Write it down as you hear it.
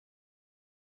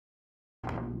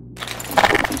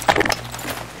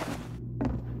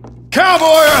Cowboy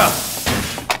up!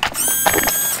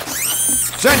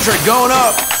 Sentry going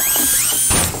up!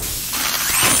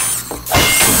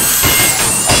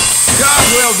 Job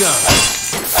well done!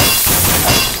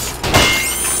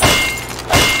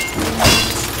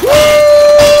 Woo!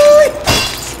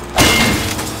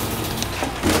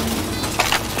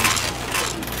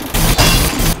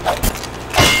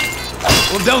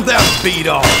 Well, don't that beat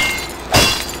off?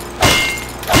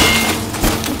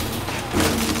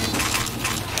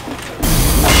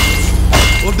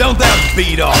 Well, don't that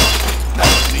beat off? That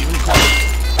wasn't even close.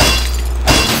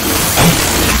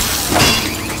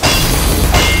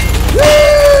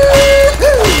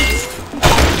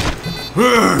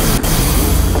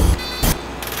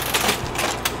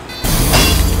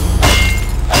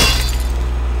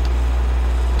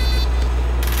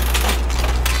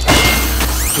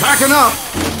 Packing up.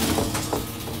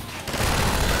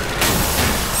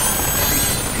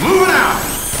 Moving out.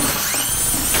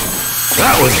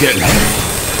 That was getting heavy.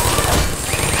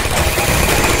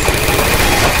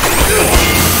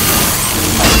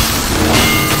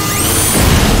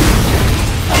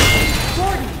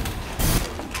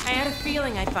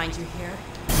 I'd find you here.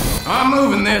 I'm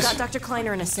moving this. Got Dr.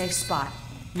 Kleiner in a safe spot.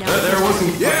 Now there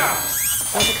wasn't. Yeah.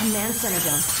 There's a command center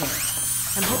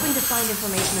downstairs. I'm hoping to find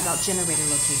information about generator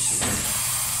locations.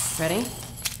 Ready?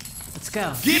 Let's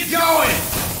go. Get going.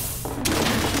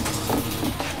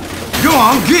 Go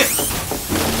on, get.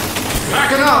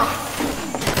 Backing up.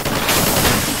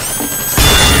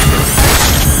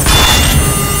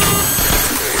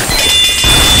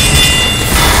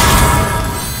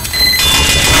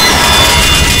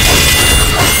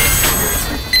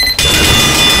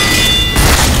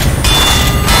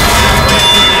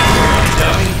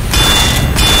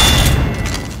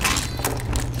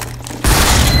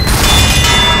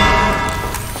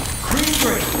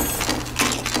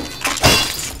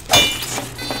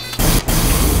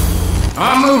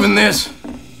 I'm moving this.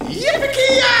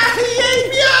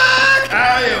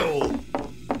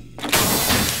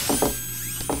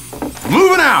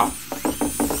 Moving out.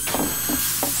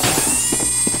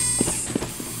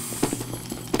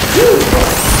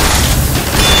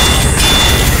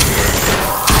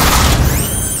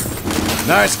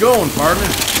 Nice going, partner.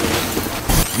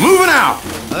 Moving out.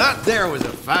 That there was a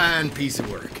fine piece of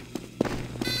work.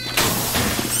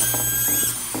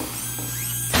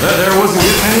 That there wasn't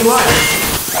getting any lighter.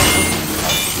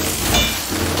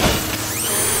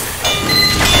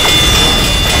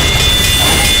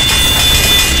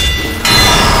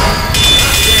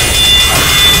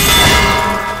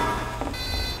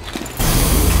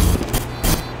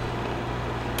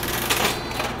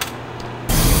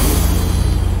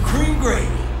 Cream gravy.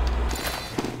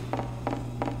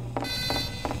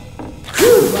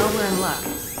 Well, we're in luck.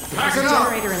 There's Packing a up.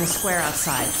 generator in the square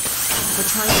outside. We're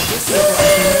trying to disable as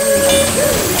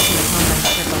many reaching the combat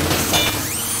strip on this sector.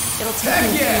 It'll take me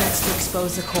a few minutes to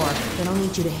expose the core. Then I'll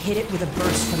need you to hit it with a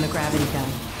burst from the gravity gun.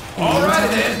 In the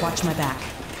meantime, watch my back.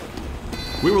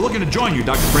 We were looking to join you,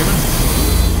 Dr. Freeman.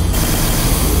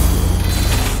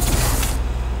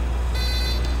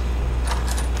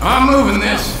 I'm moving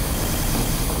this.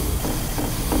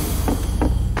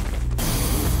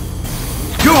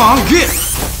 Go on, get.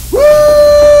 Woo!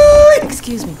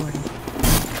 Excuse me, Gordon.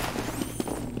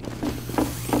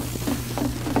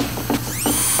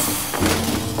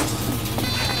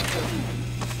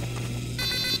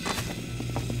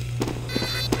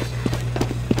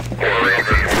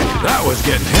 That was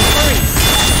getting heavy.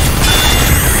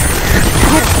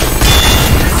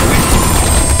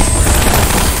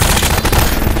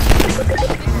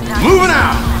 Moving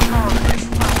out.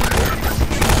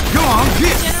 Go on,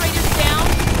 get. Generator's down.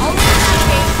 I'll move the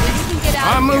case so you can get out.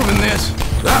 I'm moving this.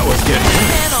 That was getting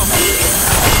heavy.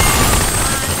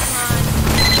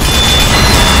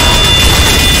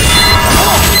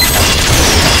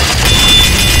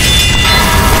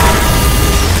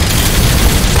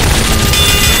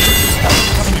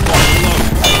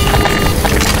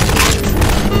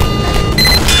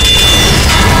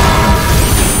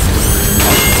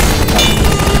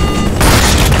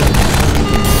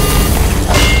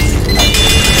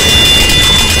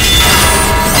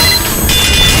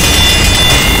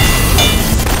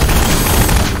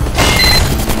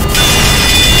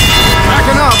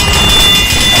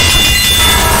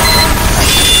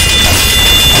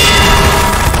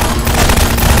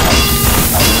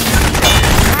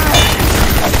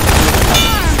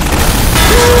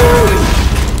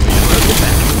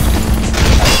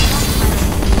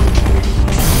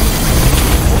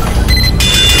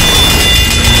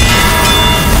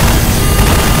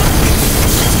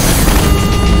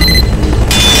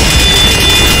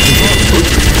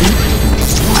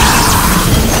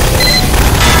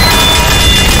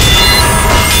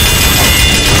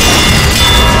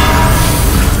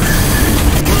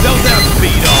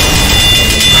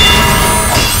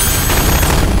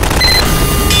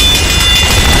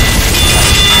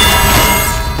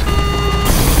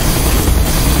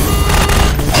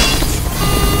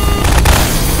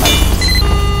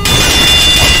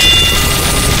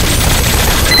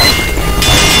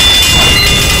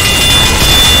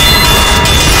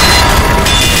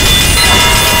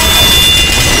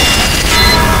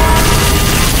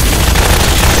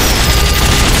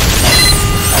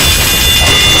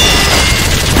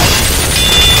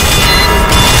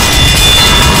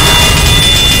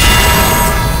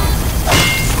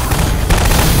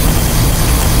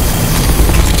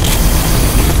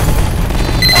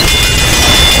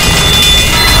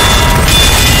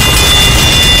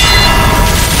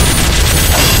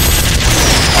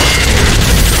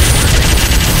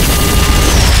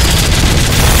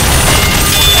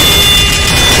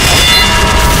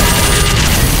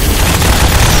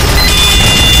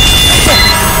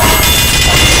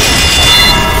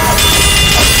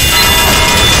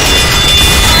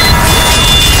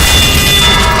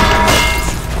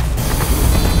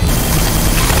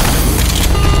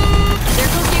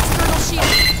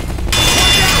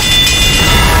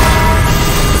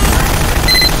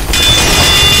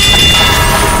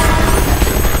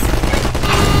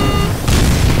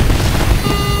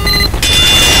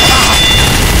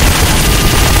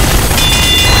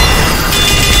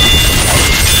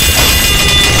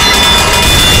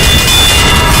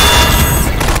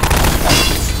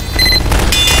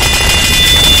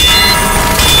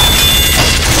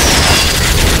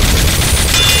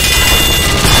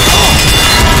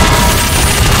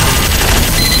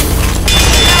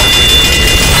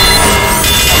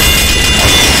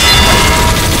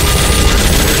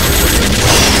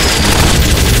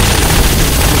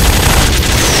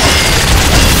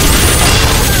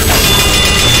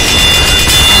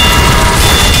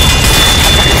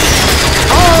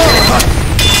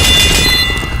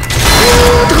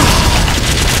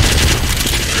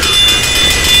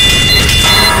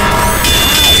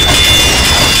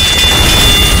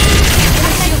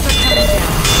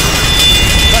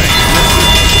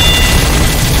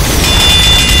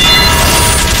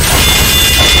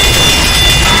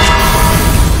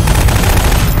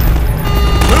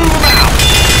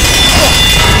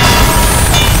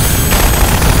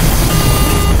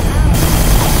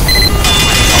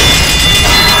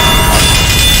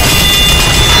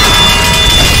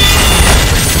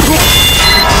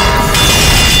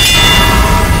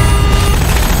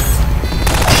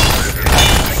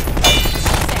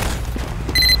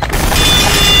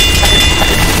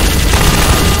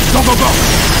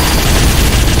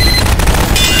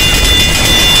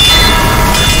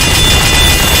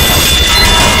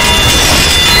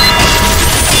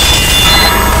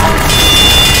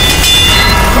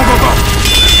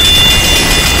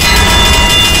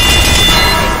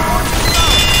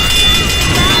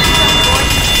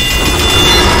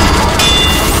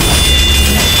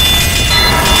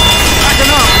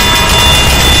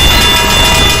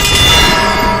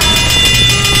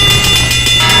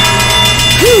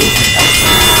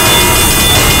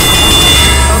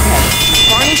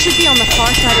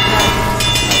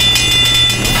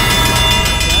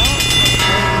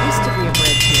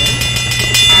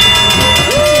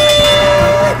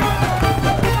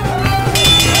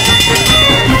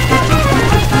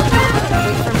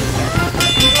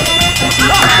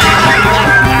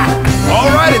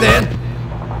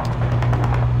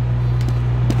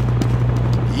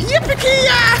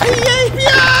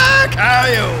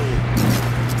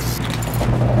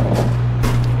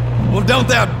 Well, don't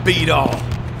that beat all?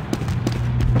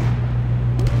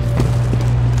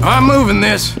 I'm moving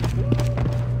this.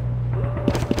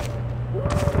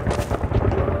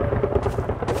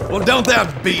 Well, don't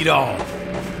that beat all?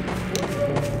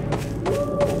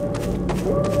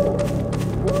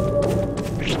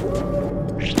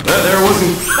 There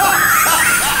wasn't...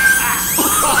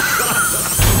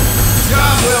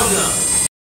 Job well done.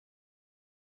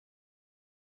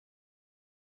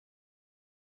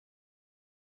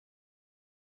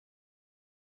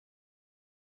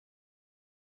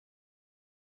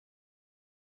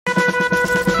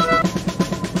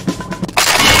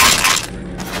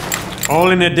 All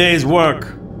in a day's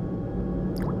work.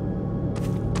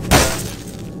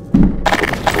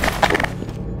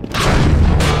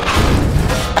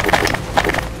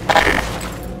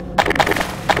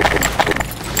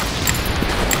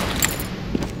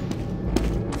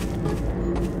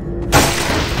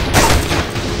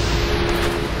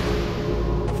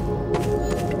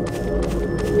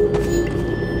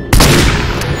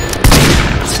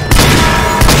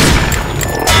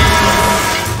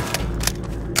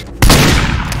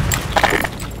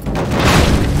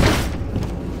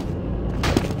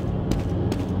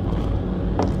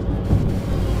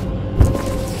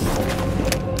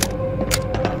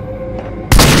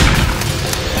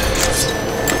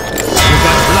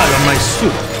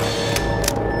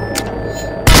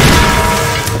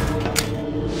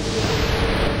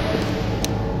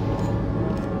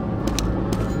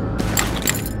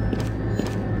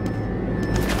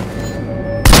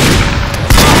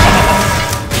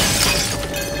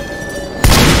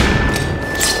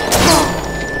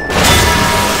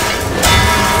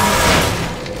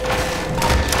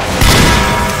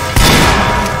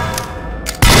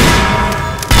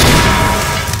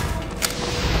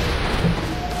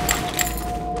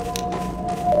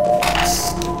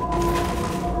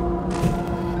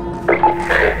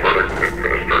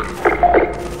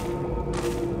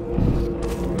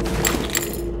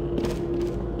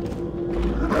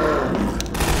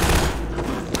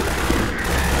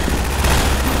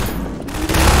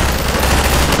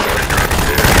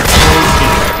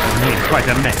 Quite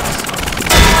a mess.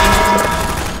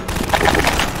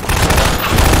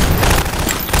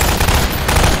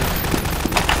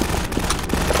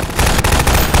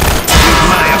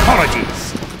 My apologies.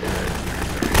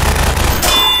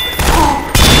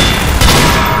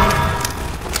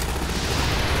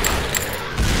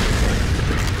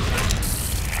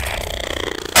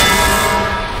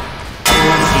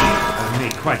 I've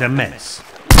made quite a mess.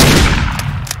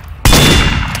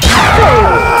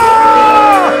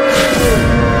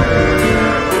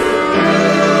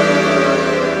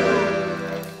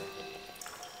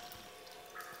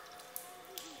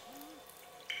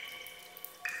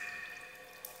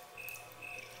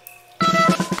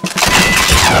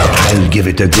 I'll give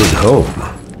it a good home.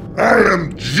 I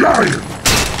am giant!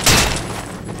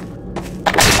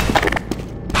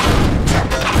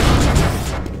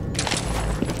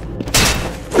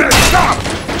 Stop!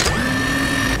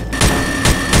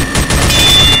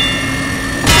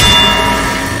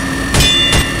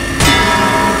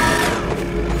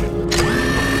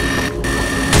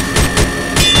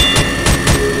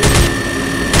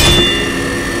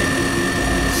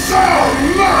 So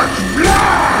much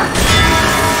blood!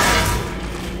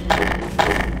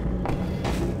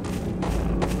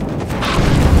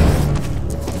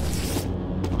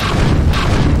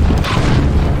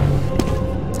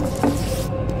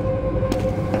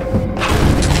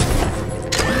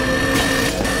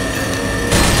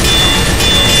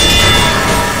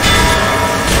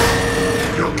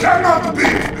 Cannot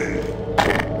beat me!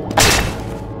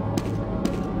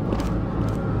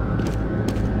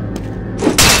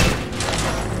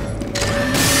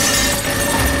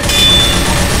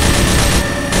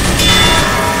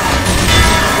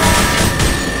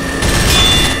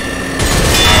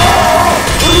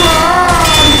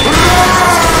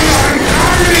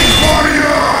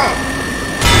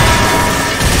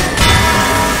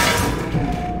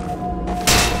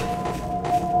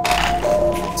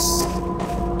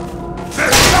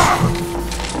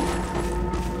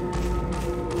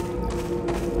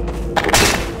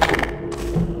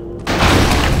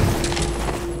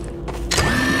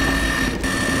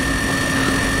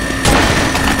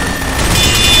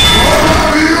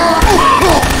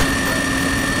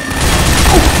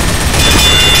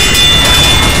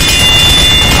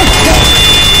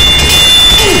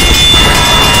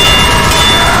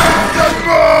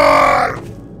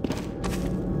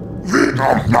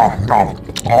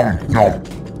 No.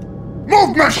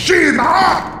 Move machine,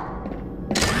 huh?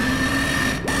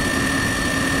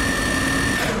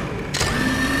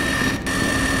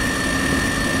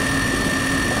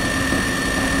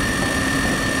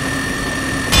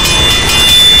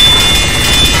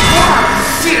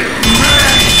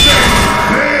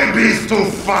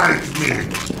 fight me!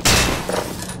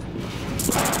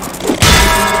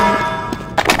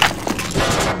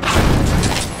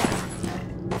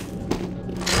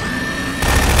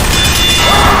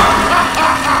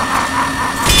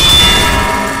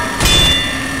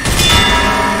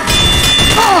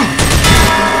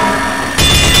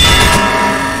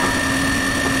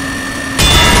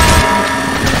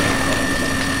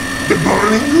 The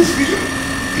burning you feel?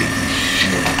 It is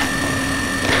shit.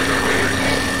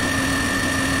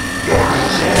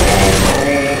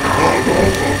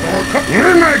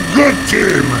 We're a good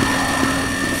team!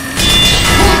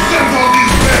 Who sent all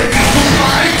these babies to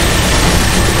fight?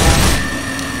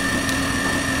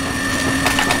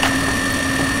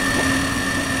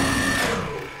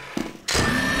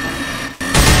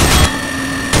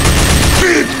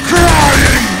 Keep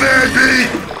crying, baby!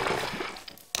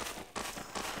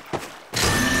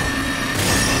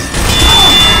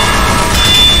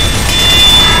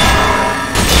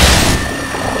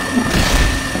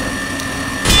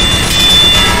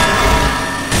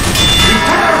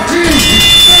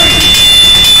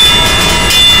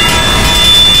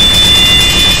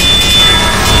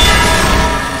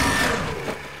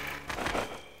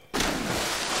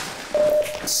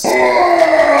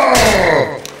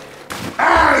 Oh! I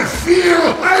feel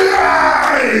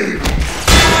alive!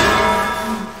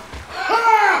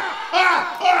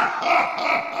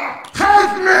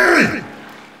 Help me!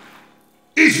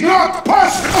 It's not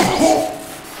possible!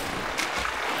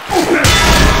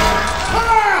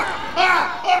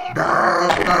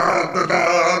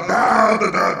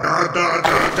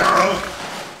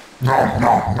 No.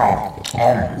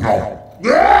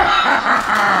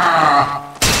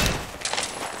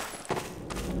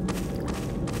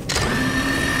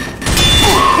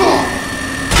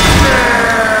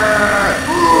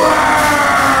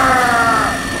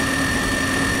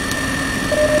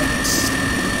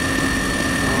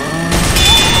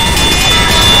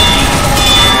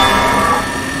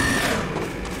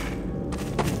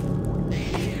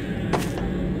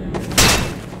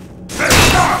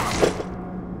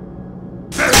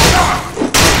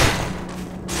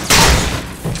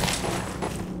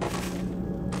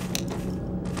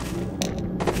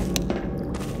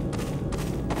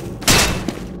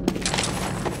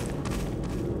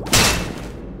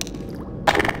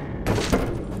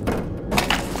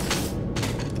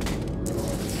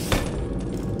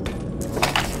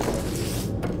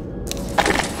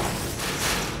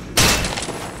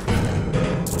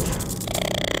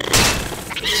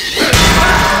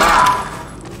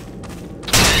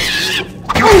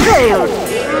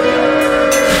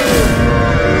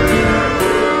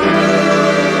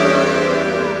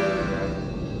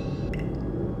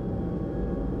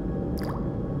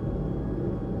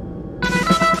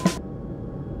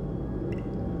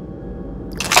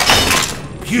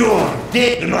 Pure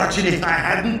dead. Imagine if I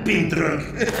hadn't been drunk.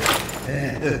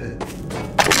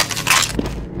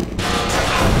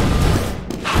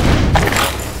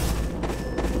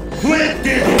 Where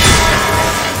did it?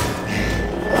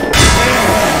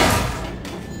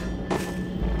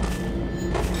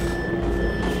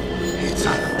 It's a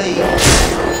thing.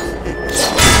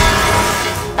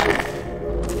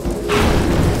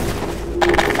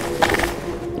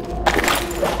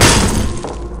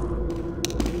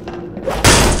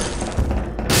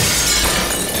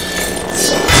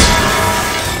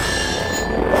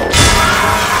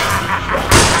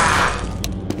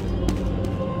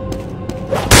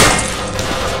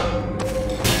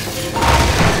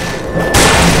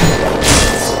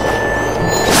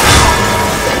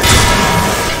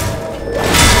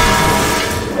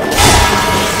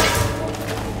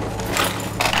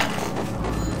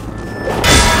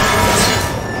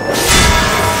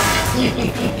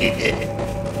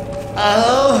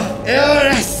 Oh,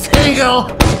 every single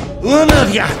one of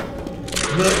ya!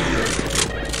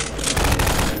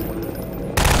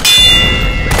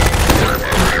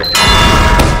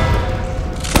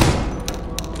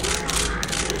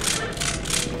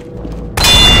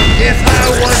 If I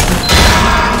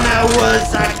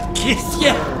was, I'd kiss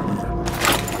ya!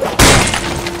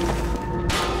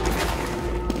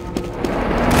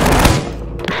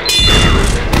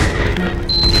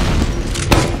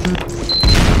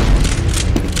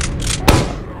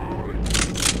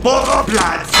 Fuck up,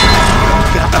 lads!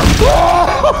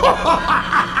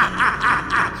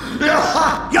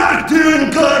 You're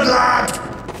doing good, lad!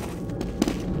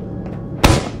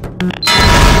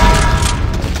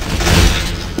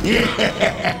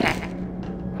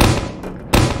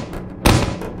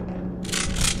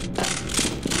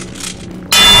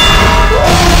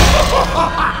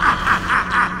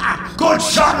 Good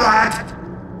shot, lad!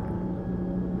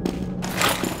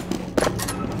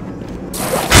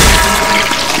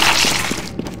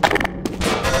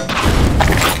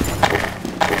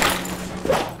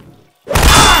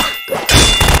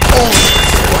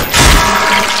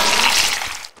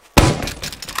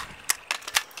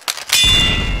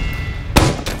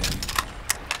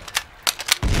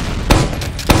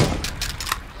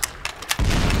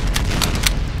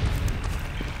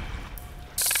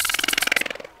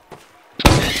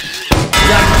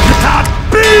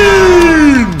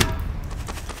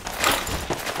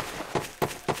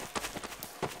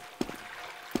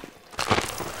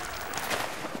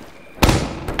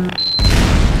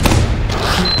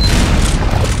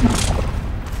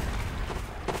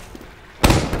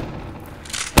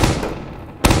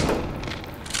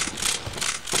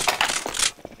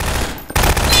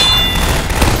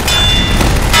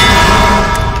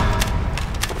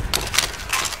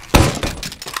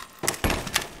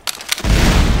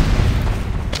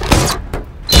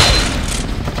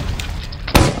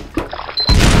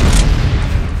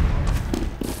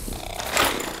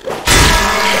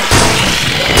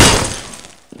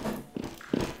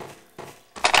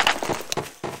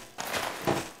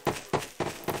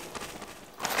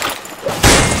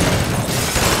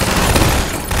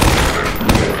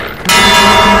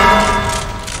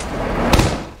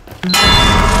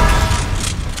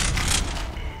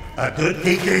 I don't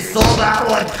think they saw that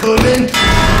one coming.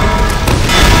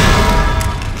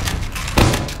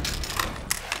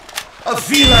 I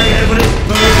feel like every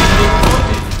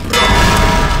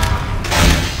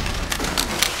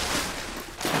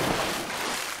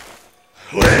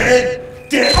where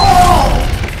did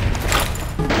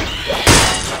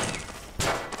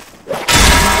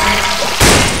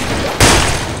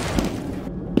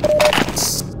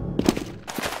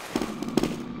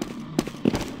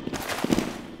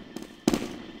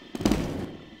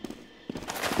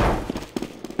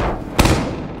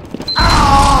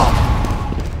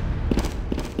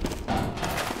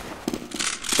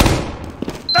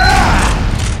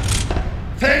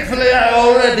Thankfully, I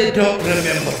already don't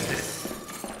remember this.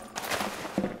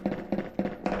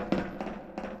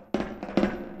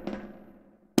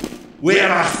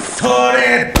 We're a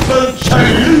sorry bunch of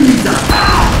losers.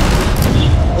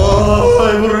 Oh,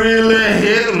 I've really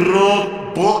hit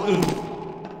rock bottom.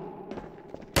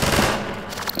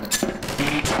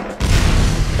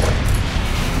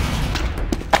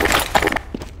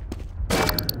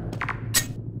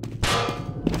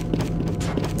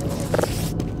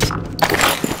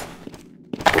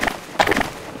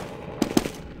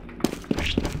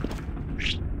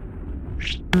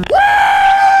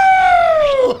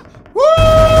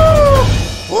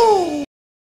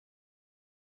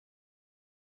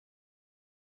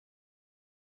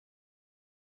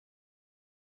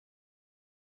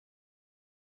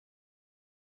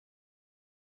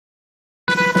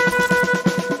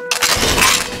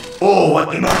 Oh,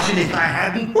 what imagine if I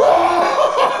hadn't?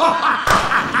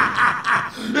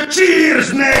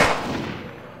 Cheers, Nick!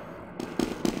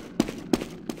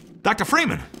 Dr.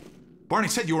 Freeman! Barney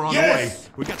said you were on Yes. the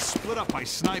way. We got split up by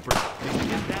snipers. They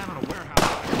get down in a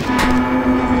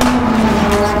warehouse.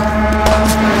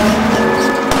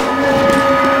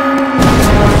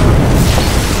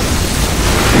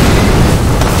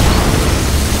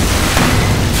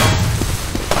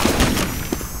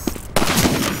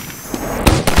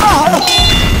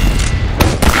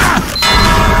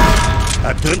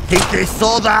 I don't think they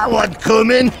saw that one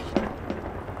coming.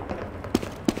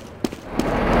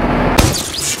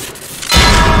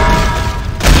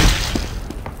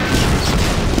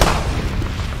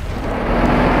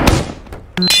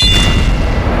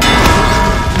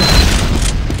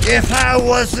 If I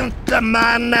wasn't the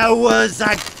man I was,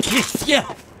 I'd kiss you.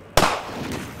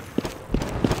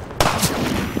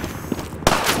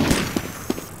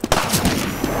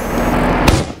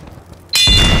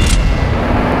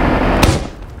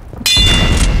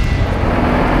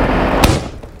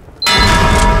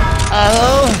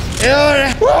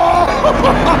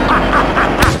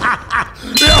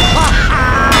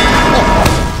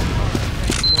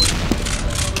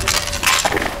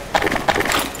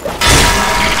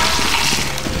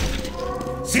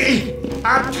 See?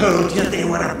 I told you they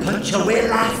were a punch away,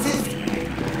 lasses.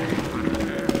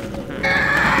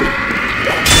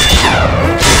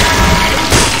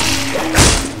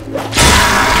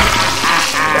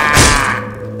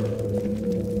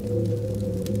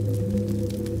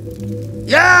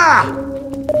 Yeah!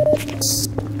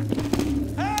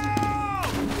 Help!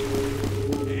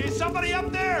 Is somebody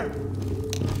up there?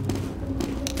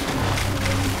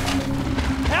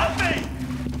 Help me!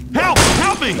 Help!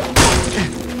 Help me!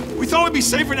 We thought we'd be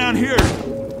safer down here.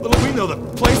 Little we know the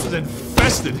place was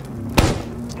infested.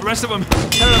 The rest of them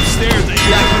headed upstairs. They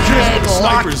got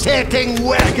snipers. Taking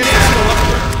wet. I guess they're still up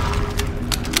there.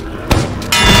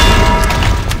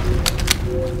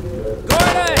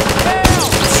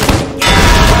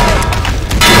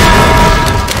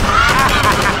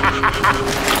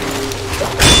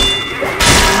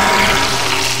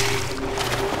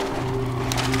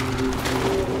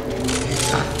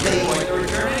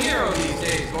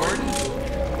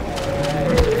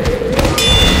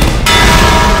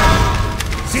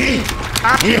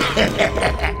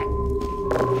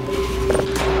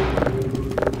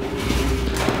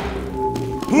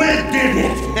 We did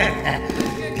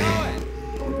it!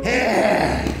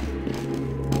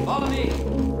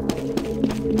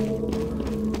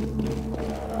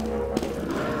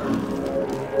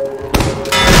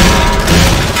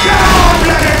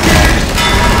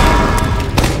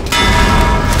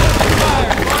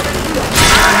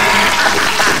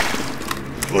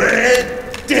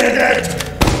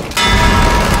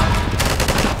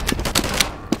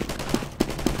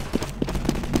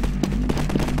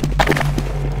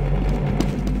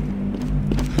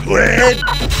 We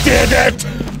did it!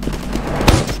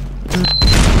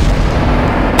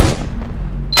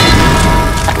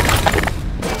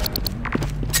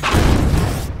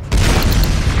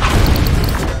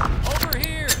 Over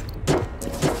here!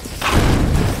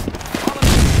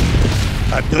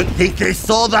 I don't think they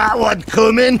saw that one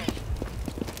coming.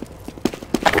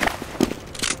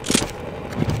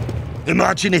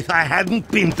 Imagine if I hadn't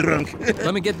been drunk.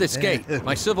 Let me get this gate.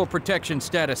 My civil protection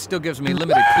status still gives me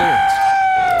limited clearance.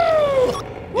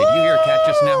 Did you hear a cat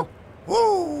just now?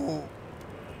 Woo!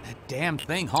 That damn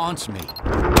thing haunts me.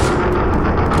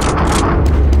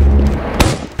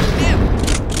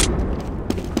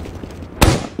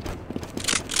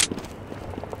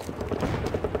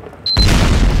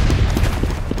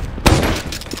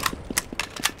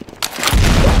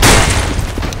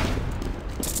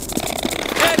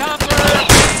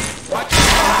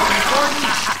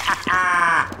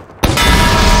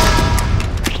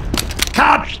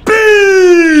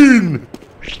 Kaboom!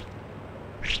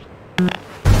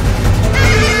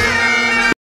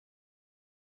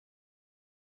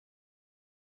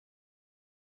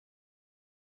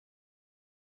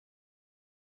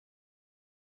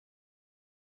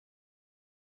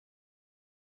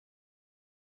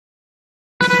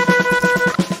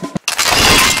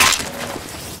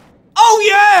 Oh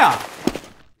yeah!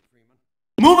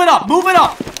 Move it up, move it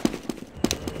up!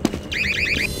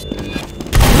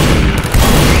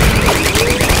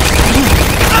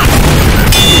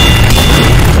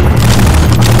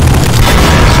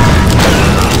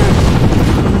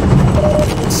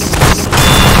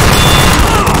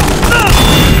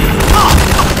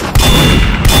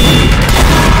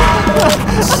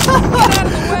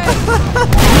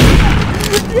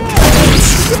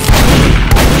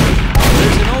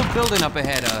 Building up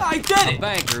ahead, I did it! a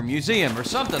bank or museum or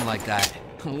something like that.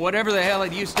 Whatever the hell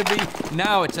it used to be,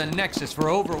 now it's a nexus for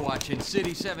Overwatch in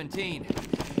City 17.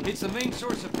 It's the main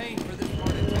source of pain for this part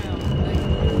of town.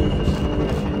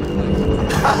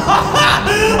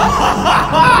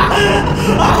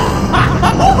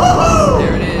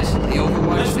 There it is, the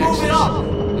Overwatch nexus.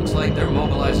 Looks like they're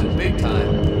mobilizing big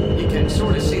time. You can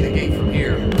sort of see the gate from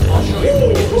here. I'll show you when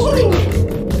we get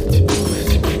the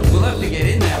street. We'll have to get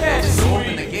in that place to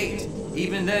open the gate.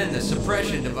 Even then, the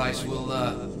suppression device will,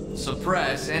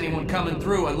 suppress anyone coming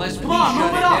through unless we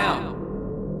shut it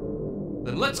down.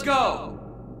 Then let's go!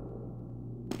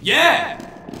 Yeah!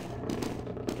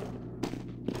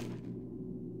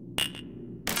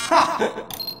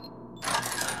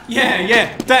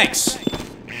 Yeah, thanks! So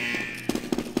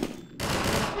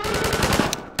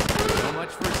much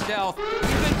for stealth. We've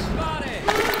been spotted!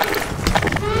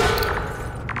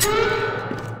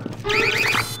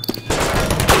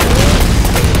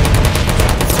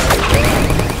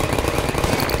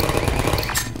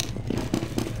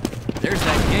 There's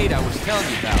that gate I was telling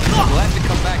you about. We'll have to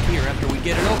come back here after we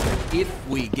get it open. If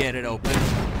we get it open.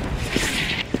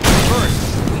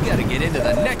 First, we gotta get into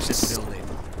the Nexus building.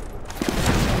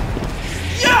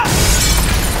 Yeah!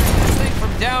 Think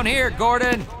from down here,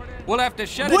 Gordon. We'll have to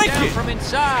shut it down from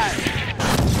inside.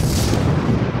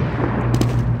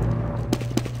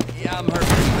 Yeah, I'm hurt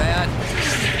pretty bad.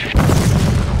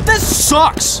 This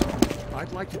sucks!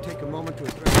 I'd like to take a moment to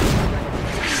address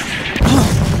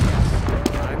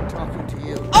I'm talking to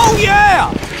you. Oh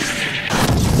yeah!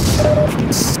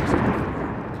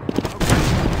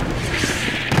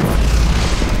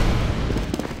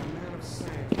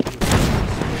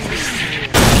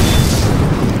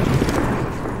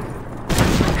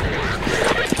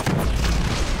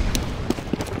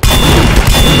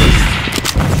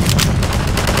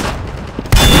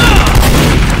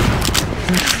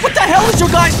 What the hell is your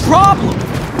guys' problem?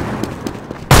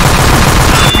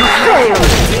 You failed!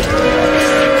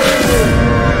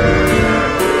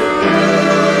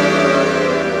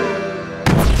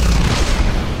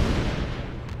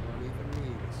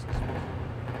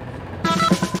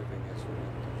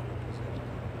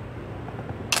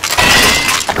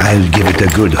 I'll give it a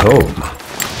good home.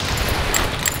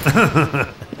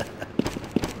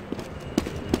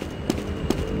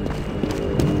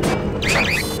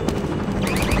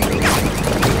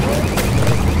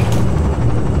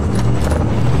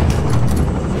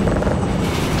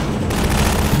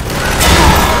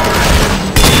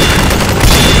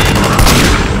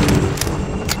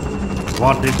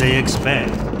 What did they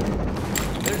expect?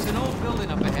 There's an old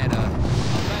building up ahead, a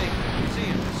bank, a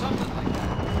museum, or something like that.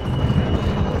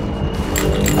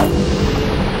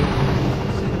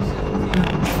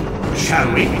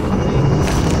 Shall we? A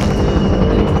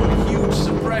huge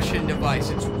suppression device.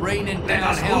 It's raining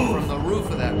down hell from the roof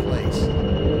of that place.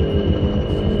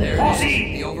 There it is,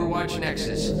 the Overwatch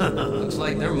Nexus. Looks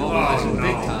like they're mobilizing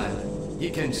big time. You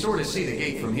can sort of see the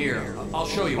gate from here. I'll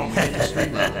show you when we get to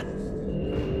street level.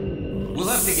 We'll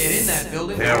have to get in that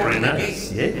building to open the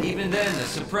gate. Yeah. Even then, the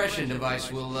suppression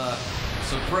device will,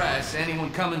 suppress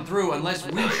anyone coming through unless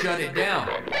we shut it down.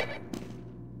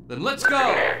 Then let's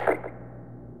go!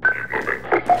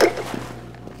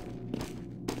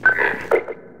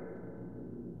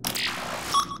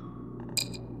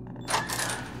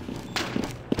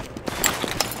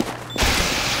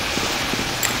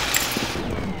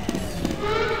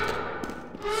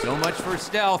 So much for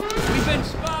stealth. We've been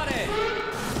spotted!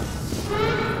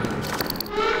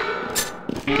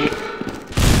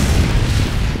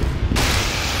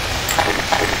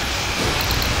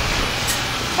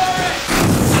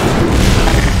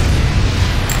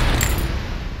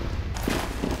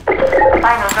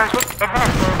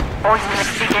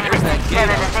 Get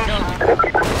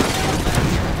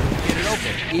it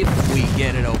open, if we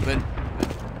get it open.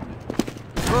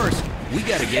 First, we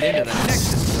gotta get into the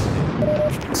Nexus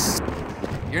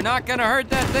building. You're not gonna hurt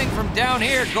that thing from down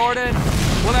here, Gordon.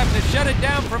 We'll have to shut it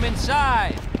down from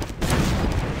inside.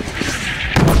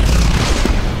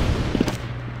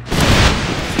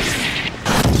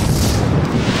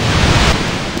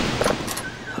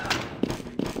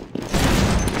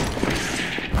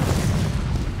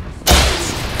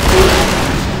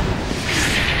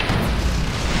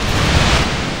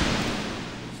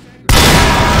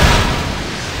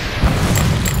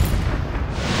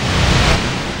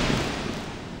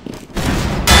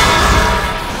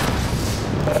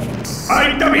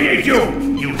 I dominate you,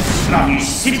 you sluggy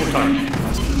simpleton!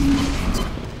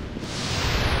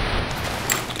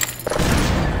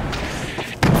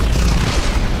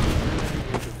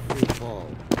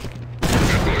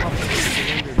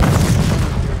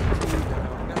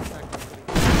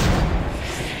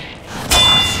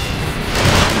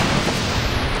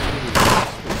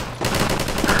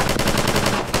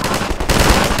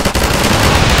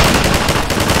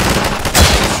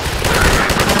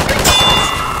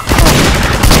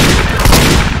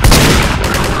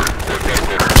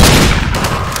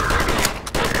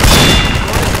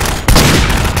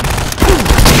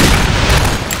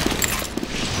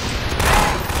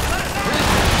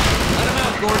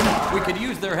 We could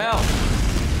use their help.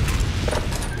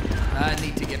 I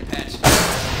need to get patched.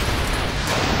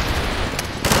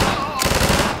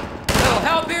 Little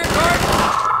help here, Gordon?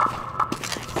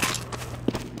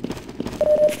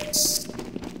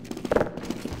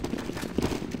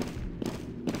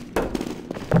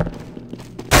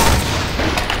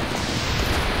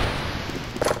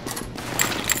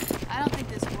 I don't think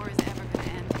this war is ever going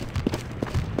to end.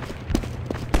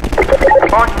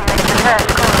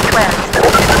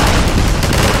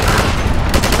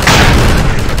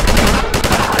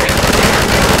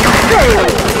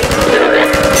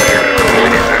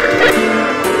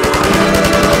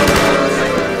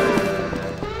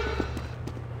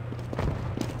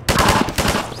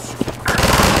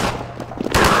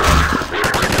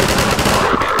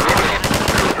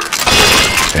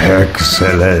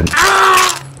 Excellent.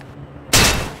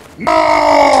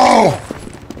 No!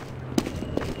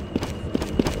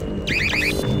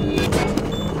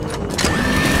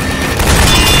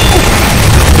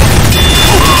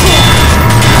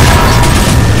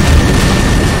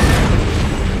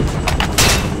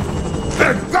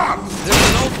 There's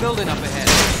an old building up ahead.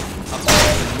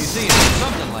 A museum or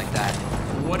something like that.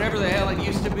 Whatever the hell it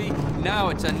used to be, now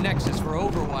it's a nexus for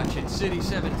Overwatch in City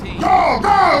 17. Go,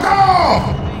 go,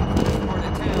 go! Part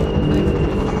of town.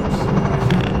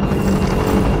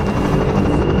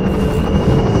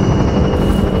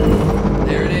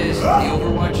 There it is, the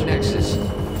Overwatch nexus.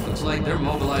 Looks like they're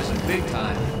mobilizing big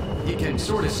time. You can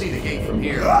sort of see the gate from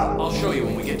here. I'll show you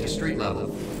when we get to street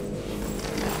level.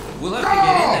 We'll have to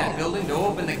get in that building to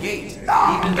open the gate.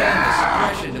 Even then, the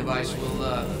suppression device will,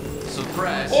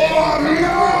 suppress anyone coming through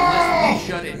unless we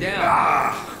shut it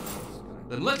down.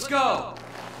 Then let's go!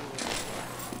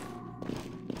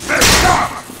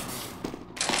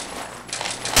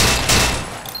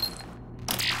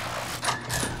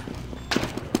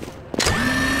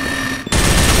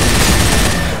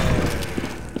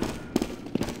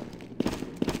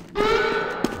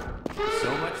 So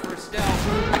much for stealth.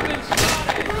 We've been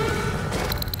spotted.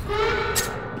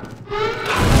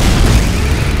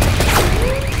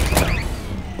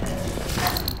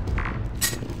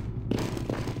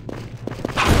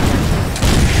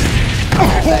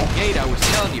 There's that gate I was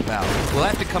telling you about. We'll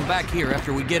have to come back here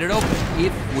after we get it open.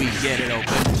 If we get it open.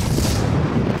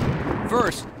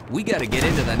 First, we gotta get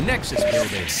into the Nexus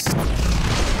building.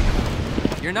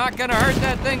 You're not gonna hurt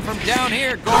that thing from down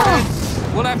here, Gordon.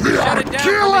 We'll have to shut it down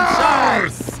from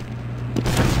inside.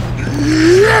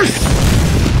 Yes!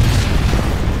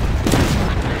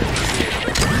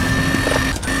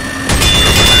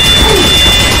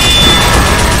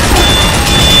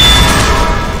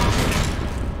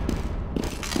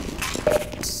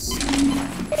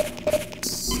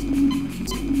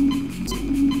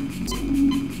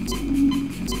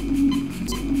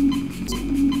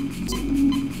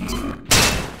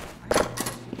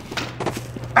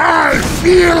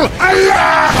 feel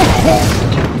alive!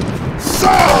 So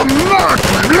much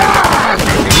blood!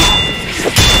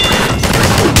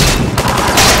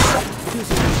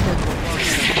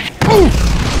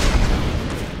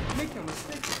 Make no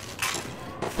mistake.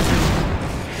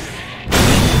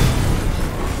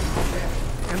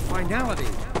 And finality,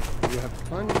 you have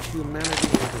plunged humanity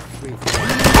into free fall.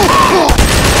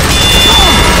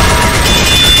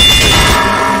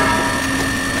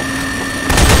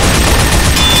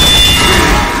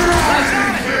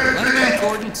 Let him in,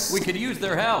 Gordon. We could use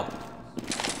their help.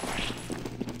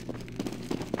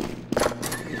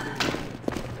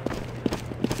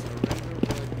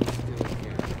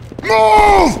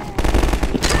 Move!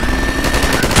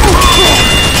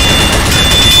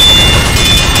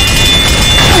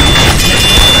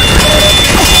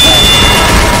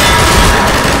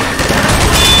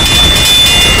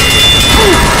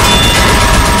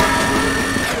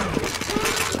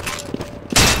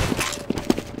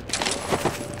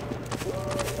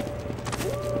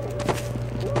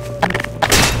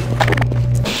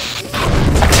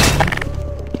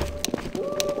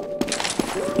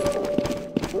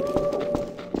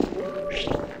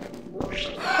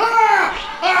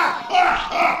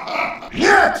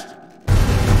 Next!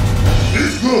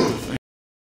 It's good!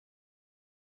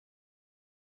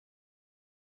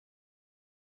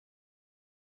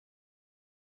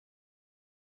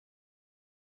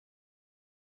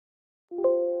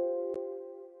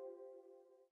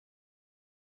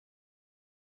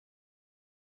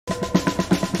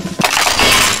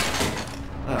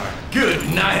 Good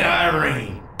night,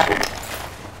 Irene.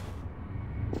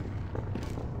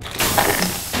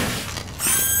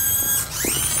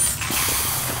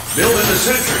 Building the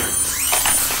sentry.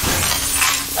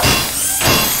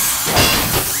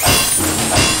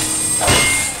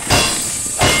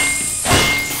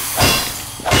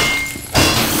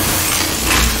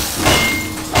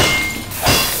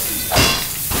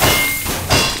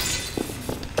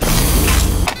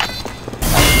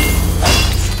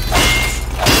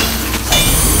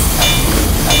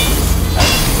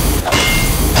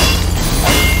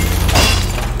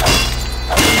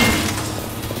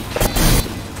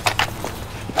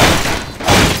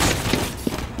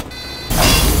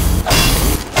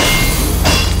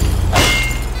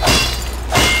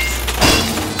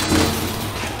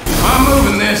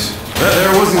 That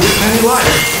there wasn't getting any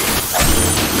lighter.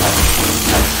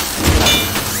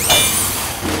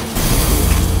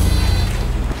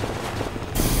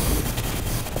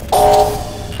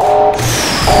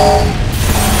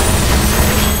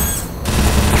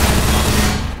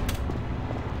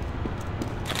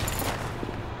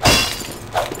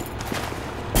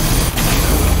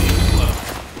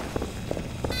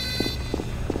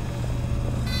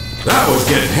 That was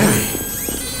getting heavy.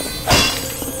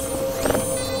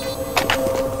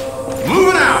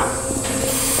 Moving out!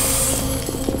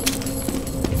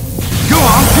 Go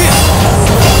on, get!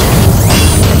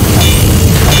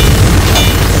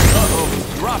 Uh-oh,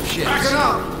 drop ships. Back it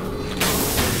up!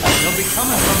 They'll be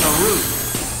coming from the roof.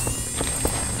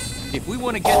 If we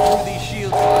want to get through these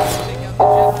shields, we'll have to take out the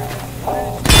generator.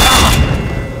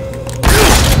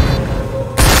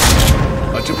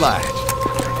 Much obliged.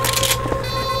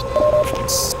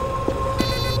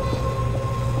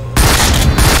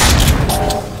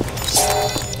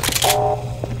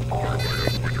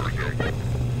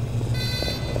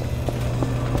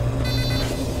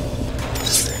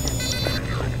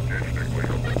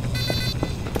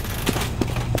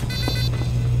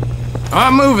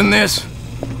 I'm moving this.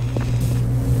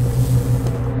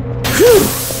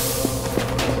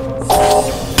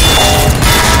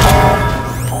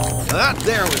 That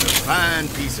there was a fine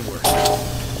piece of work.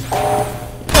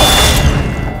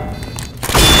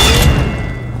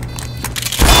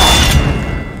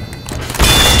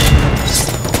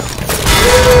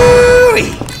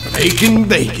 Bacon,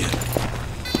 bacon.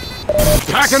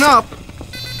 Packing up.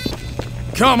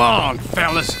 Come on,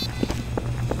 fellas.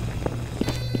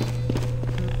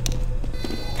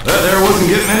 That there wasn't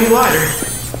getting any lighter.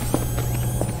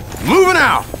 Moving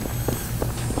out.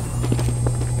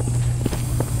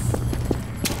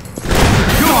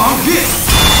 Come on, get.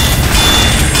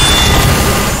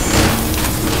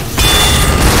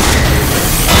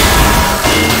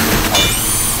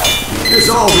 It's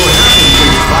all what happens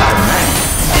when you fight a man.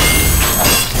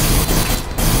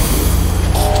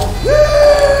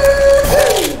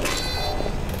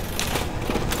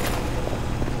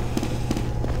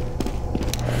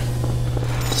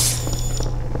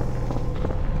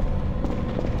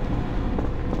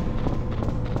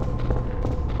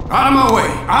 Out of my way!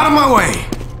 Out of my way!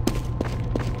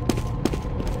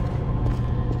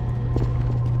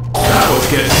 That was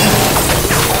getting heavy.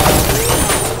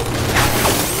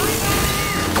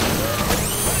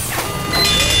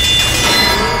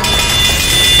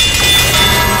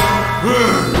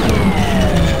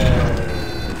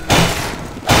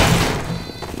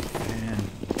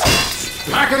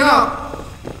 Packing up!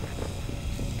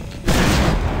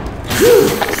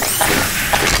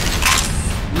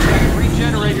 We've got 3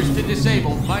 generators to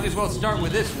disable. Might as well start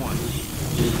with this one.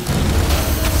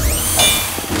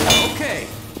 Okay,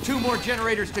 2 more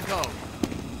generators to go.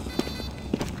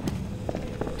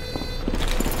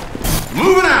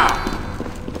 Moving out!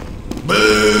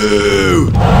 Boo!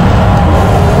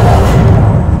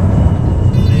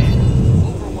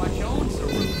 Overwatch owns the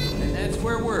roof, and that's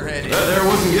where we're headed. That there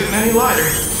wasn't getting any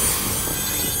lighter.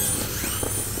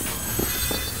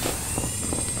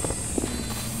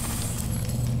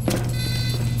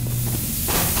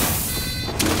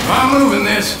 I'm moving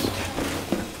this.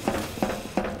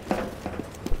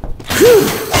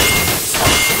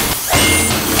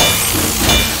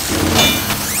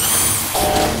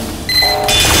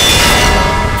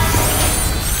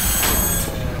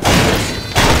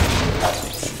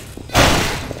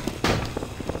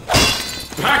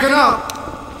 Packing up.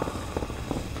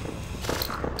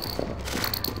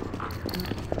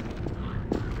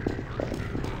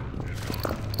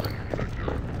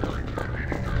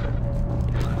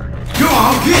 Come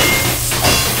on, get it.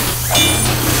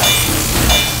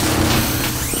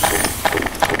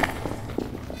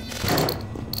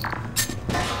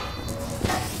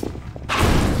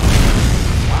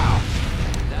 Wow.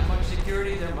 That much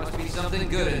security, there must be something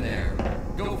good in there.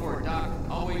 Go for it, Doc.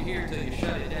 I'll wait here till you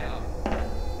shut it down.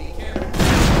 Be careful.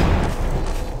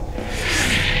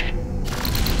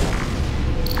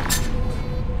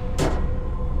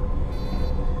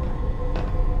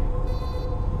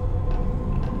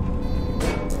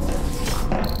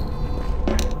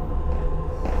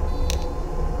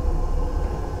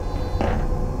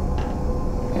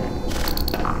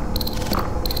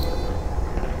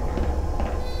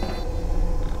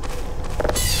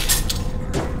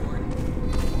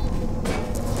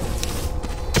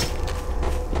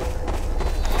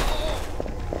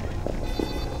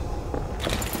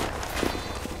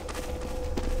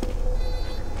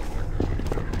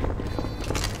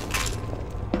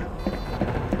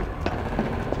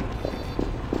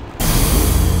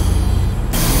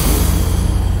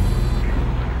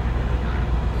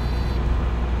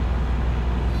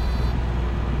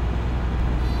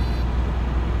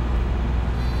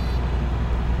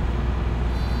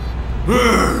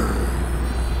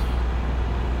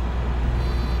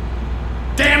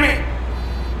 Damn it!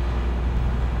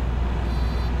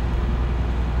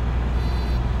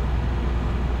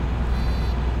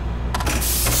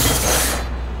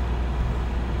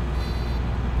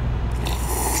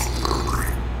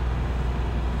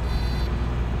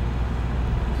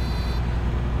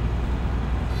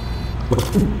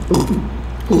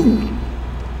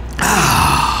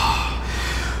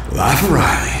 Life of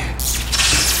Riley.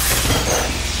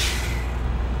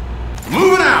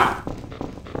 Moving out!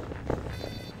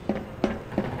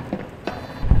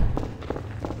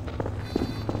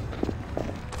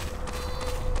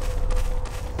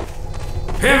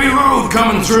 Heavy load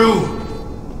coming through!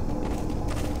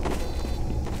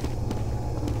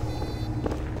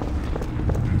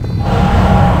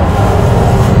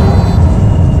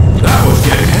 That was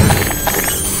getting heavy.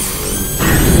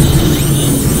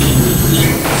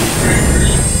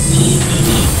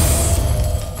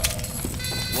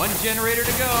 One generator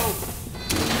to go.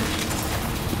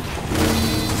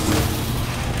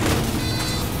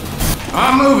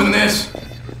 I'm moving this.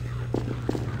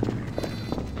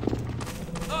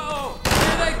 Uh-oh!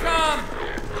 Here they come!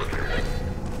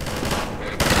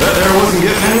 That there wasn't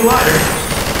getting any lighter.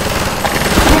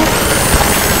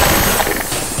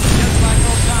 Just like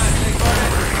old times, they got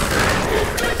it.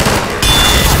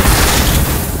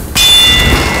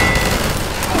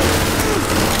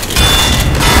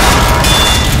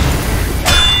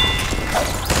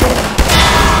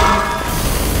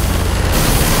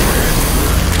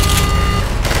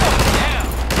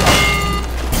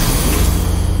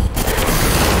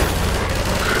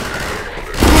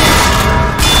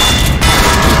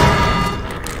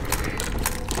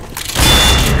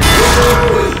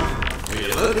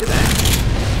 Look at that.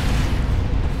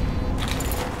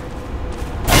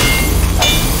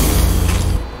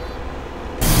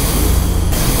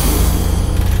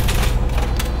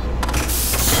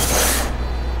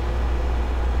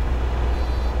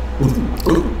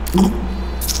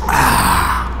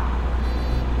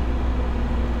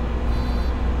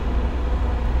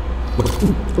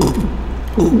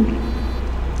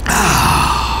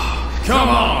 Come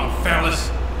on, fellas.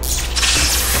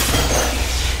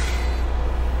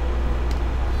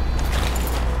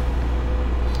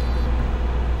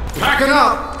 Packing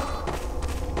up.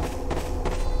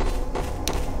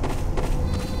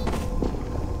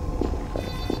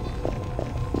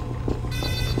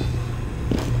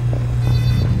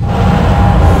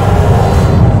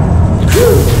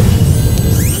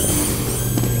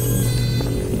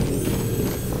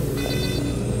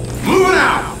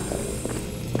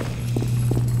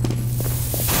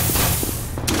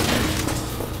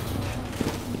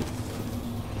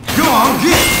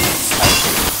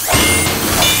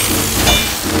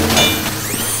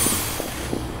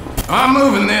 I'm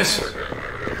moving this.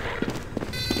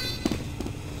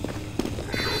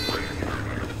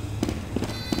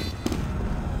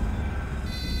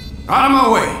 Out of my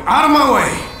way! Out of my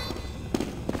way!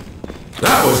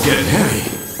 That was getting heavy.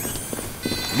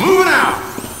 Moving out!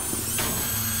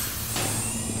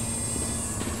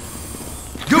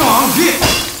 Go on, get!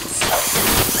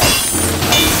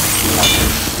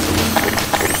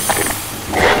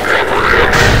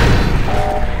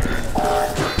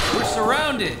 We're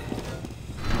surrounded.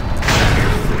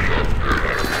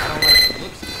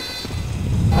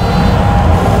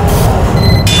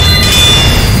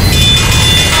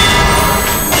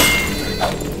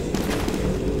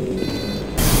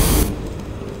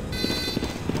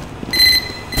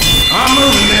 I'm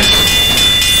moving this.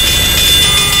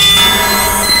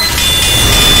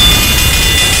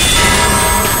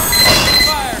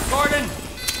 Fire, Gordon.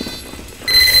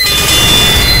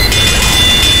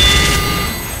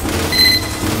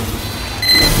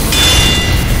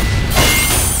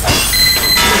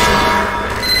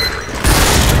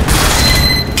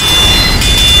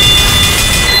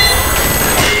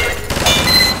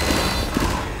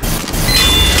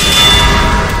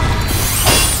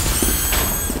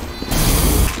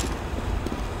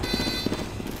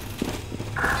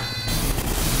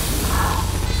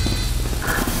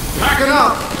 Backing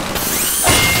up.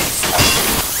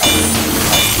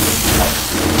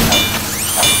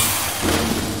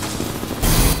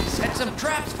 Set some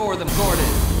traps for them, Gordon.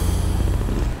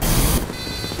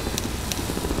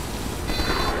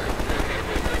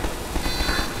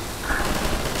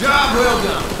 Job well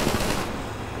done.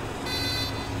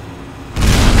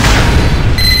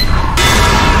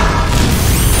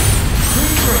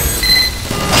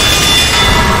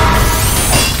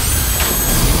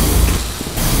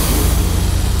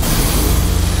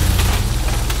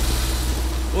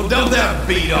 Well, don't that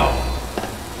beat all?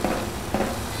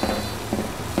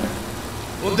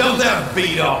 Well, don't that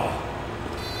beat all?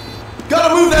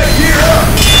 Gotta move that gear up!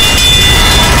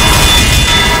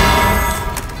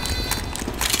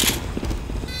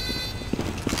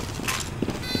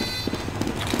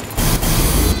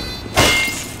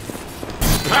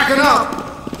 Backing up!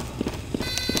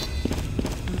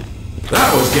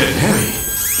 That was getting heavy.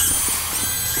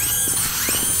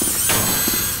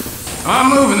 I'm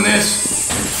moving this.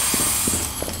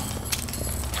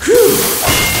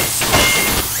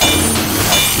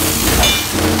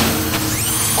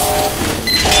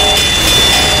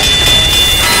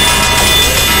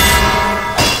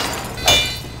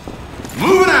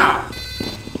 Moving out!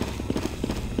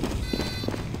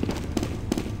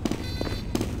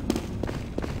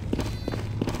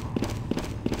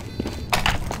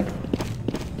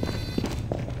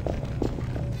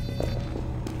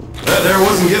 That there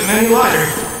wasn't getting any lighter.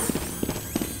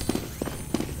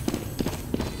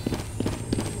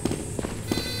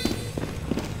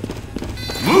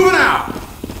 Moving out!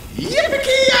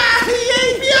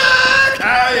 Yippee-ki-yay-yay-yay-ki-yo!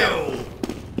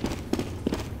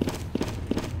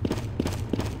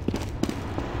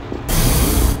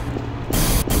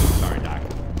 Sorry, Doc.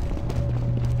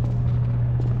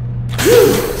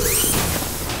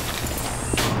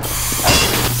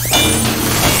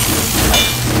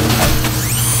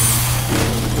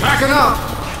 Backing up!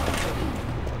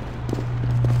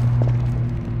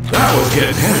 That was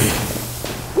getting heavy.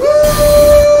 Woo!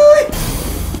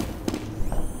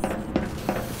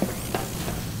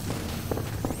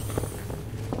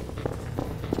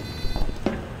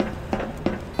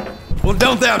 Well,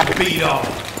 don't that beat all?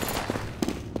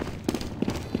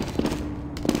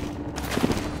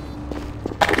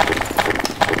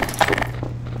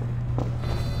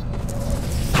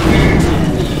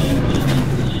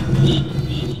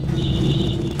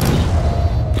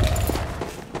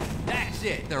 That's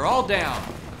it. They're all down.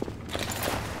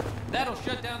 That'll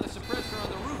shut down the suppressor on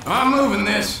the roof. I'm moving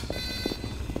this.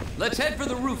 Let's head for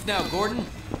the roof now, Gordon.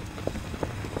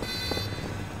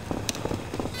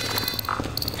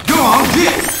 Go on,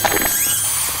 get!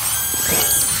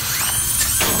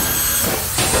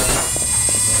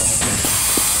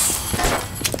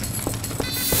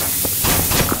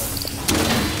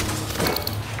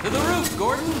 To the roof,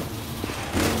 Gordon.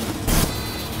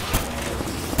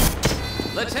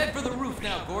 Let's head for the roof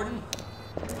now, Gordon.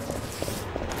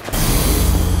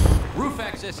 Roof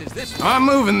access is this way. I'm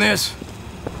moving this.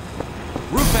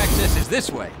 Roof access is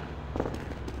this way.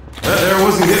 That there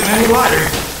wasn't getting any lighter.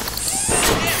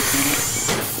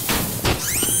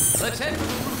 Let's head for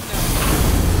the roof now.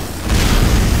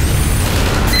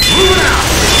 Moving out!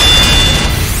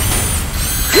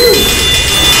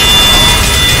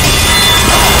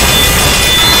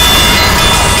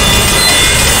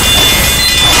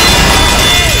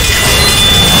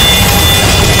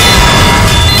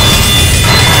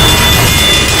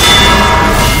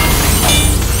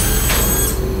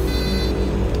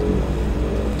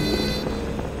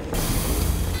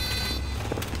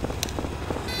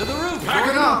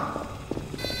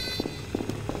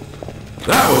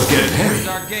 That was getting heavy. Here's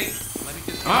our gate. Let me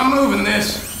just... I'm moving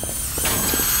this.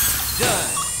 Done.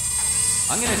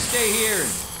 I'm gonna stay here and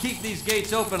keep these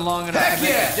gates open long enough to make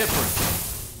a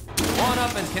difference. Go on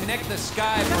up and connect the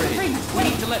sky bridge. We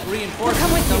need to let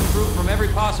reinforcements come through from every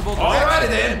possible direction. Alrighty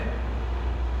then.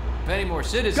 If any more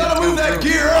citizens Gotta move that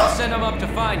through, gear up. I'll send them up to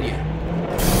find you.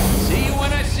 See you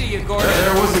when I see you, Gordon.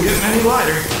 That air wasn't getting any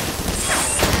lighter.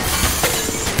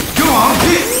 Come on,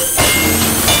 hit!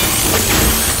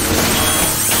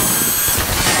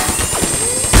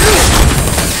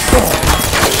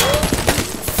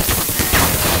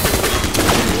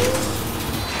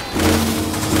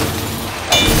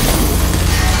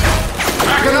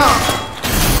 Backing up!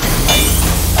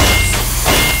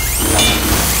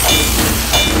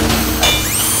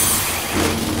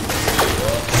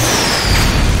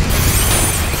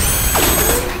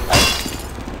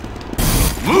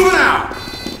 Moving out!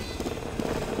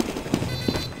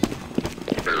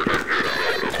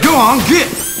 Go on, get!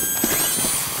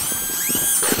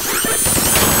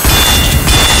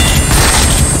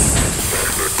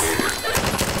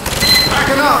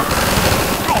 Backing up!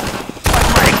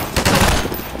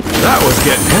 That was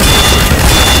getting heavy.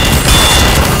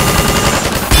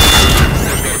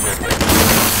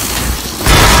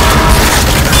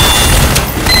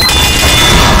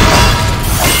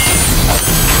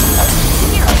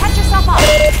 Here, catch yourself up.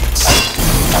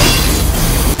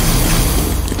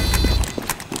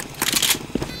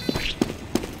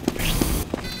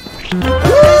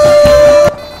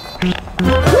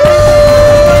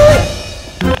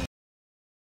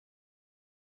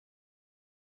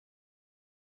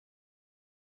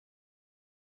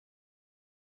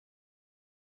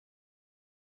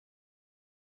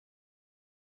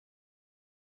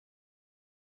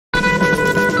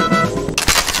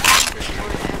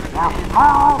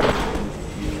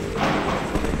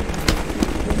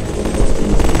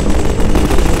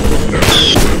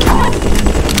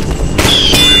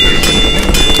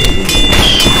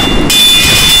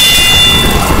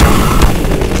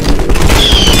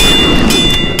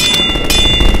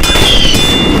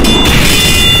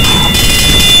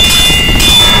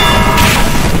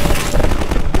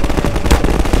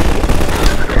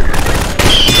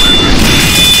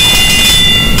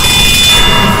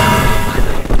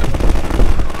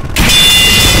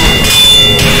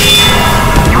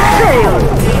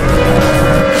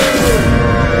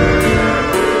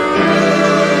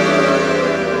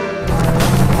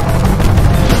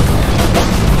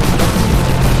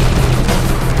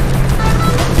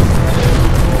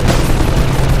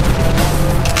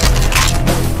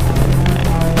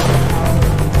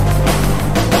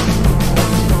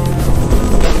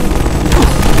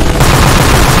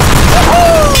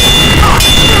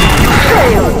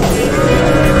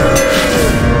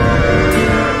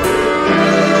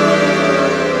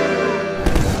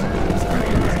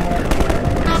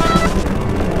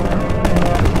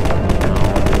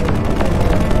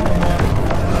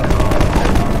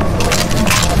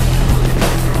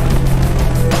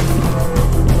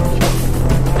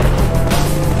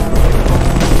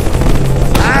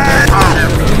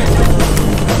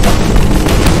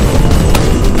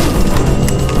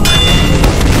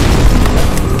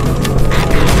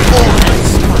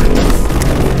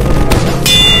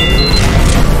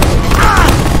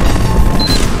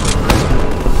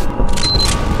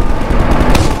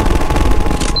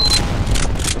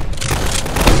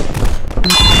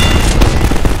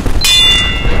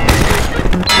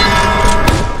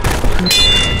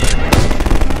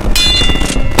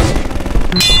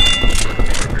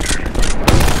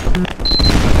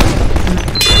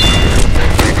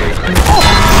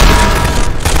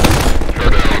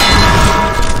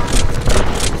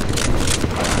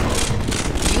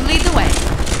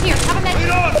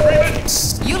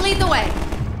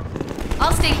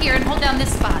 I'll stay here and hold down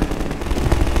this spot.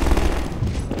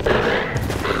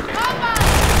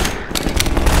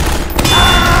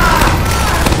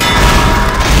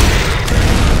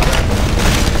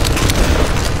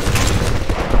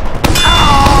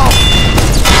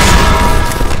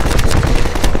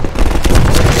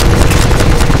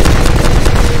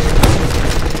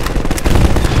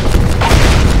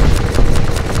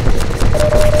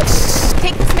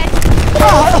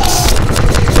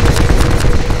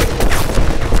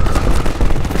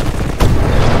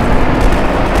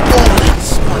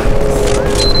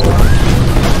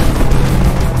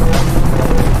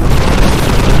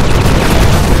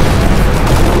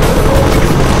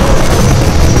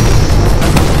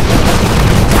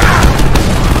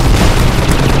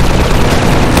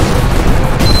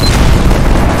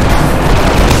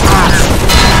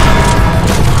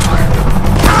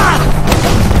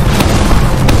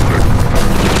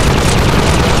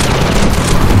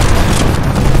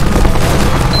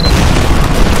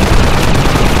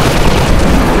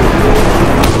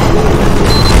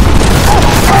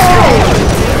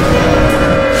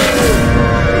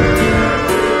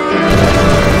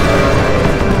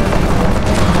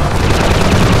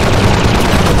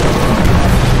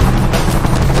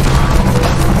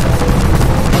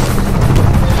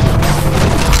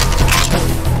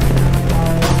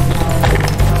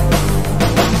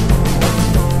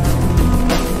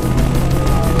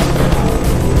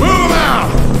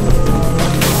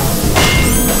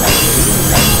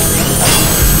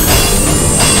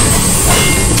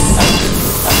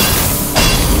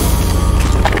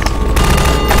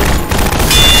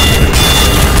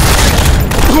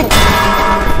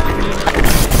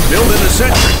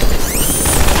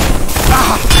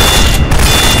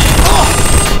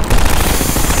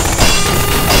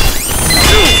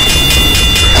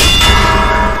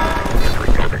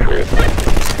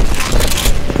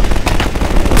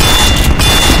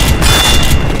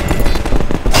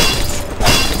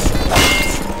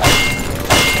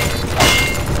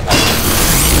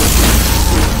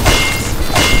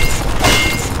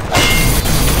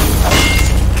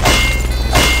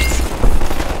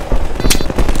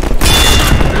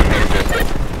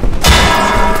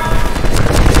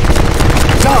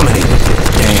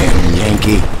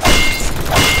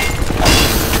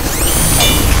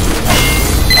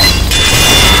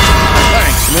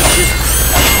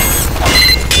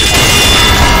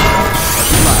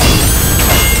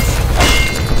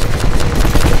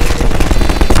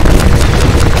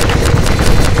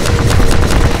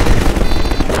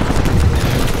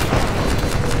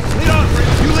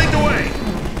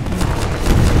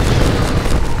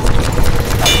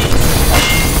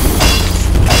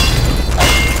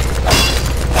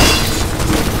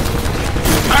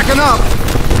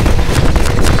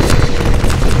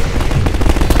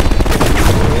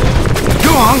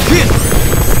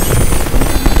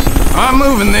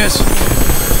 moving this.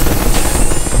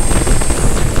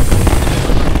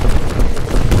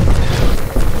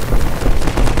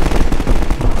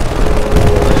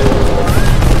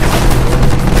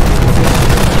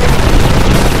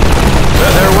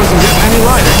 That there wasn't getting any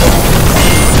lighter.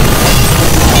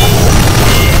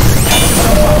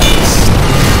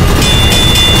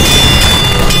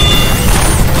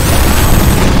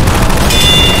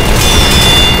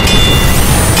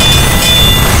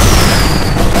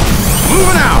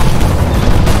 Moving out.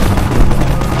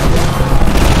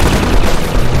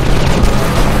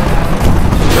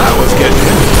 That was getting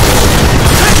heavy.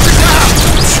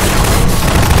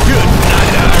 Good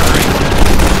night, Irie.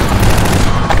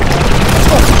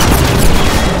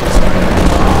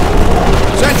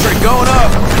 Sentry going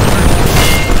up.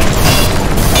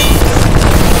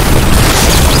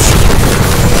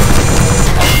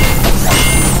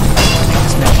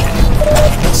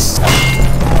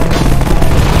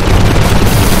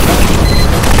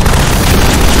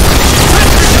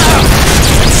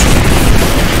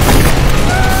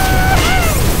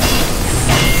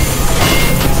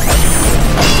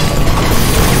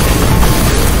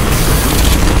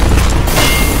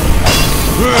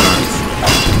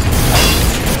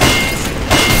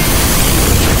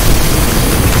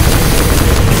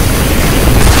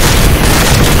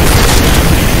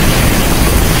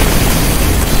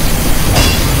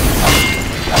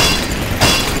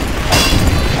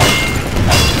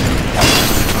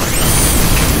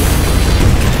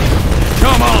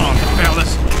 Come on,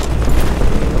 fellas.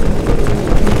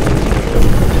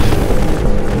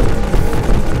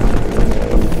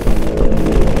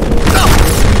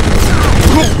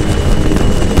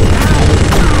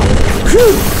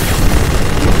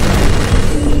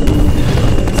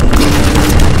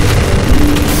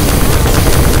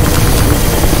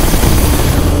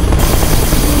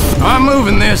 I'm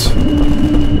moving this.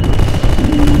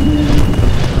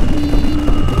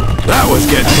 That was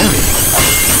getting heavy.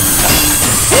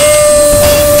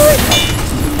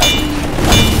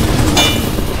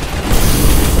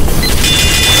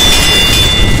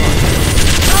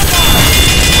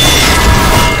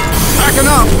 Backing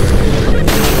up.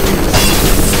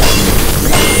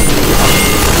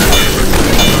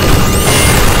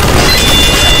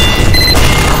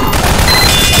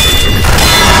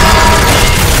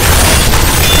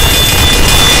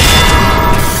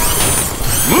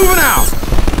 Moving out.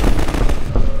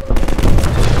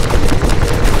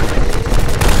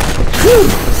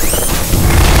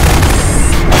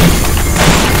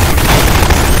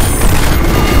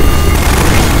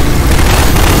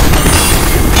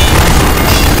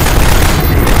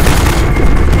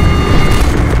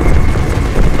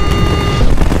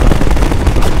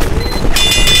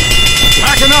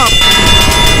 Backing up.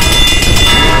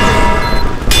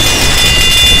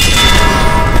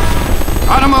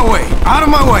 Out of my way. Out of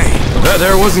my way. That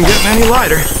there wasn't getting any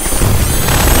lighter.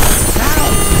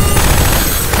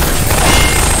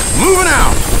 Moving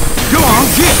out. Go on,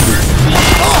 get.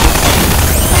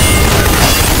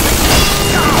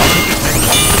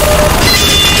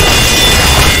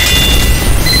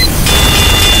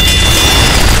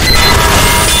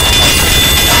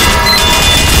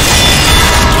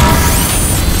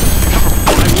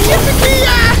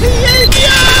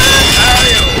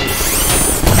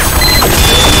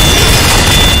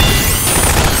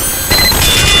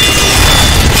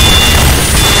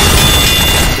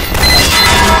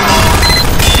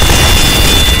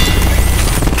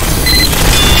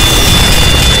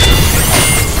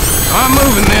 I'm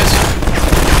moving this.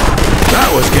 That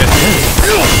was getting heavy.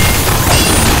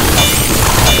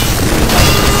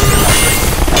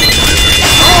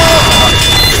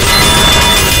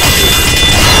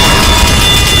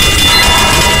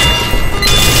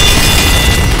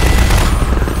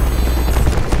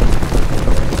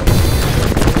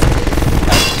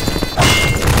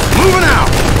 Moving out.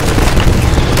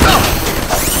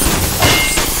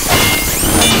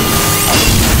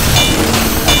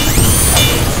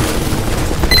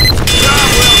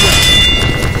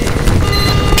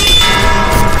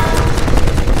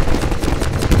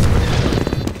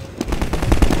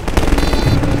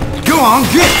 Go on,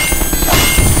 get!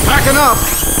 Backing up!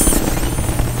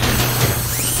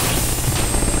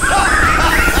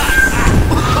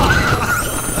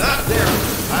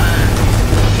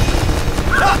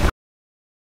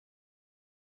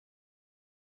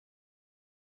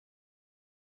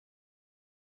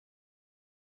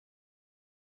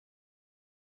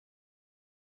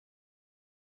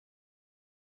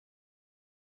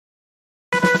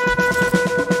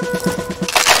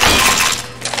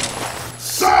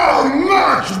 So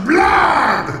much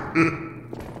blood!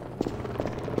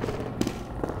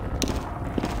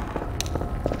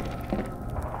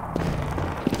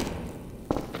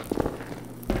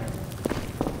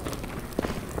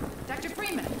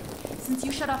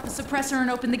 shut off the suppressor and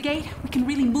open the gate, we can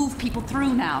really move people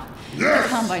through now. Yes.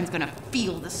 The Combine's gonna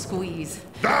feel the squeeze.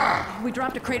 Ah. We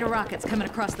dropped a crate of rockets coming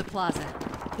across the plaza.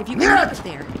 If you can make it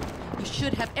there, you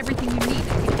should have everything you need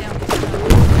to take down this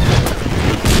road.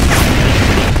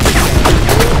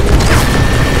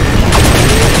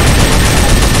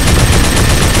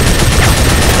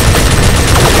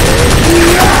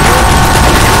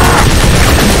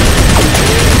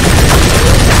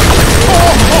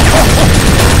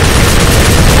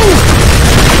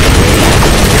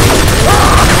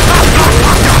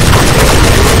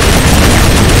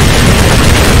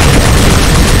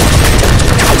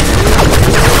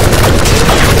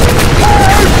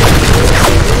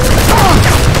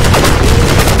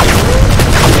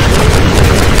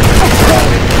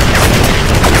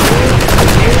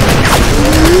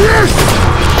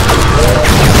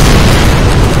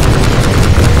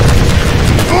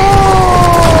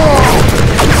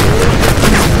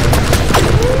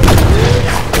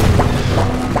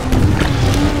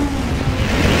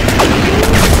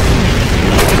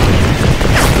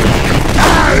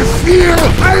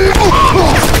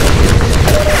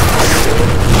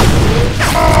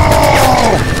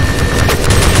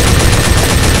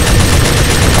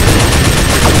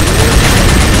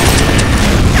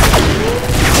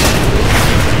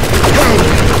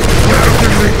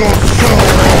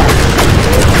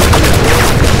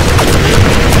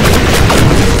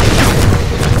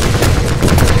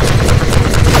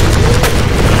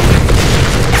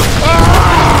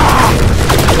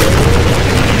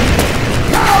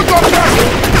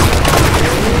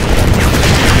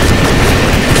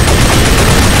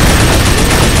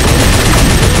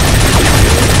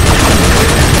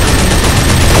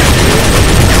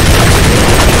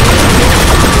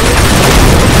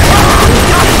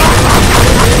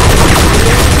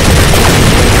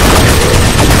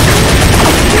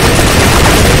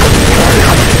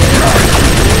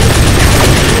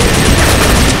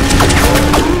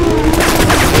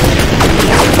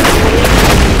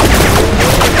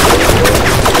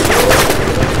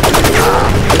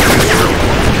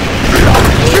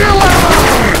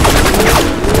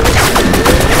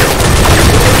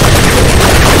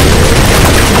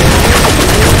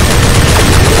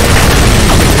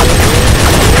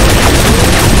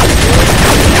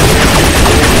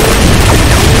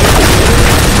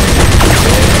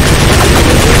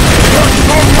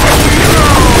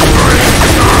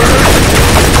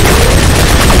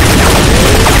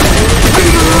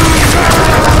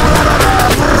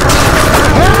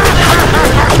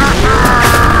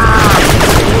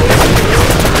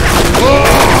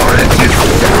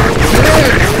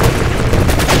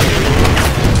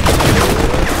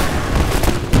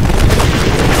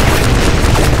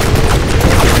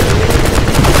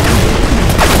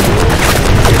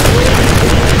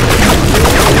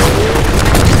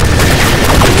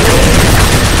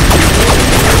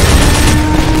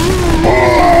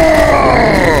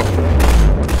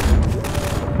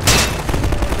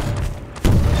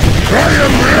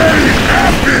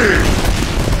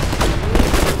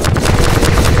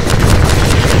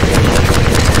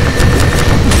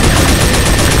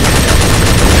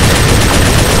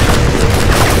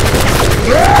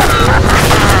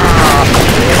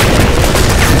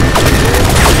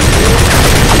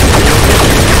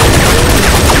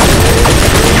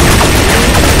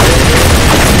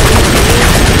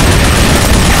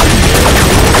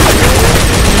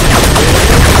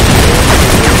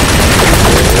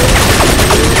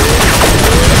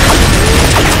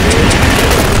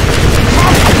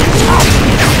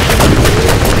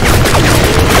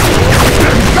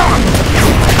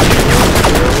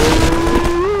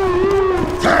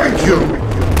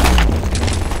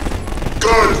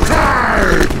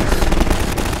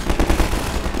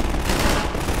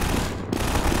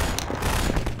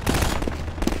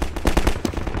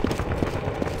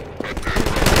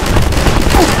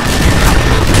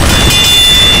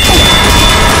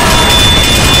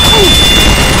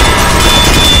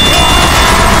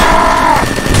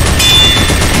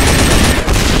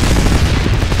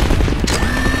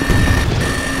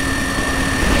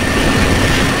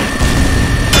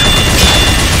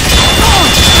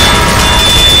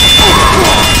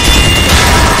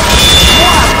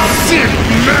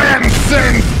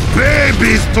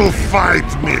 to fight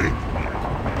me!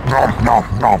 Nom nom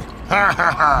nom! Ha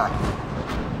ha ha!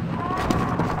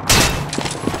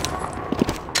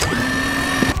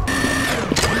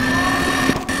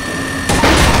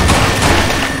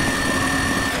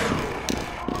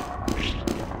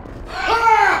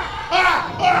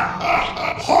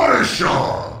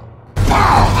 Horror!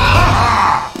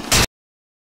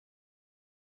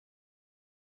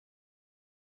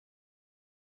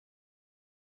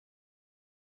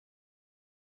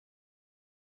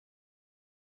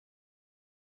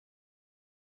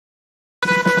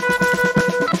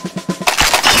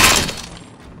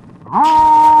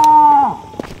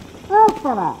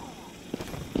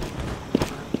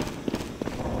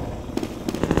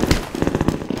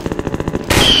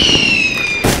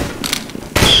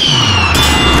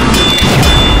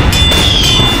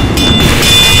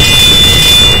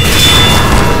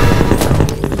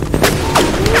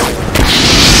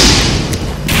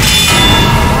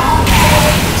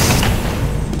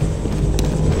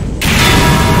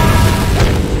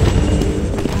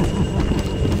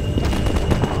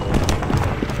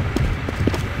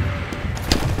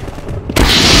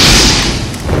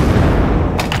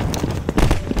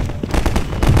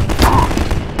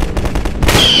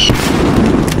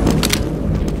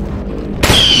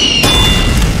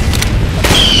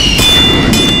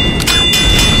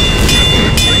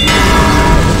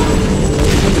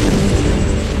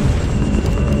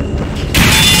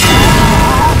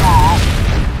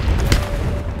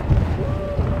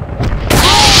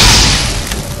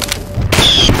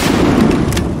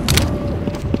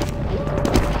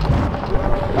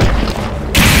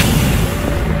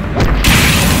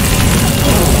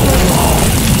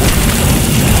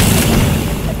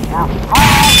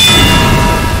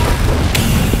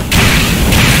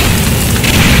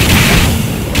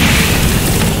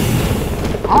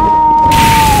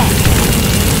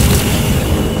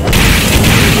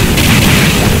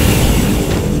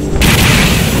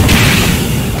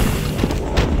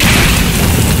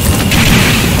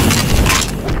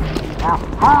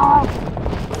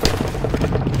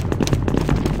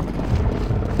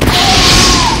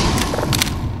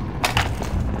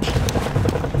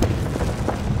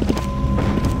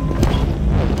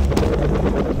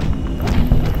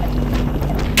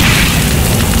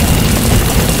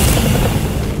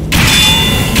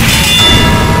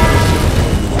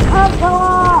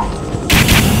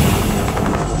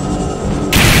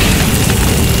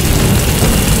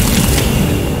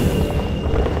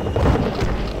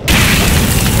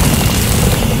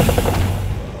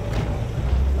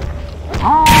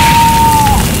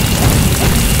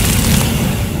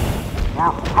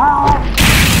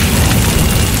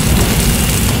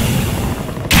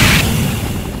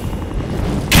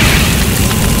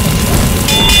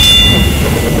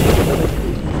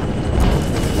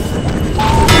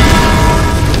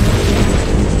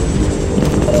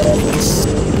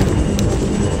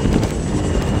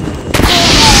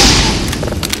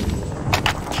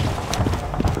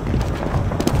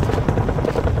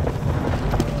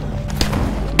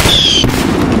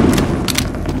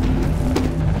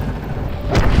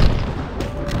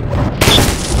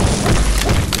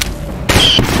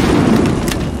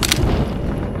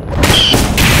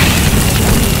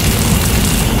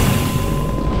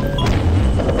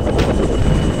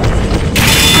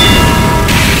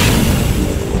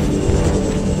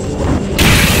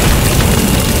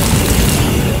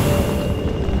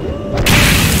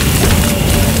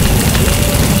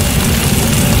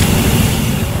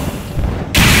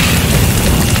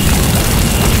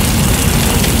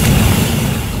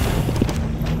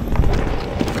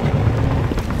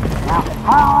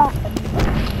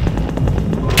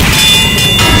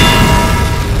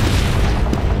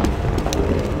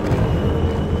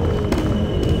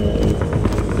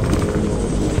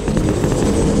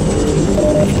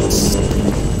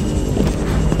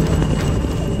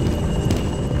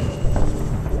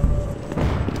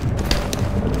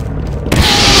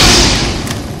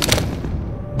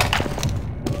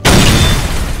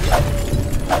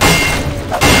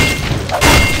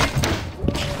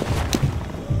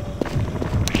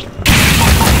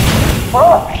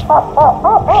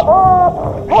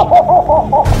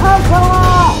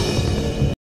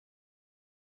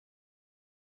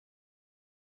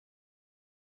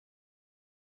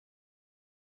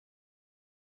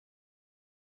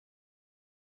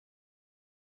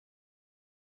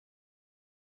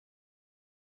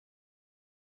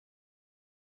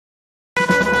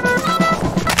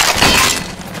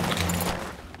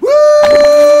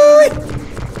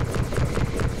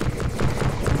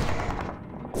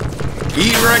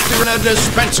 open a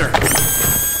dispenser.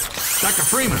 Dr.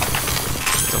 Freeman.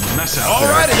 It's a mess out All there.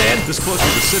 righty then. This close to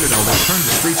the Citadel, they've turned the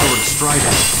streets over to Striders.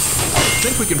 I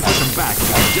think we can push them back if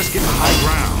we can just get to high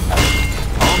ground.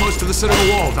 Almost to the Citadel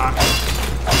wall, Doc. I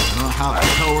don't know how the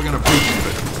hell we're gonna breach it,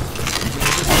 but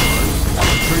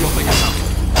I'm sure you'll think of something.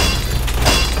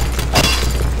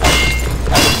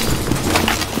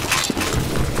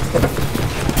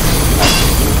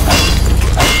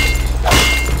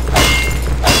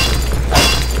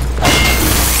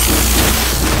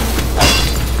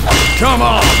 Come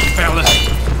on, fellas.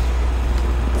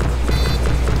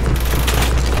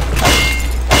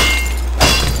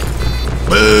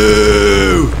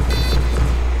 Boo!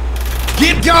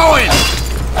 Get going!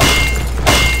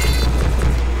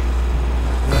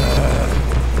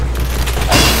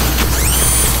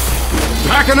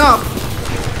 Backing up!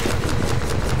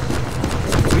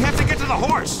 We have to get to the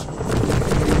horse!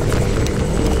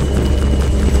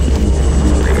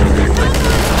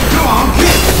 Come on,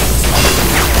 get!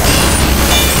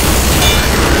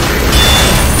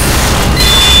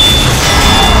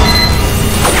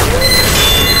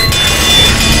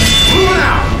 Moving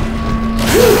out!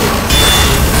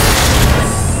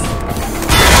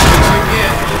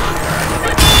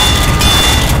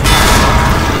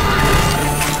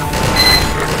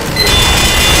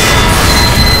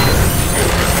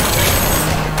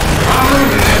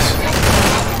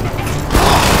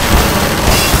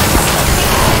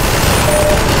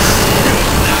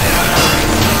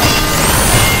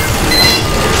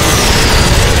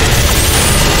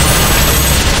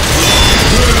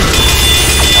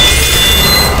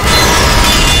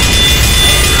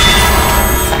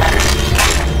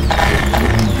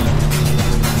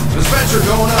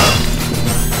 Going up.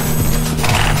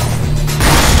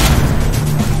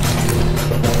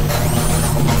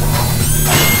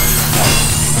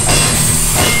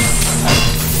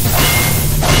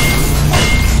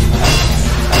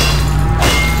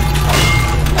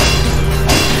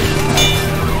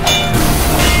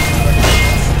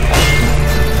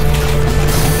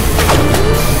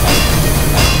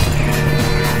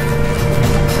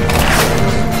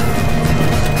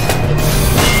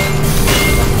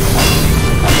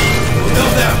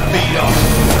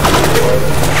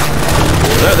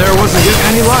 There wasn't getting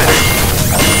any lighter.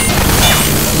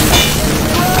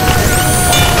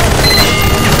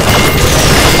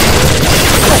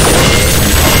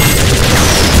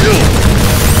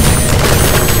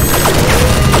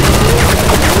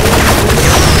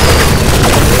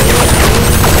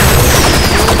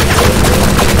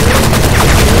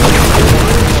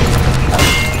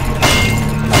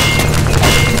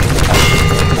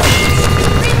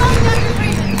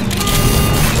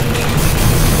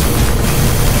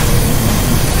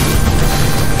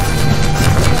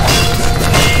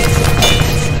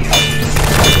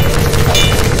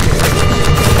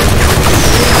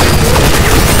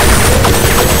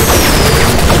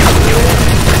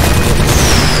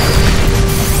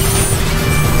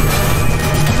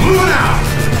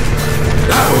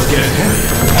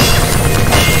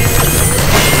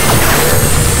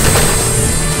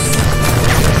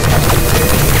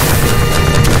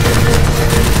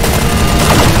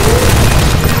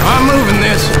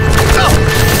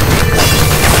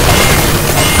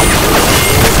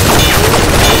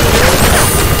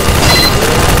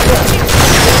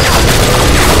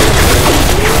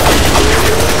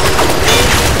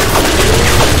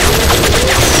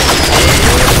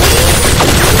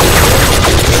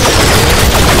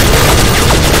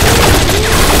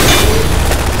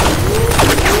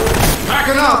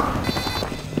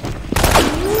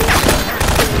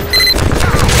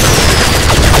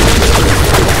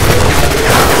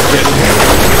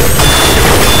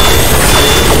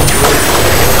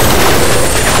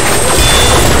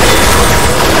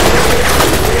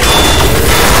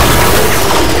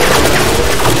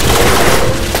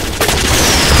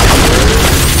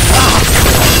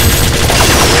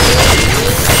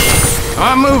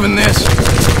 I'm moving this.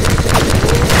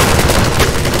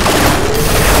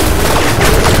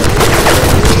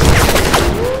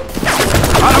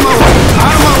 Out of my way!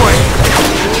 Out of my way!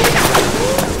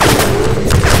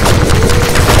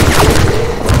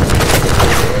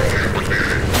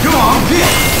 Come on,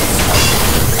 get!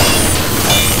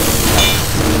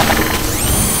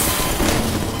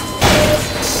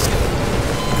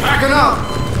 Backing up!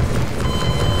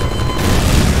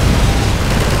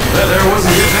 There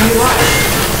wasn't getting any light.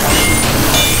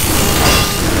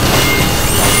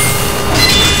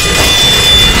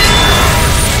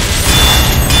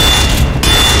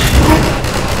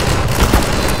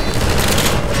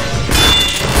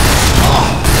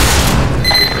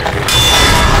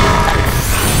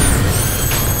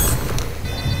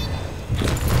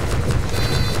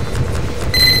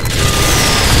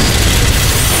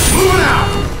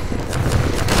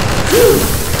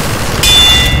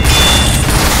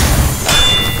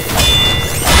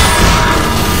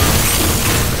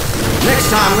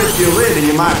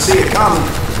 might see it coming.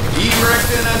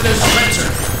 Erecting a dispenser.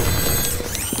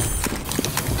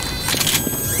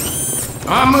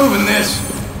 I'm moving this.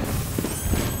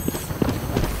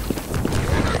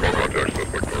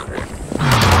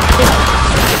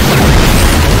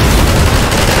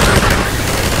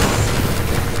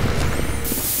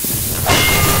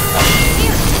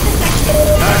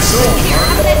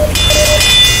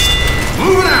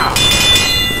 Moving out!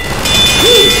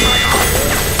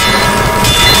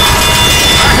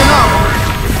 Backing up!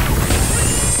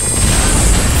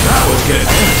 That was good.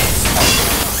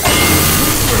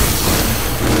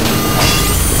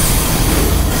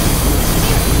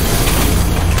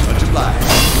 Much obliged.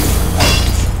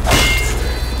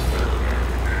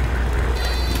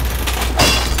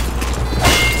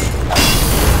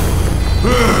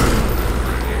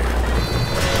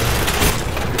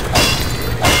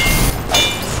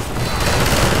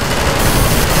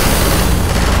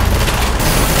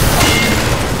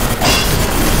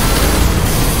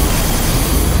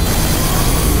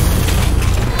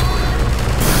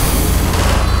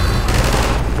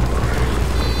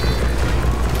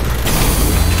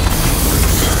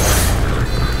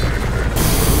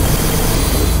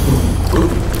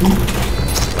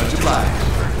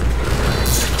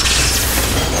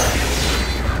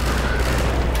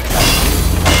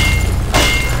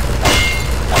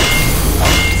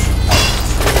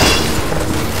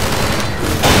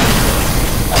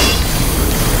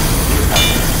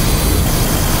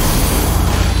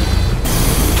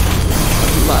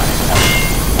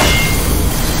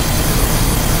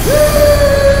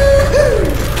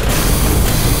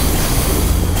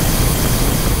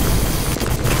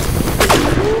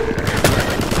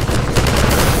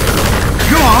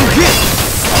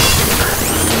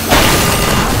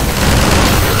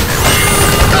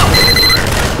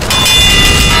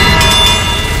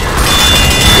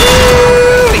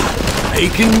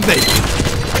 Bacon, bacon.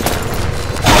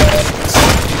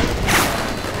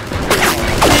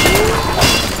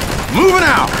 Moving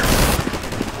out!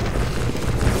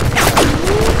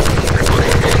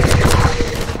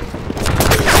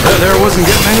 There wasn't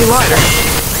getting any lighter.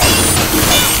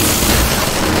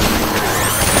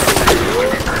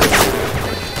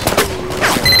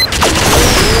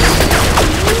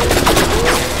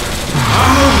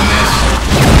 I'm moving this.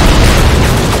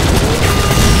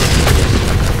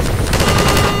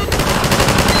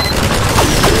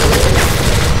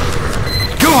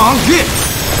 Go on, get!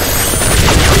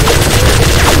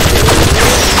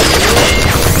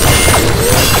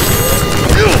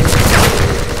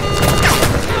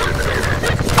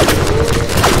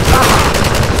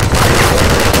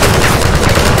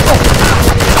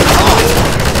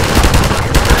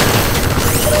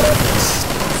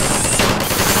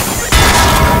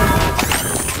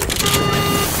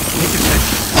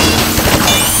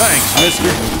 Thanks,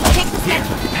 mister. Here,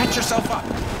 patch yourself up.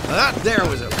 That there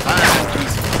was a fine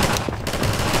piece of...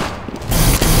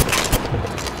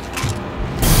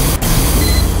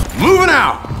 Moving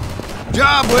out!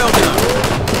 Job well done.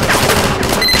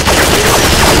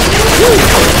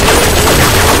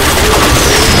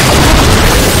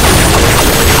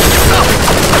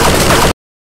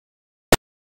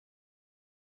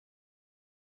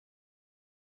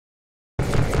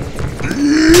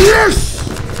 Yes!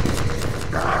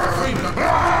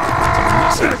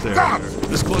 Out there.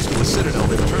 This close to the Citadel,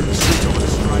 they've turned the streets over to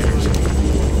Striders. I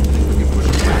think we can push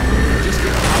them back. Just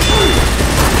get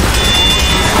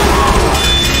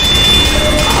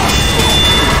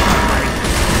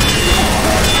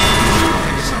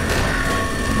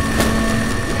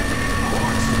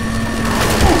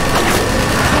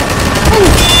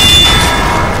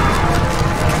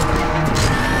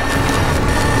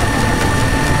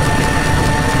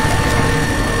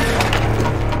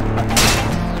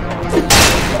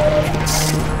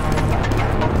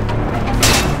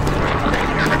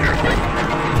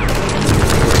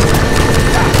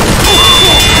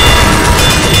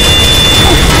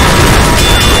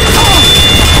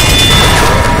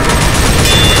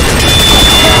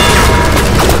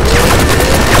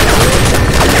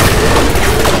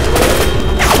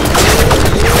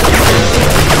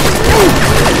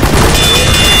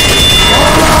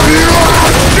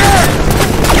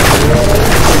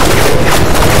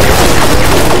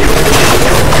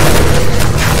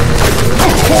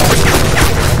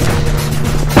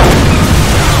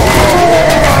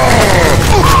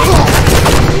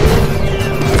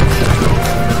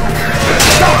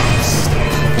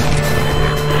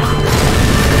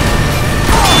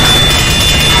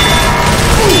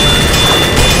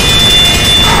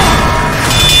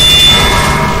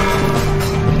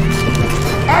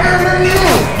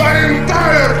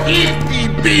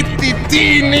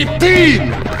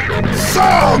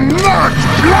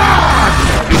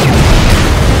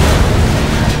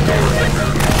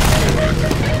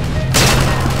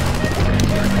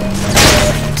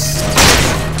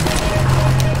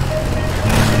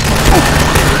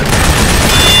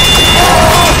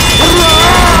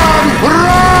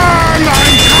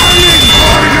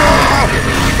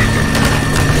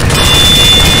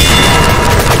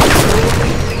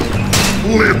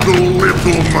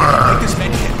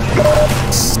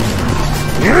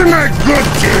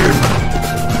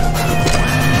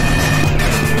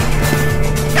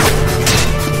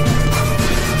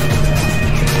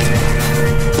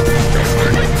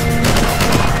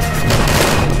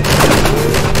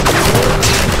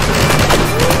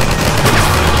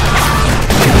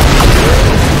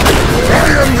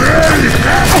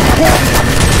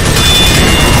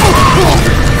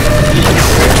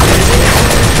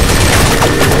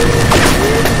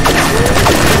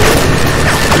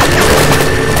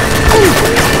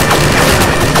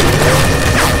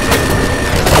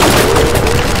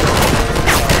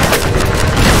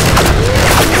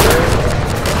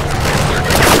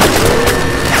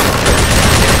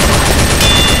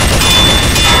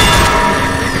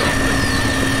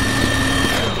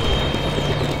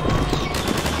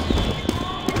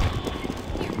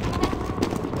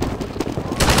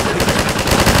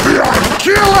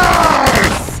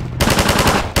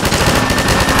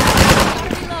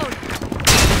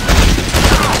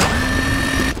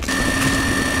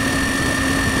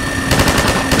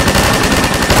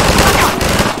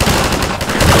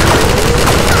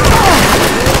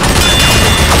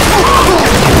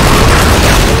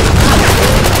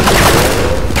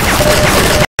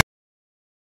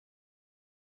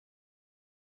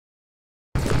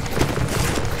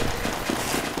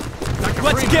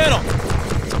Let's get him!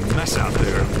 It's a mess out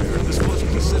there. This was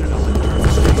considered a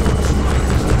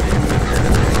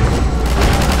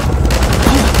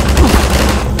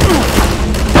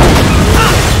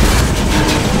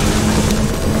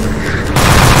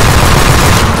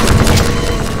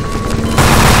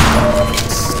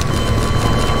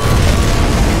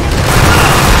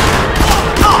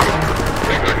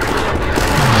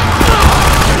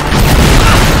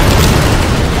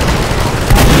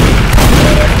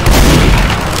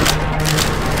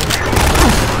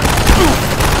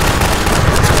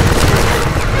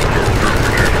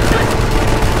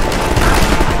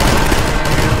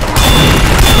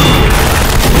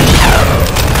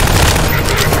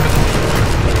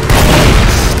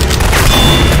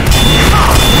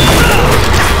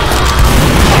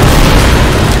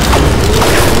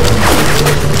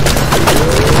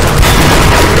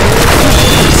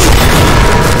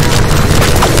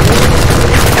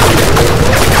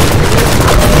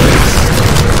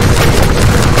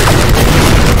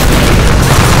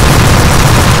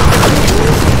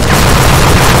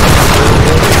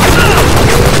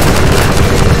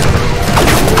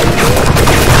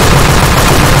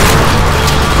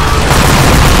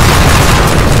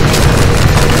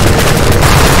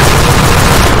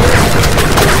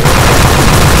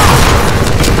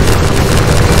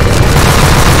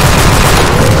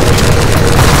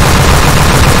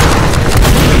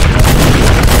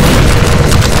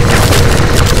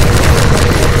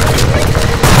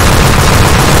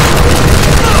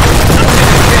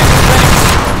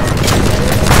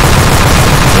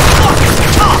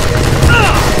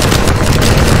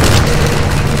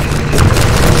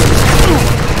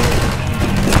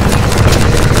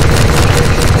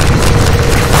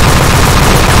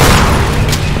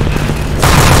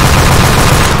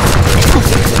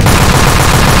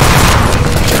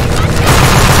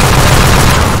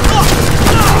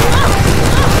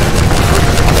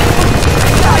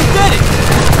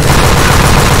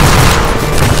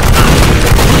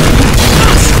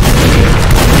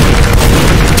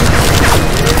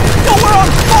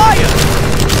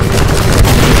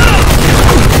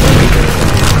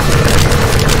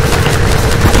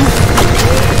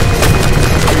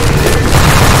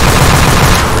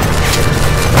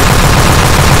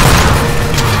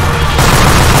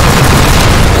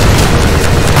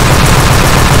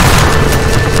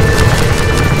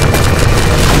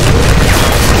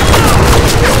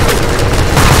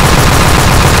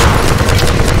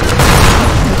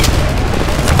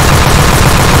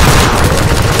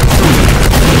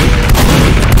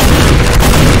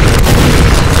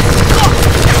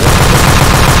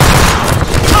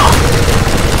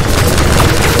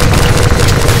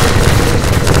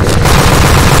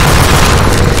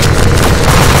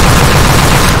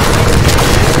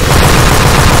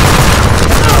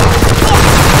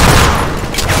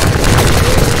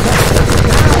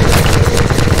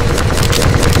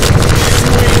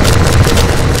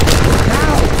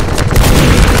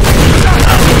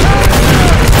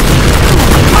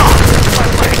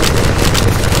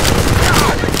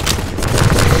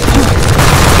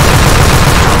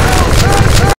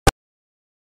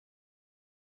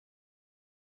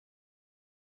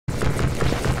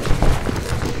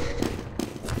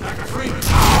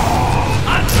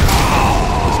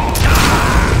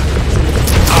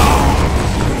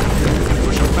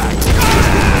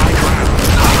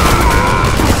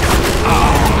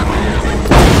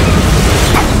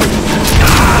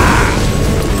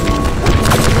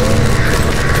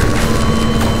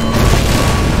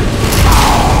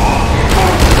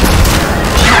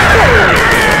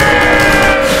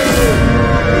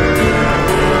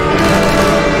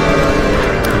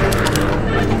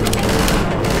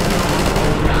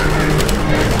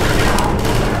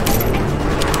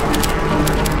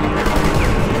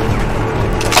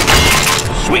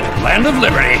Land of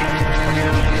Liberty.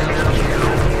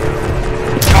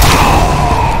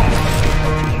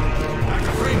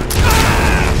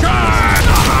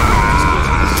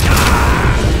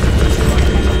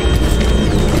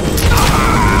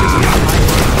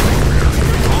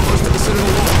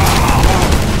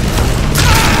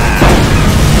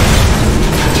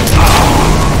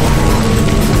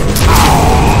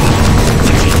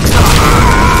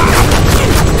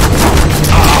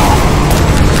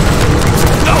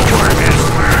 No word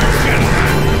is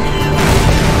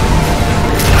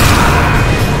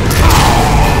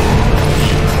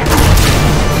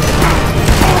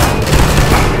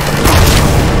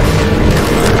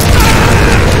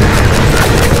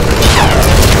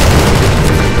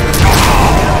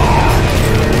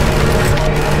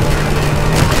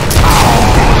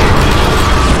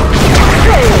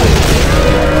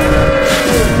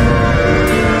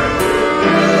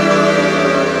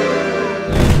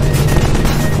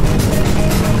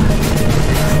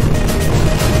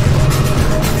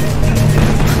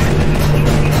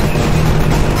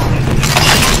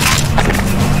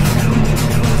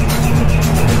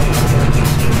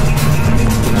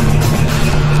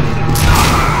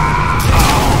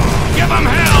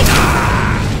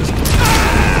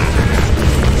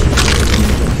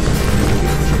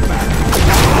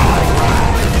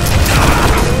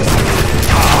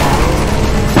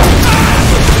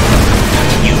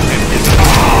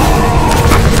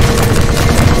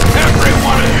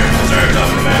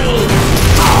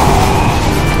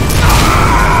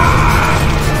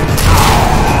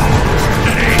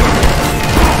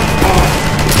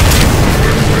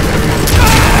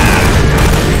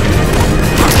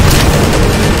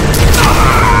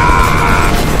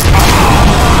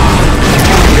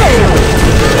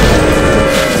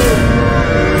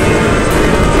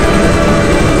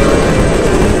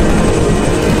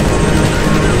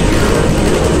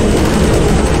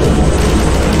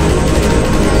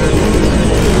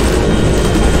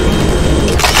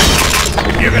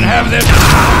You can have this.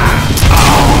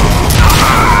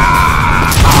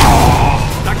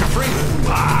 Dr. Freeman.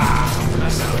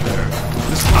 That's out there.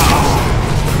 This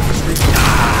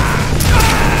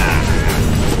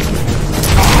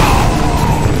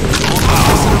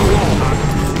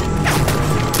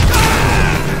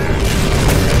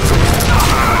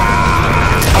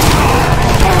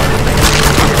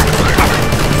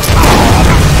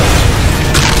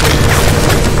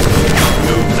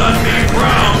You've done me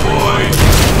brown, boy.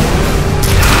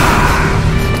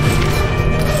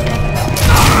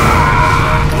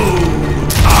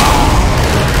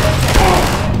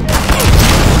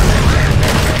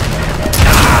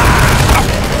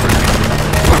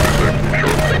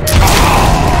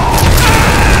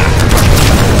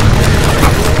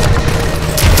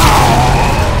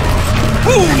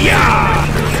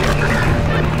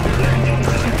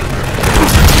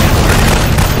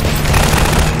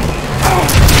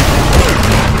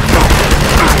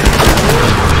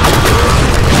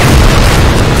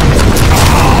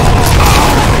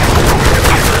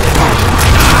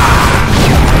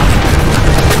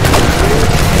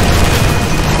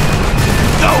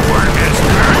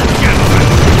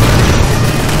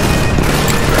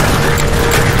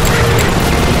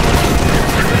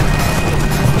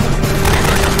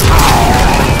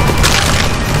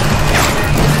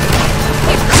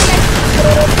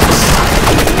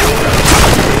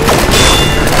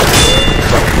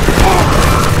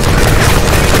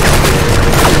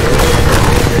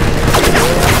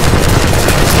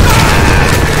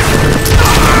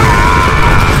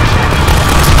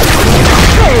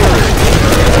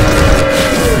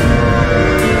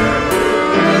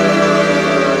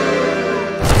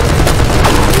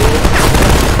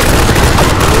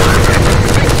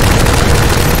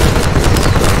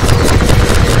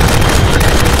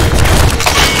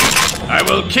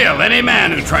 Kill any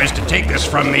man who tries to take this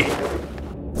from me.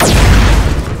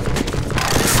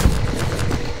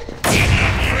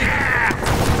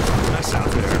 That's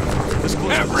out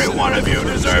there. Every one of you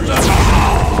deserves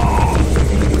a...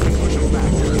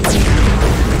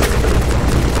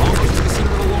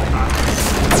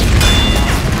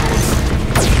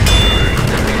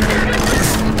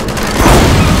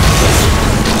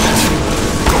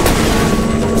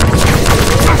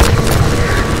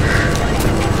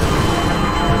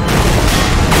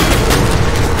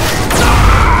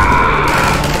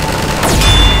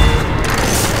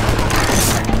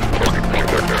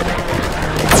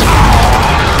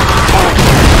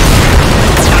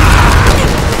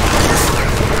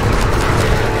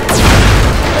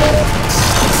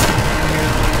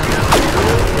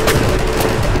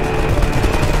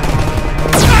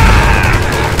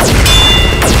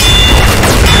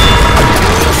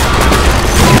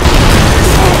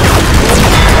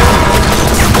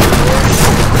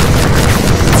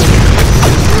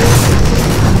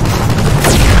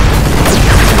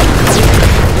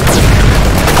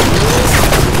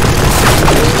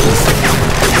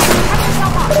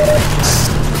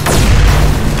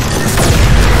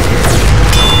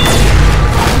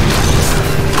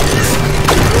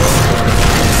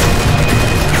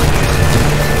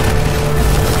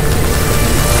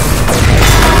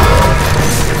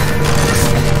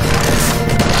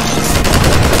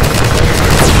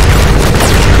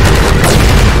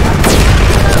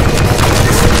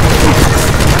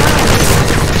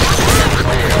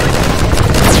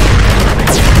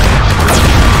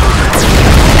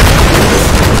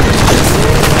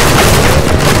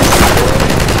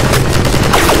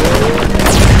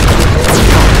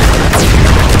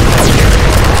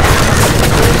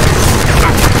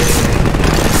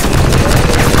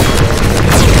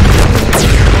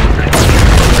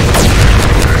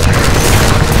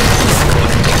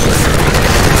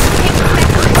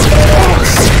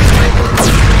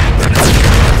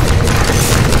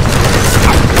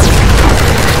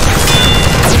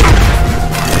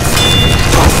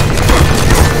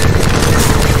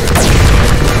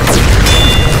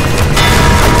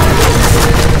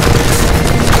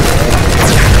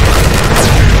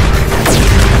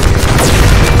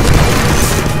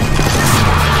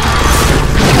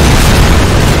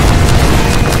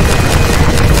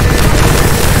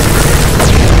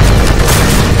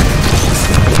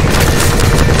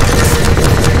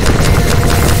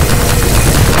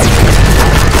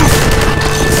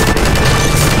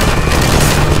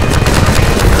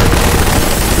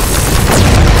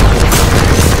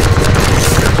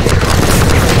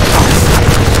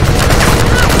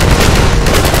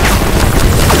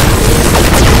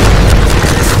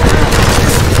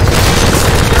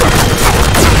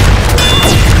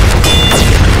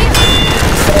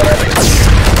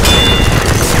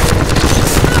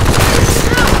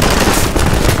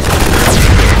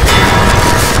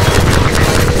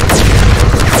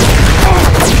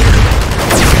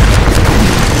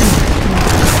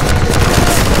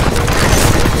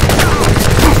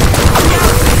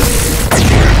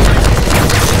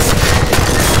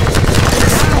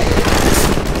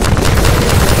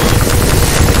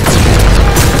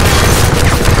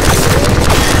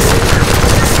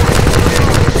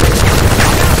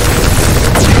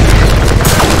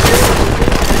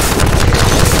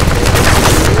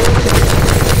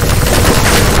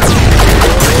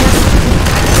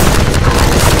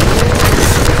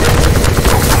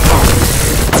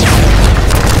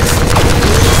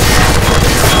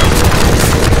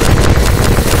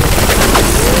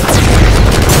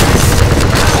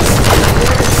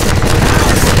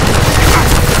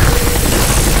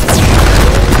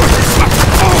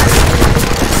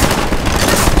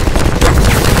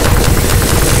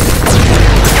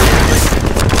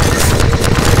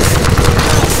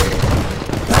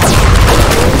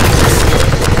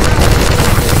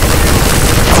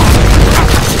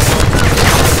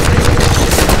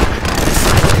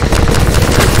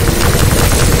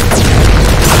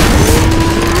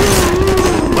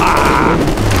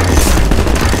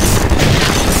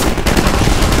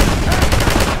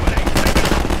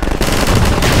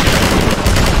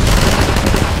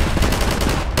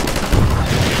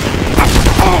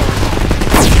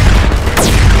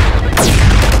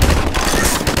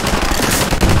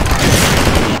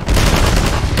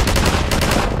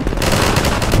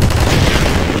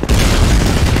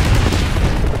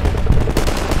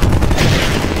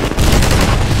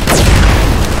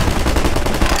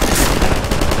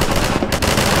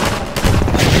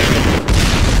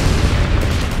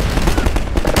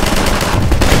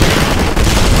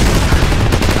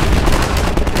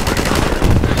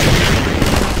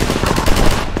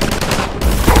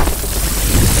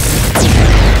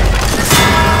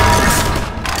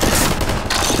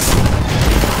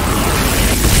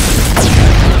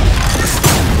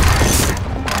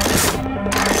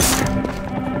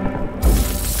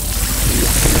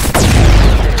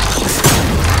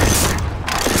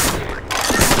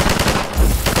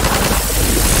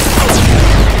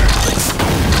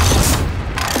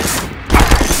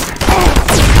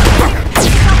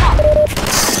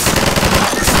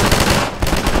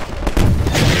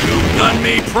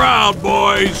 crowd,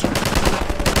 boys!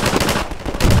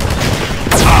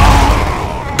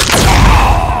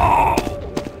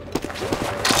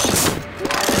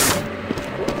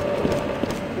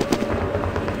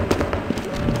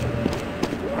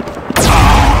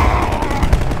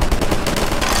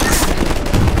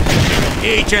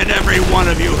 Each and every one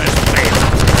of you has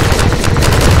failed.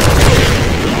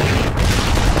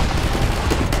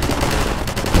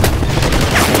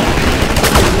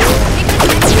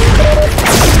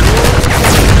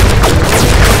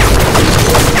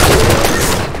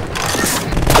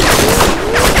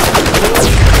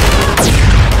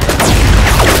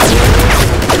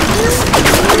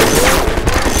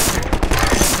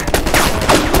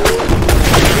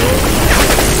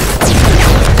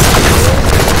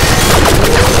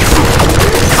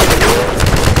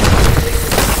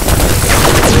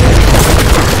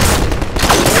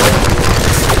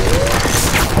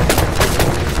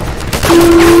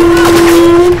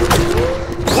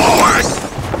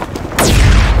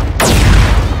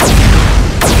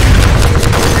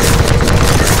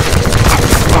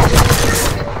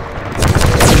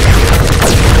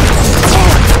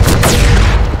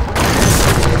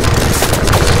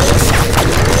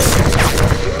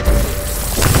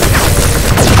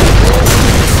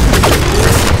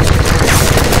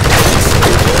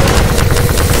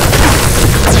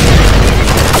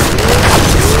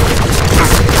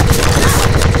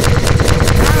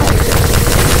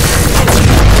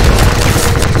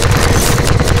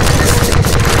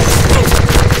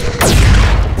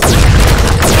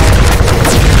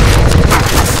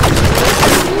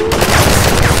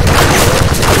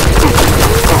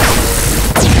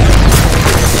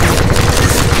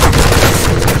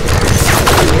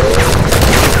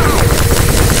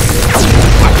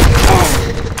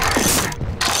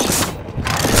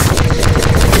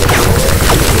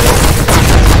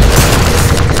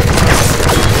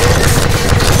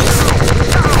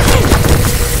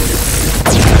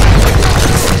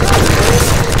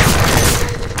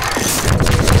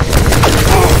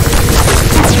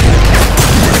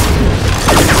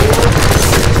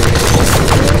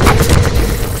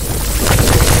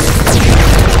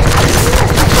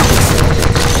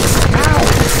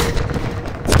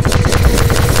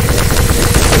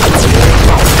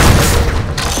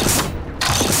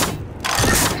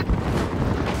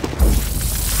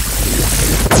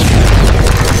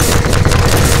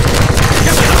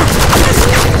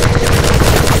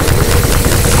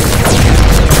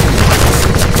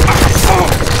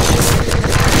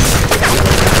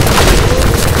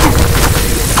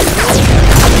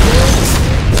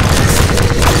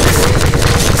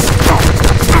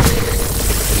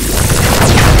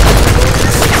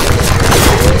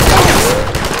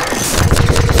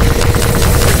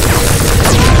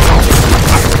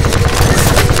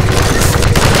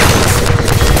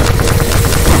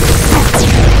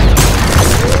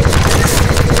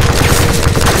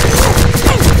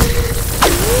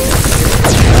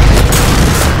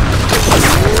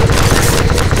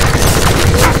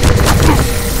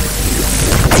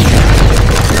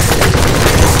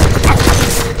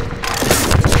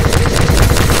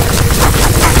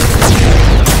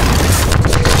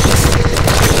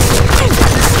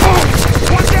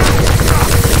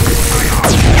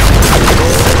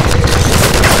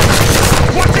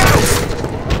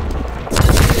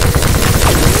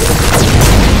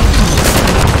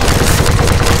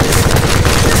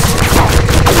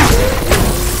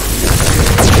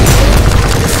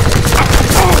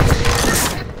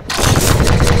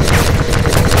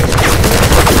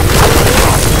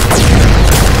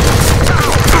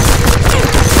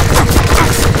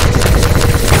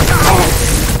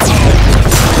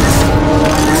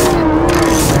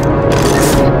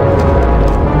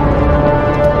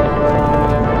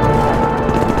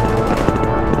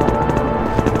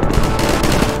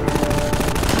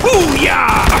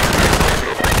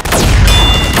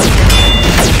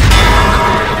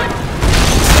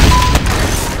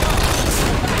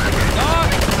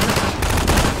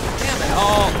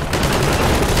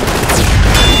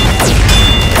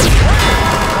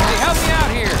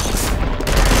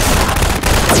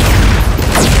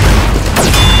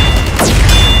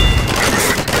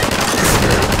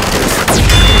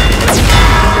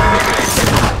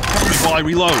 I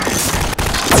reload.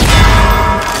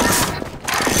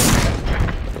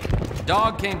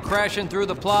 Dog came crashing through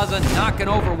the plaza, knocking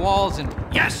over walls, and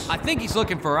yes, I think he's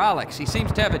looking for Alex. He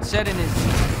seems to have it set in his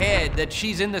head that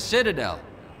she's in the Citadel.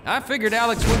 I figured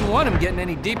Alex wouldn't want him getting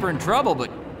any deeper in trouble, but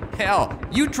hell,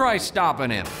 you try stopping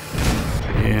him.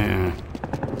 Yeah.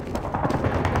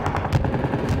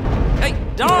 Hey,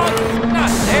 dog! Not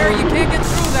there! You can't get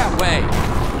through that way!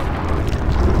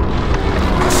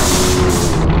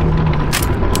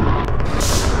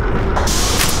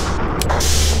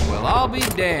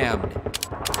 be damned.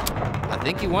 I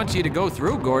think he wants you to go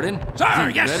through, Gordon. Sir,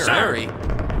 You yes, better sir. hurry.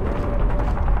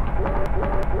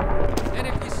 And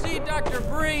if you see Dr.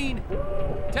 Breen,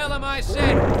 tell him I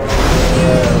said.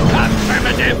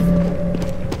 Affirmative.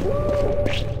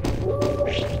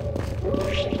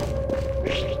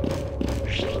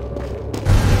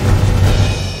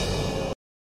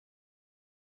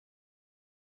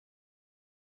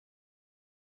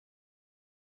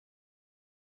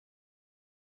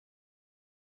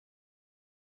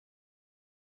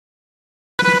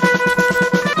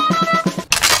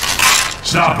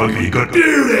 Stopping me, good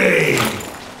beauty!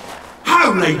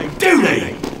 Holy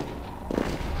duty!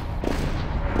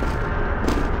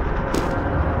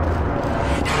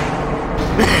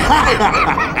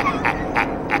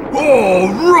 All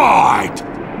right!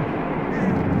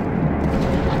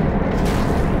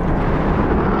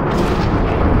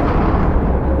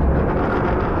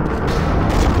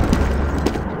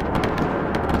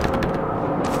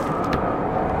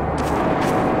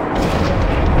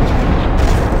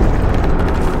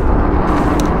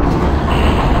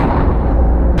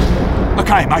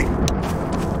 Okay, mate.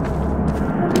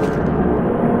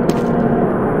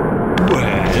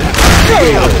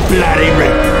 Well, bloody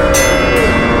rip.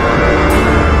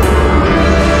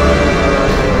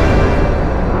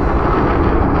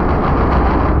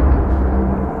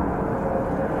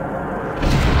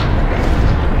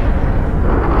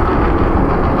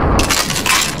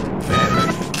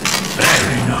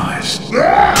 Very nice.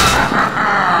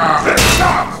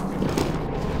 Enough!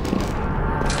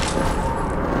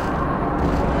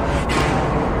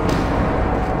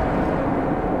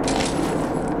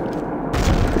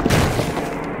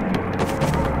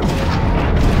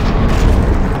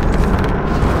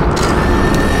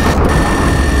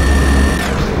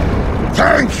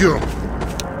 Thank you!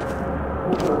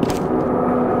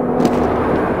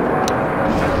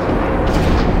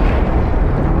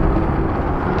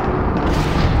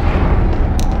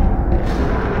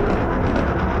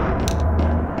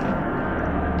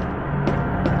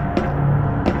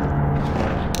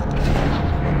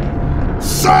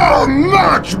 So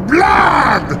much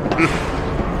blood!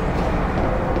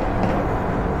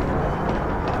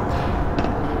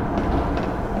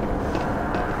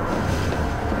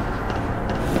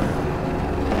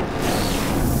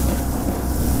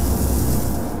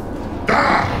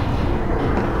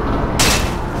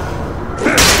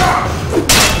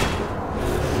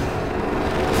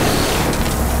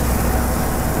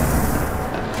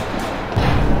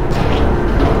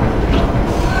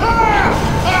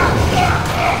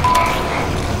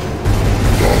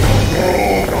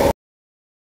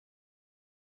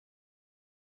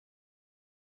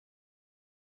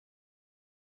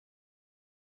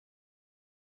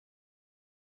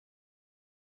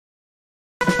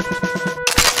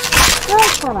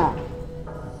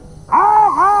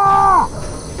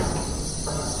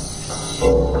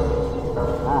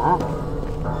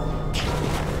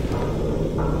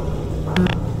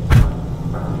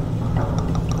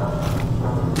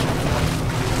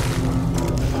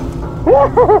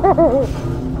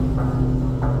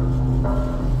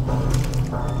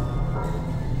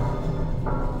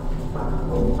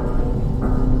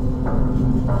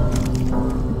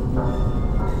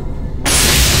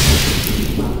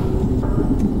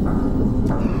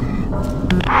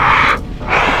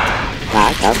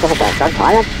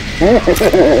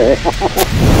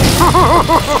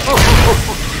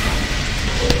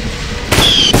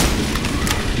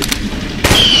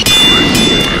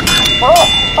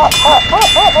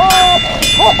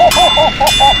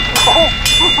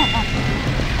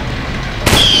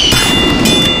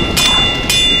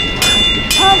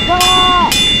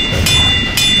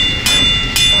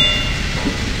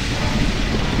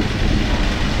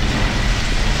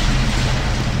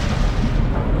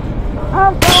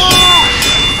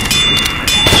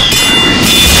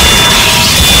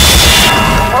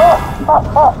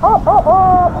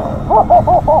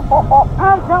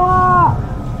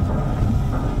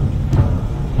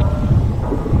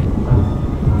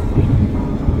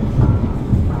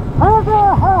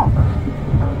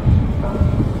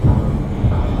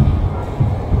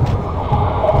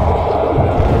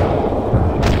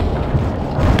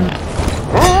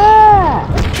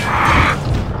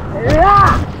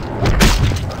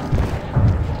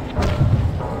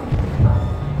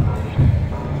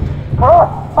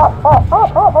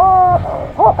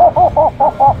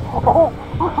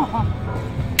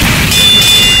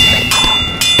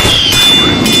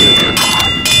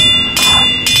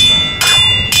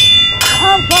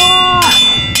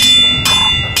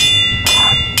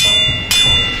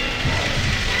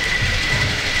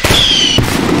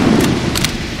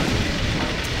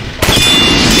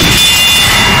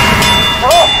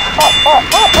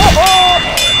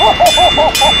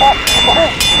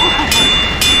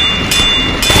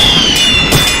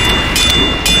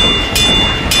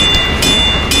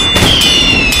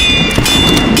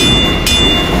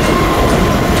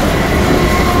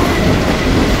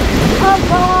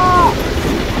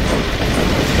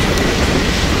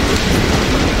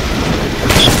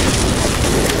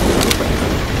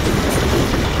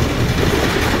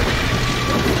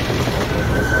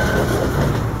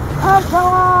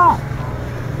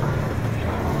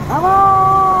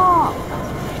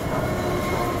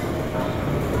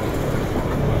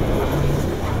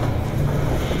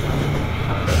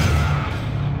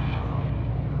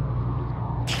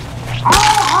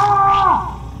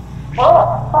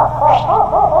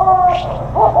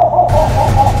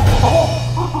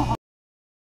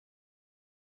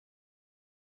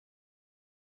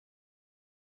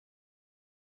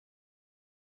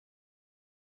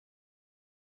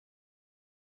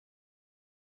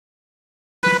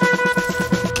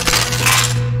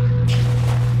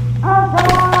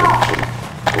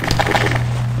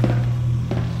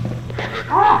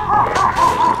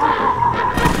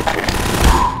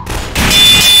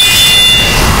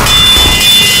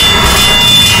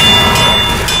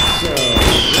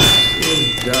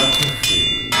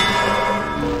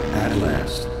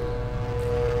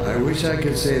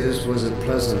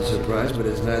 Surprise, but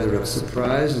it's neither a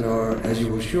surprise nor, as you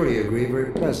will surely agree,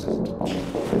 very pleasant.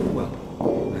 Well,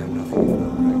 I have nothing to know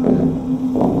right now.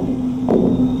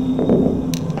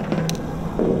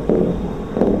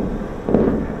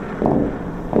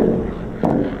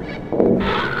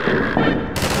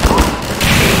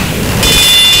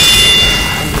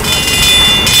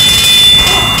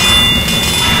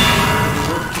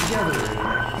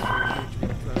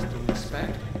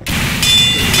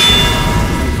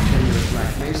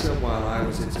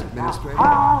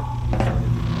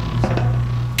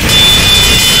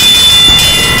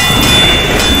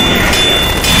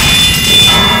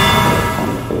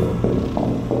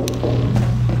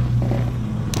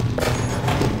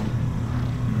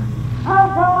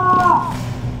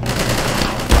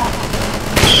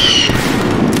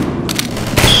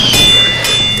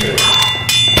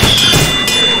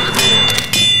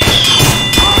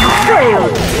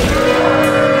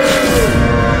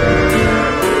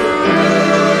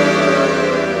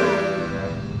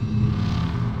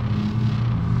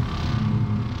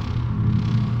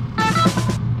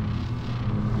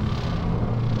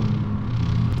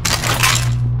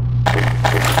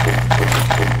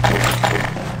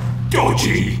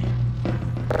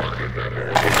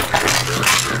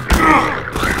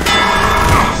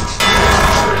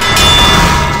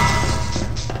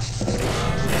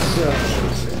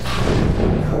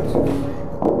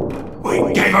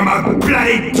 We gave him a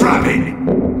bloody drubbing!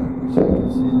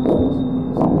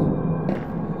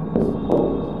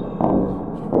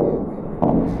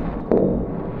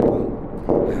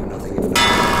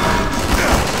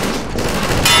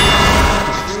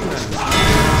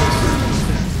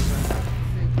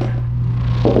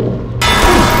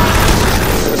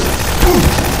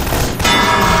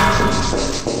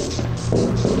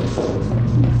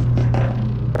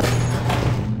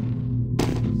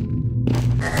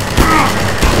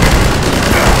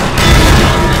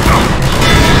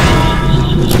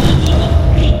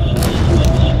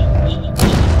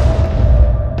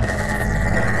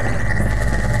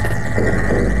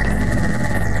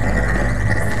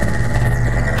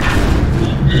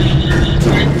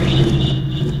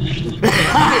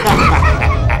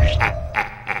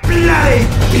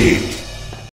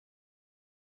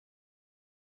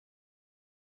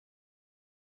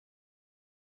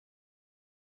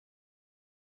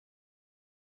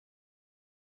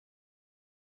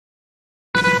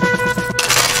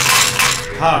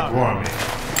 Heartwarming.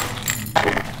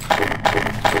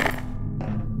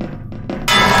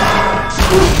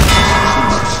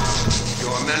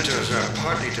 Your mentors are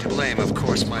partly to blame. Of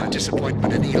course, my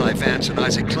disappointment in Eli Vance and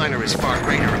Isaac Kleiner is far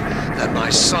greater than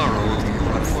my sorrow over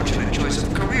your unfortunate choice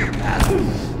of career path.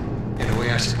 In a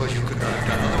way, I suppose you could not have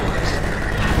done otherwise.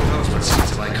 Who knows what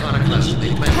seeds of iconoclasm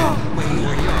they planted when you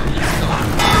were young?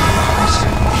 I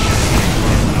said,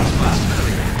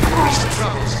 responsibility. Erase the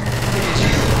troubles. It is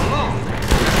you alone.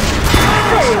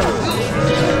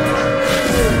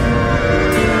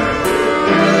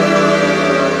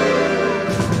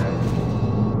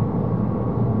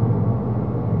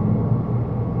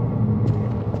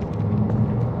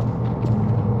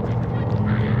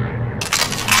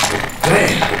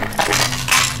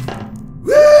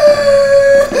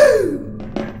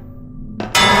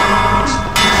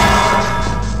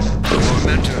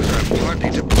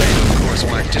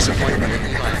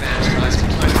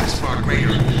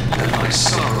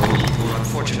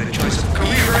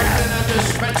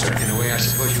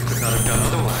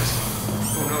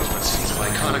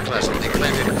 iconoclastically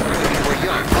planted when you were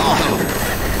young.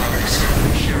 While they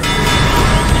certainly share it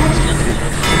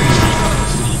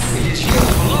is you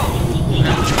alone who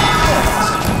have chosen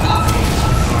such a powerful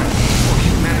disregard for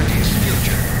humanity's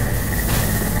future.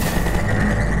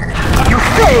 You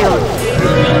failed!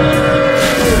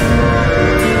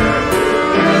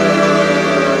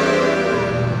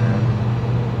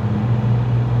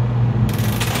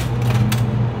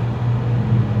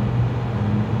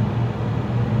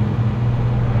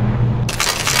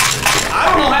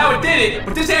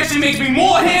 But this actually makes me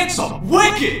more handsome!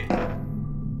 Wicked!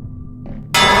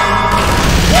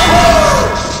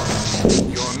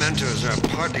 Your mentors are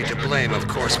partly to blame, of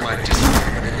course, my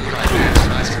disappointment in Eli Vance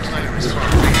and Isaac Kleiner is far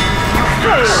away.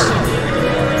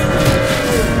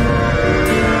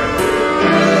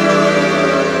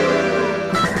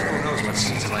 Who knows what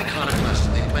seeds of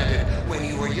iconoclasm they planted when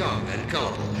you were young and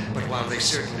gullible, but while they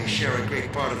certainly share a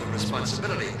great part of the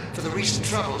responsibility for the recent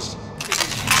troubles,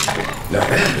 Now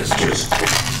that is just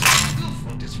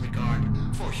willful disregard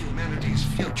for humanity's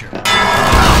future.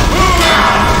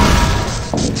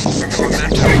 Your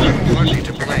mentors are partly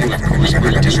to blame, of course,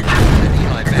 my disappointment in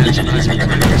Eli Vance and Isaac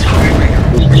Kleiner is far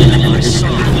greater than my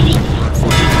son, who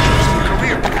unfortunately chose a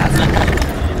career path.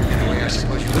 Anyway, I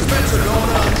suppose you who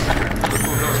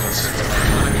knows what sense of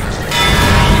iconoclasm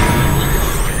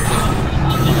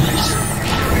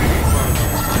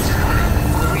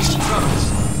the recent troubles.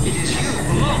 It is you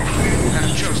alone who have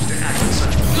chosen to act in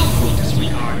such willful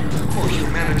disregard for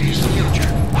humanity's future.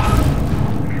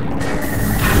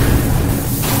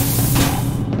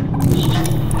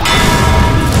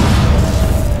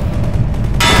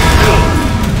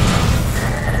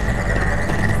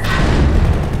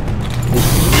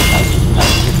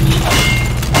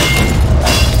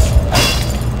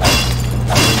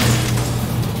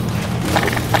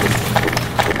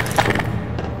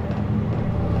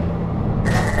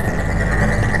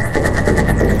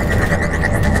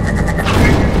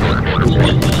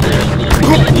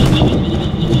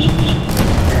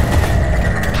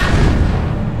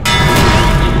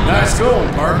 Nice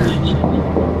going, partner.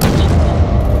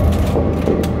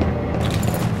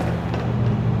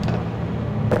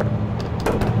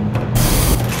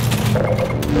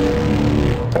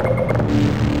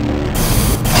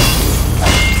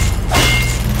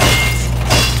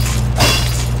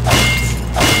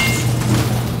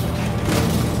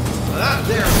 that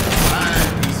there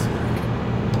nice.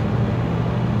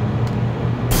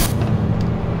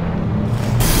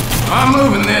 I'm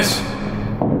moving this.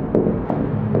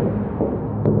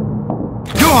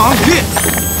 Go on, hit!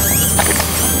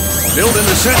 Building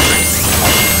the sentry.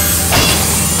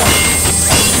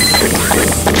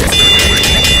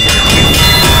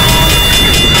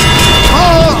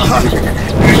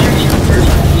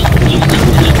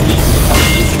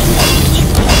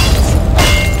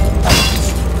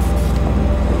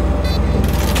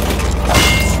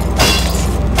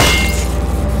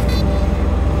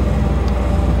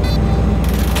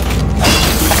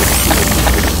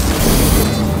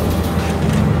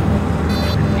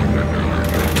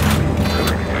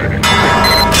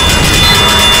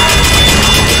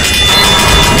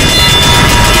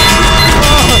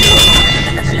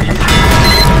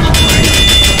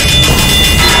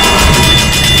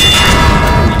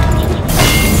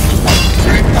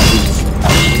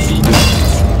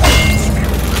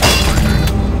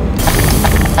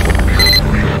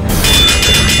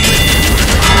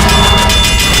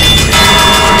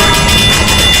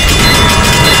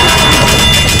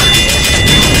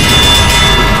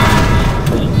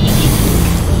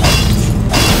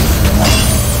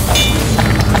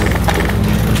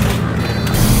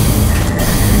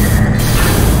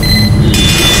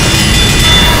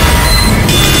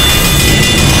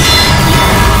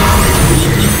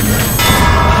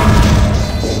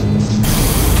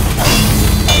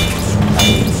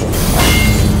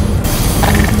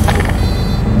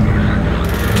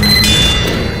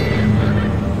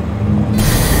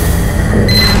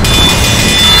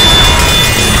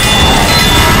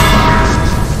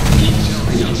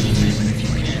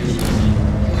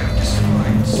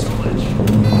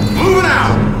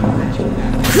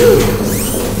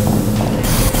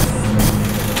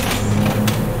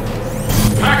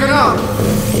 Packing up!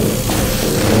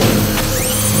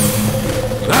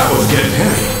 That was getting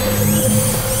heavy.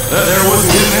 That there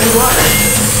wasn't getting any lighter.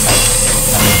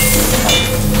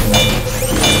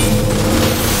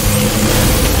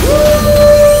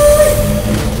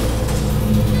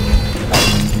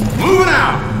 Moving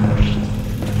out!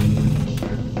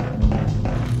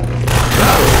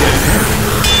 That was getting heavy.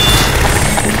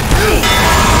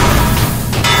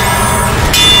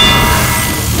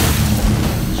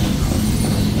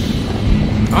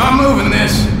 I'm moving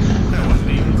this. That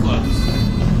wasn't even close.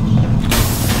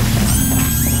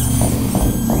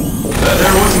 That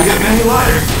there wasn't getting any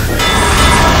lighter.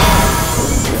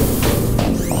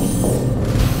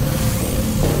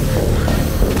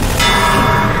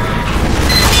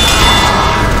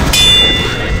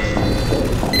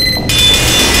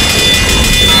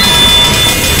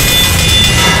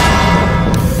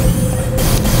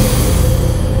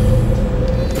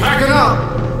 Packing up.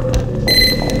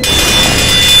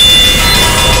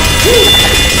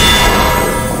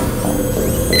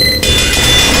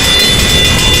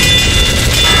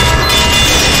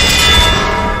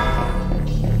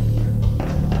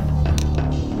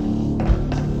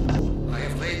 I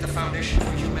have laid the foundation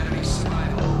for humanity's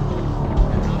survival.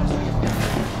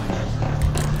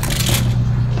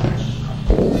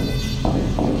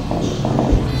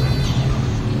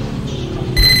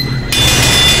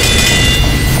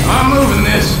 I'm moving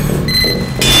this.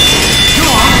 Come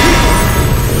on.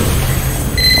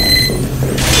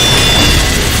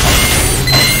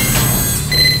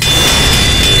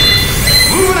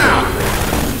 Moving out.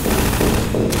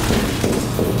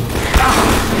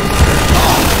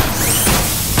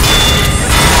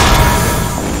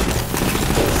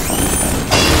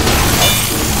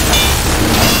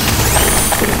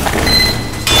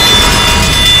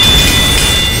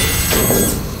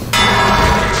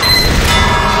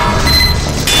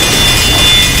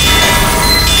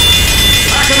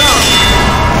 Backing up.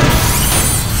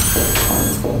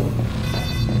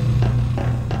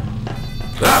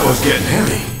 That was getting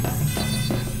heavy.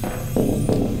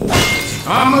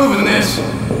 I'm moving this.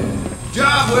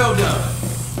 Job well done.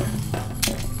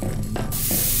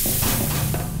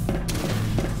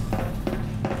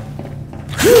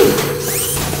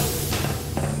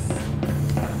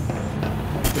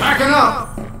 Backing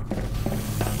up.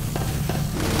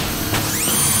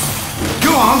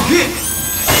 Go on, get.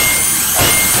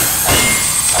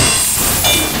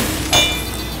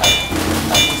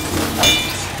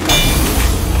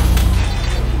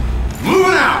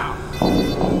 Moving out.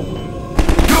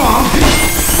 Go on, get.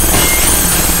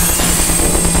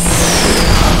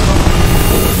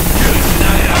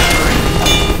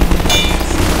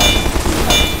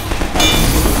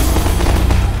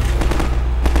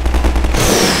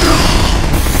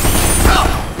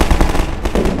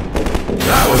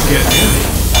 That was getting heavy.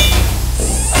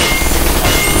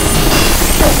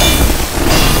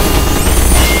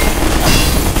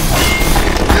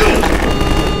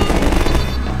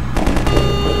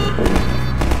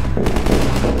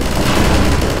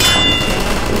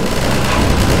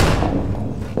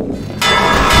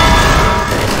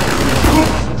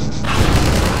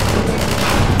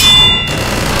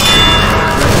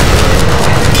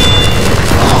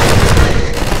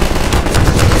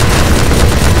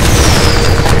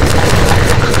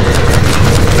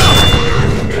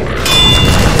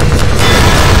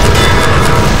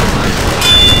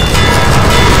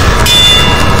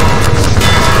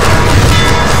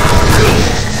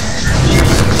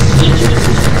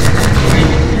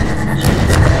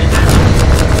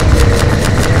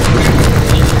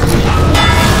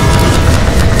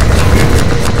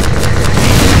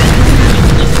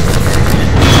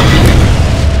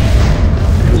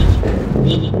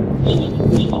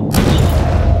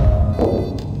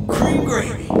 Cream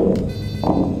gravy.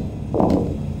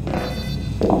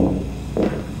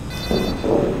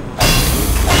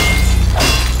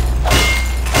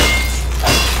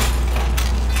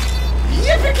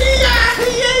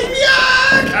 Yippee-ki-yay-yay-yay!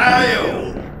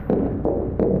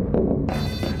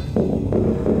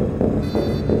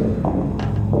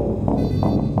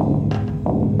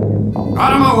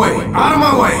 Out of my way! Out of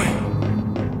my way!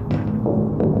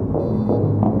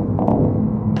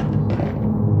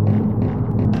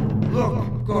 Look,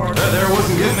 Gordon. That there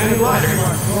wasn't getting any lighter. You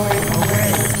are going away.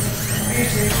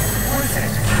 This is worth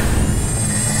it.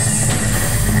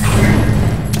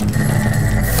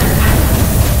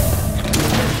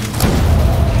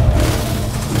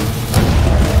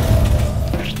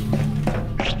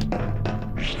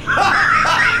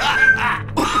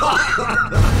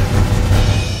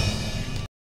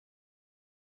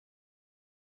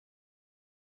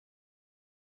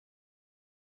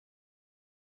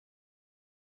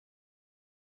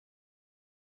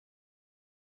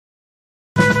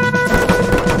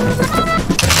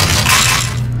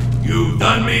 You've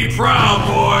done me proud,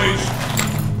 boys!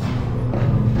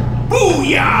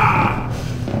 Booyah!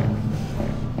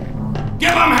 Give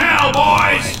 'em hell,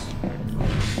 boys!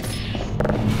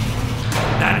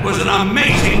 That was an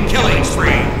amazing killing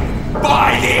spree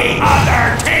by the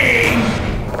other team!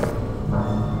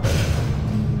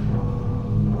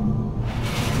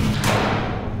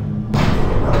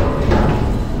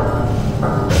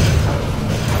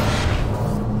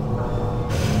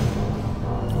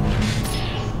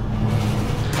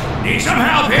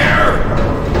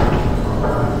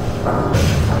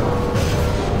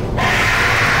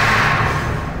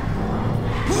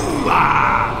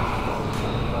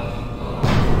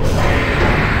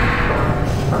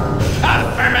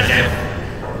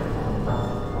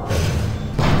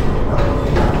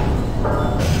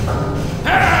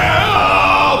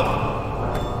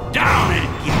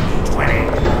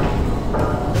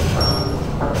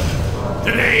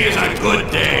 Today is a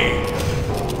good day.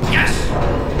 Yes!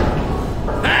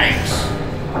 Thanks!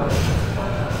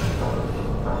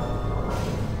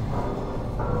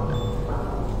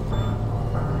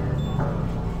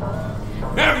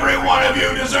 Every one of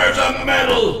you deserves a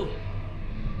medal!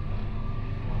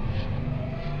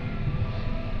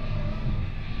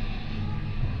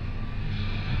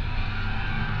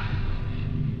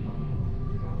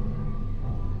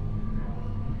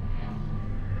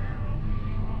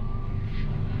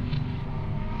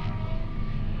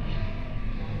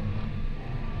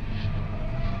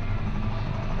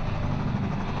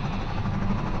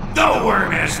 The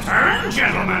worm has turned,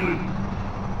 gentlemen!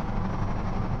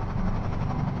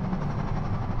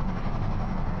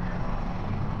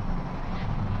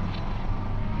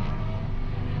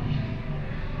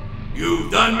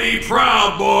 You've done me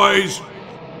proud, boys!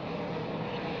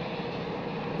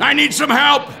 I need some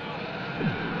help!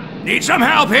 Need some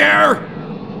help here?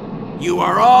 You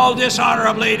are all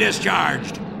dishonorably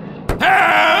discharged.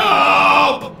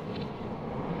 Help!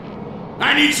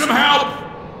 I need some help!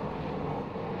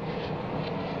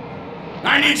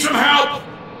 I need some help!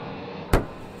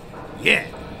 Yeah.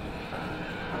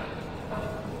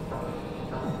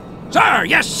 Sir,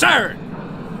 yes, sir!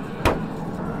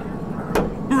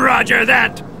 Roger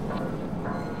that!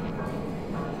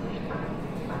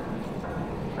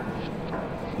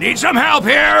 Need some help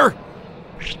here?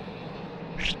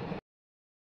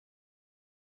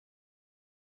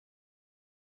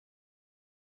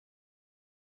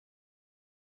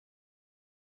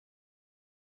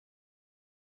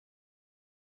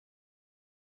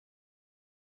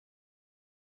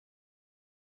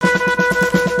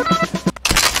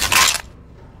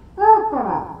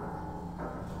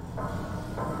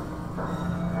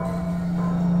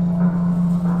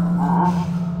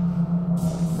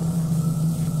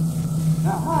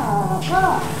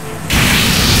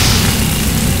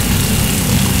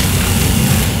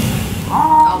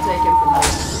 I'll take him from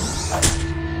here.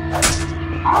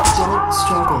 Don't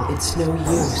struggle, it's no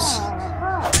use.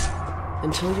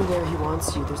 Until you're where he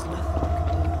wants you, there's nothing you can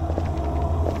do.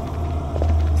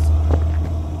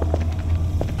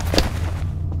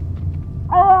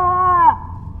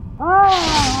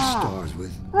 Stars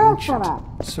with ancient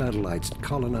satellites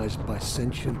colonized by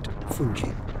sentient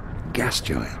fungi, gas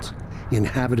giants,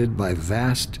 inhabited by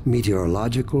vast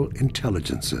meteorological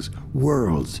intelligences,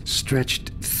 worlds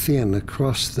stretched thin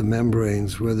across the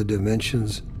membranes where the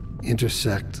dimensions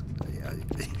intersect.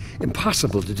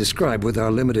 Impossible to describe with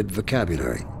our limited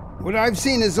vocabulary. What I've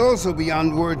seen is also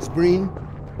beyond words, Breen.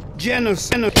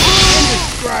 Genocide,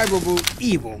 indescribable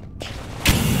evil.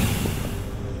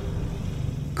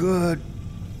 Good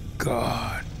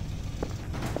God.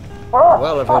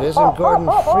 Well, if it isn't Gordon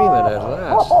Freeman at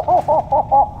last.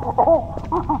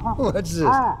 What's this?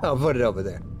 I'll put it over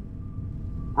there.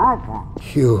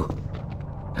 You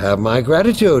have my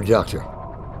gratitude, Doctor.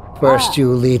 First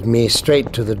you lead me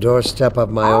straight to the doorstep of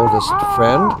my oldest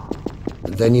friend,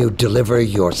 then you deliver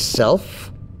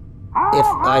yourself? If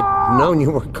I'd known you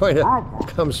were going to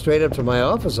come straight up to my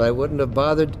office, I wouldn't have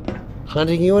bothered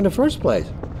hunting you in the first place.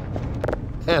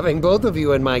 Having both of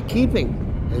you in my keeping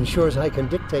ensures I can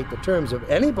dictate the terms of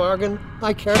any bargain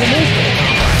I care to make.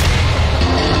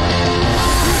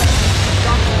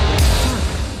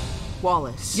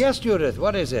 Wallace. Yes, Judith,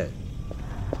 what is it?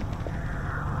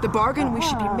 The bargain we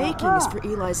should be making is for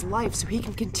Eli's life so he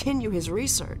can continue his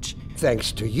research.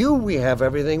 Thanks to you, we have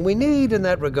everything we need in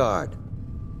that regard.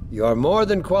 You're more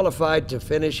than qualified to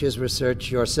finish his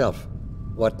research yourself.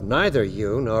 What neither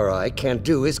you nor I can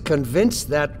do is convince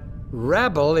that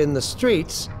rabble in the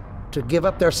streets to give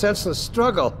up their senseless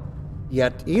struggle.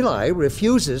 Yet Eli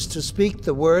refuses to speak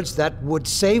the words that would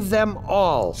save them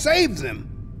all. Save them?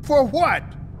 For what?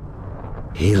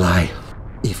 Eli,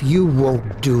 if you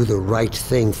won't do the right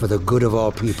thing for the good of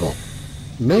all people,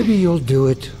 maybe you'll do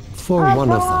it for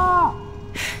one of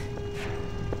them.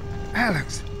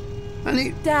 Alex,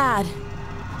 honey. Dad.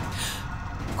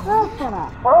 God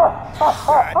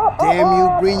damn you,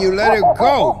 Breen, you let her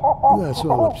go. That's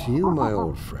all up to you, my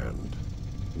old friend.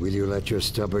 Will you let your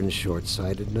stubborn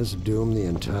short-sightedness doom the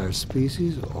entire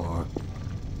species, or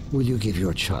will you give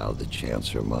your child the chance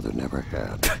her mother never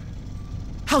had?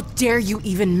 How dare you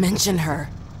even mention her?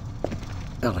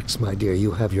 Alex, my dear,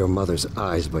 you have your mother's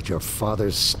eyes, but your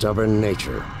father's stubborn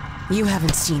nature. You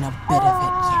haven't seen a bit of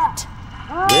it yet.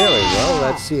 Really? Well,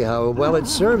 let's see how well it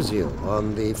serves you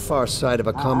on the far side of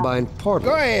a combined portal.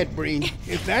 Go ahead, Breen.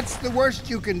 If that's the worst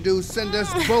you can do, send us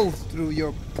both through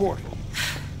your portal.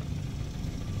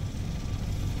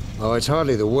 Oh, it's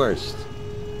hardly the worst.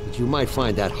 But you might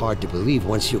find that hard to believe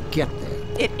once you get there.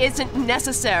 It isn't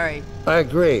necessary. I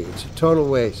agree. It's a total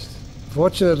waste.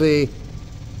 Fortunately,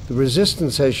 the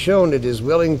Resistance has shown it is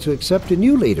willing to accept a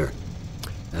new leader.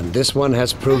 And this one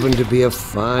has proven to be a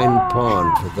fine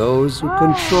pawn for those who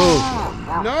control him.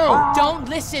 No! Don't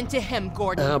listen to him,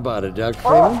 Gordon. How about it, Doug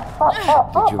Freeman?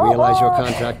 Did you realize your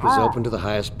contract was open to the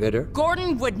highest bidder?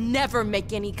 Gordon would never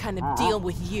make any kind of deal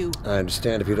with you. I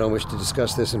understand if you don't wish to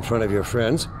discuss this in front of your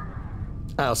friends.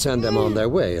 I'll send them on their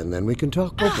way, and then we can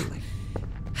talk openly.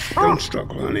 Don't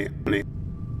struggle, honey.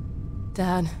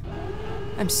 Dad,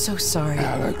 I'm so sorry.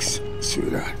 Alex,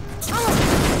 sweetheart.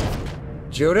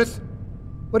 Judith,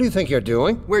 what do you think you're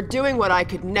doing? We're doing what I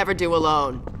could never do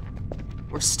alone.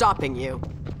 We're stopping you.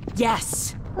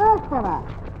 Yes!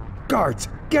 Guards,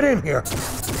 get in here!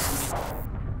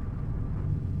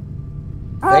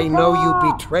 They know you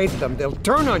betrayed them. They'll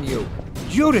turn on you.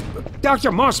 Judith,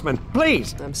 Dr. Mossman,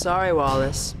 please! I'm sorry,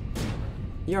 Wallace.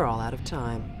 You're all out of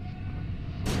time.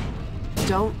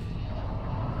 Don't...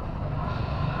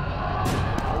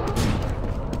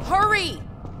 Hurry!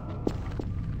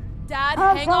 Dad,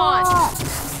 hang on!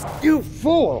 You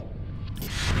fool!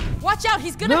 Watch out,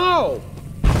 he's gonna... No!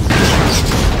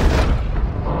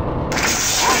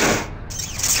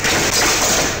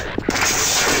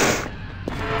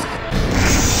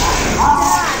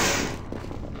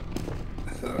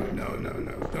 No.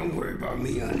 Don't worry about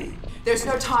me, honey. There's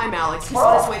no time, Alex. He's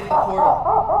on his way to the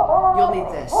portal. You'll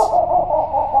need this.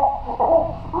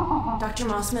 Dr.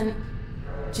 Mossman,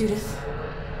 Judith,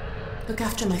 look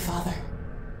after my father.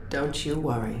 Don't you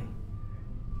worry.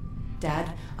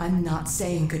 Dad, I'm not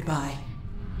saying goodbye.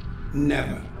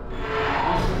 Never.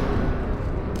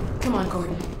 Come on,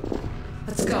 Gordon.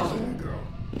 Let's go. Gordon,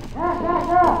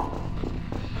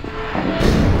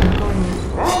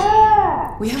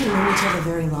 we haven't known each other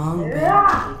very long, but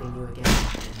Leaving you again.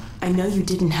 I know you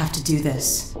didn't have to do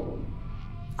this.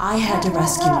 I had to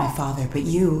rescue my father, but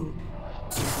you...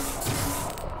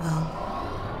 Well...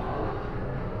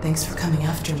 Thanks for coming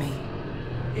after me.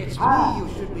 It's me you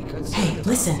should be concerned. Hey,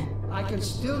 listen. I can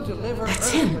still deliver That's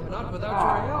Earth, him. but not without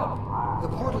your help. The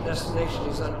portal destination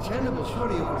is untenable.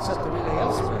 Surely you can set the relay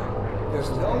elsewhere. There's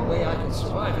no way I can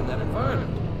survive in that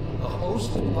environment. A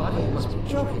host body must be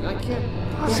joking. I can't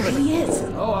possibly... There he is.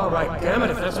 Oh, all right. Damn it,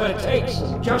 if that's what it takes.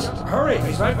 Just hurry.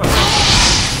 He's right behind.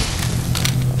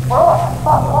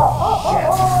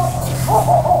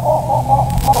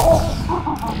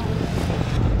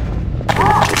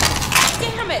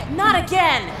 Damn it! Not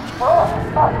again!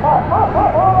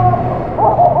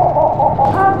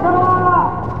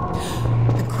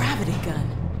 The gravity gun.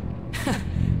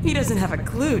 He doesn't have a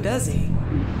clue, does he?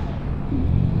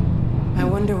 I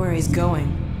wonder where he's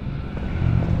going.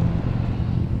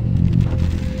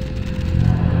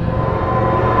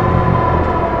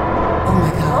 Oh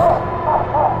my god.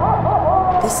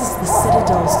 This is the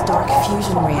Citadel's dark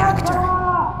fusion reactor.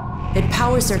 It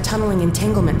powers their tunneling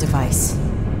entanglement device.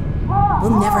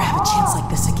 We'll never have a chance like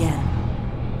this again.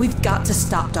 We've got to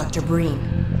stop Dr. Breen.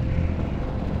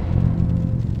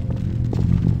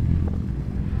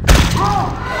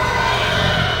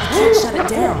 I can't shut it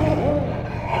down.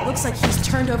 It looks like he's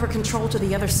turned over control to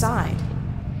the other side.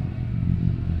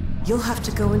 You'll have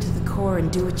to go into the core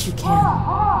and do what you can.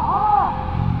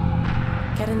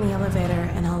 Get in the elevator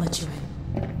and I'll let you in.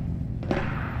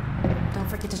 Don't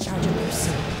forget to charge up your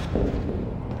suit.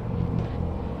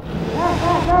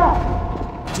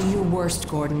 Do your worst,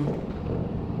 Gordon.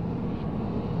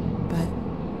 But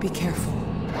be careful.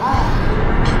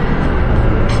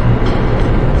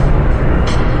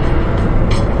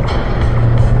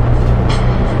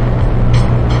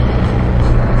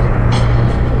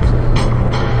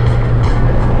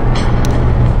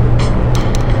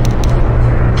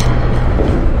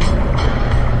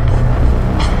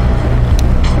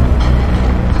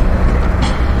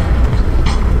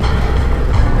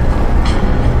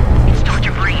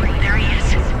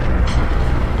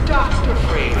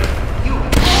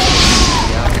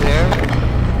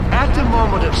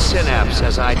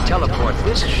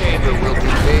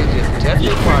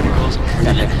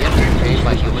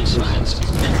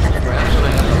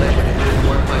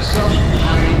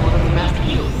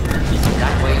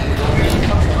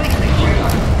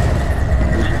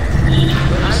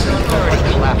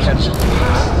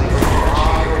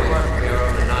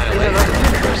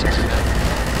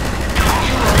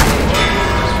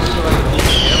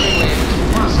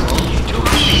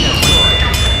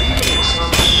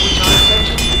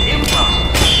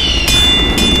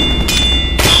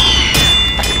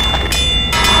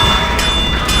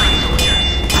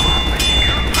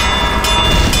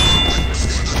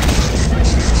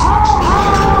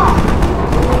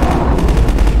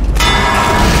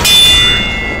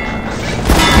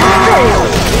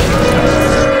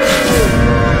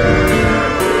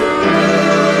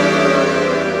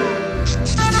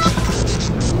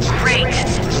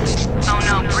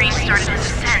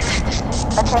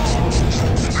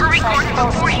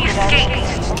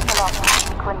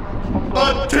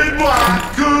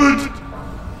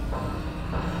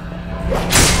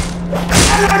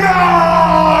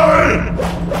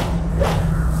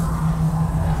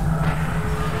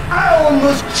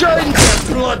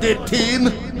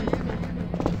 team.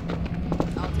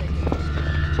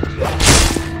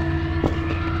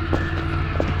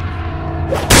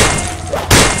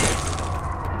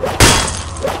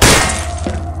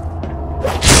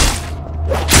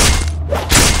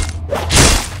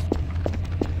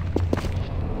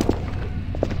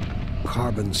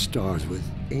 Carbon stars with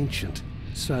ancient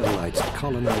satellites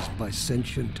colonized by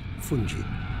sentient fungi,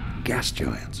 gas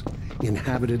giants,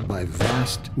 inhabited by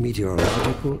vast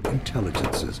meteorological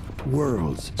intelligences,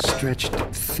 worlds stretched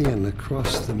thin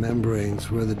across the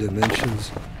membranes where the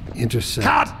dimensions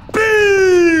intersect.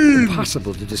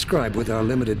 Impossible to describe with our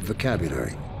limited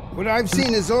vocabulary. What I've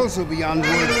seen is also beyond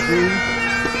words, Boone.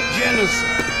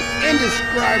 Genocide.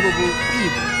 Indescribable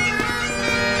evil.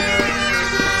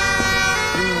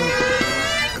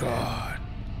 God.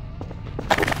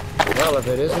 Well, if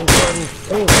it isn't Gordon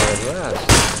Freeman at last.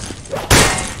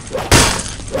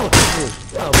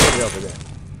 I'll put it over there.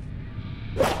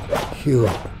 You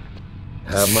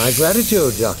have my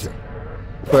gratitude, Doctor.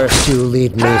 First you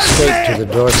lead me straight to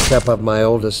the doorstep of my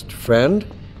oldest friend,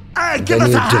 then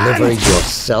you deliver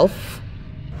yourself.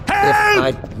 If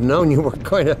I'd known you were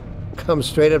going to come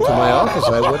straight up to my office,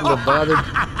 I wouldn't have bothered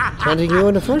hunting you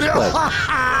in the first place.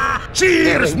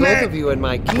 Cheers, Having both of you in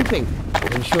my keeping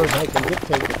ensures I can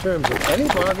dictate the terms of any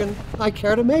bargain I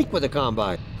care to make with the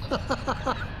Combine.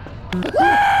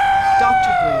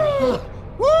 Dr. Green.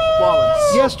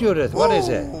 Wallace. Yes, Judith, what is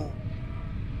it?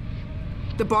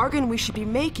 The bargain we should be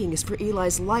making is for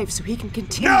Eli's life so he can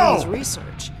continue his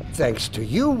research. Thanks to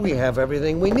you, we have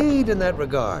everything we need in that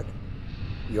regard.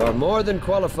 You're more than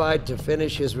qualified to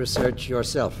finish his research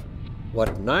yourself.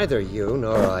 What neither you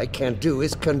nor I can do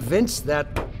is convince that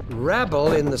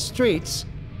rabble in the streets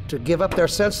to give up their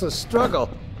senseless struggle.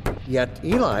 Yet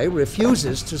Eli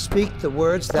refuses to speak the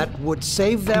words that would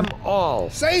save them all.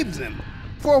 Save them?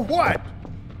 For what?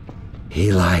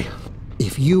 Eli,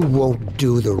 if you won't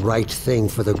do the right thing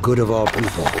for the good of all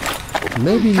people,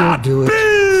 maybe you'll do it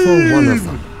for one of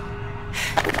them.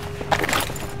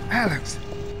 Alex,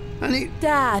 honey.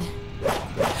 Dad.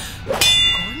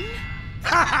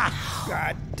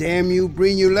 God damn you,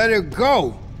 Breen, you let her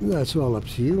go. That's all up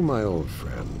to you, my old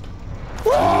friend.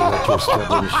 Will you let your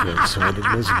stubborn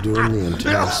short-sightedness doom the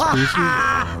entire species,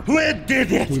 or we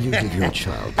did it! Will you give your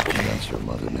child the chance your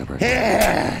mother never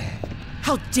had?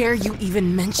 How dare you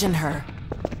even mention her?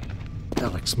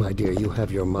 Alex, my dear, you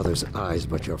have your mother's eyes,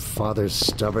 but your father's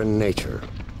stubborn nature.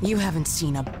 You haven't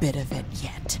seen a bit of it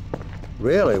yet.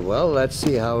 Really? Well, let's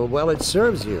see how well it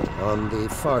serves you on the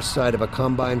far side of a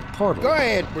combined portal. Go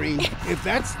ahead, Breen. If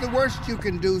that's the worst you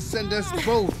can do, send us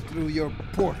both through your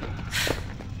portal.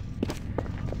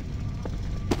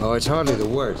 Oh, it's hardly the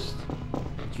worst.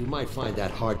 But you might find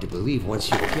that hard to believe once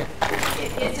you get...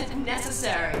 It isn't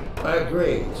necessary. I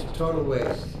agree. It's a total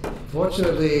waste.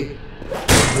 Fortunately,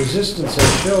 Resistance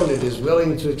has shown it is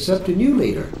willing to accept a new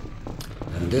leader.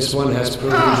 And this one has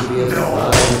proven to be a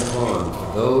fine pawn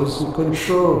for those who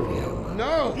control him.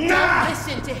 No! Don't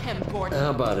listen to him, Gordon. How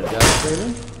about it, Dr.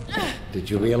 Freeman? Did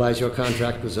you realize your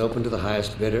contract was open to the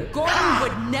highest bidder? Gordon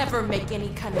would never make any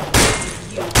kind of deal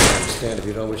with you. I understand if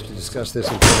you don't wish to discuss this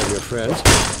in front of your friends.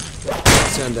 I'll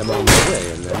send them on their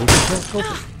way, and then you can talk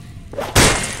open.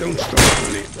 Don't stop,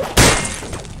 honey.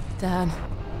 Dad,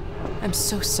 I'm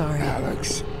so sorry.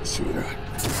 Alex, sweetheart.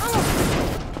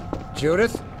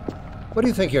 Judith, what do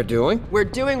you think you're doing? We're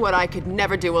doing what I could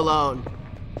never do alone.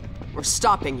 We're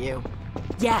stopping you.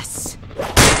 Yes.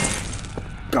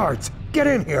 Guards, get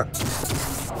in here.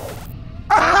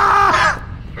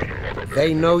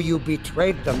 They know you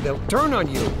betrayed them. They'll turn on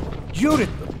you. Judith,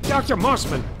 Dr.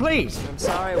 Mossman, please. I'm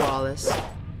sorry, Wallace.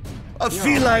 I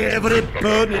feel like every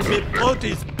bone in my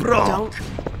body's broke. Don't.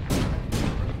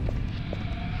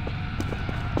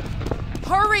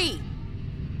 Hurry!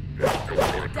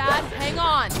 Dad, hang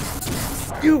on.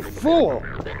 You fool!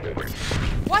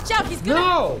 Watch out, he's gonna...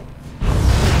 No!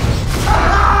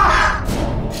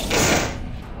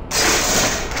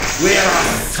 We're a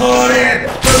sorry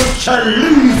bunch of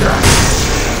losers!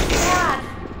 Dad!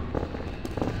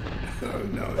 Oh,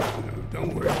 no,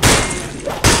 don't worry.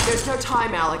 There's no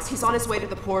time, Alex. He's on his way to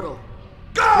the portal.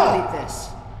 Go! We'll leave this.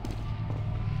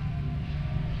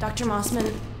 Dr.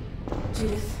 Mossman,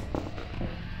 Judith,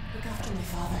 look after my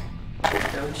father.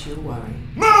 Don't you worry.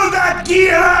 Move that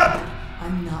gear up!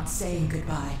 I'm not saying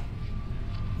goodbye.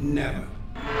 Never.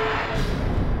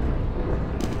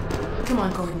 Come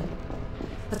on, Gordon.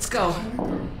 Let's go.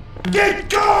 Get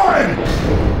going!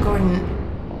 Gordon,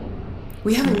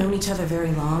 we haven't known each other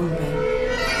very long, but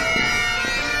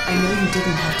I know you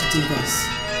didn't have to do this.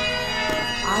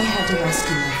 I had to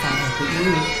rescue my father, but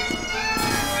you...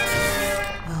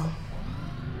 Well,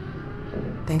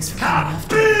 Thanks for coming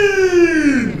after me.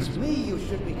 It's me you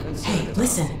should be concerned. Hey,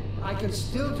 listen. I can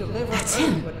still deliver That's Earth,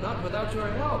 him. but not without your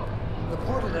help. The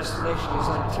portal destination is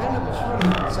untenable, surely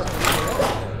except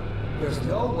for there's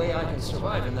no way I can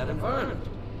survive in that environment.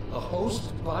 A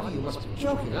host body? You must be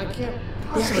joking. I can't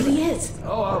possibly... There he is.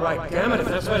 Oh, all right. Damn it, if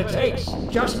that's what it takes.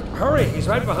 Just hurry. He's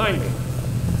right behind me.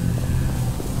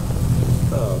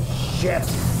 Oh, shit.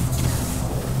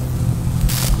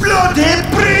 Bloody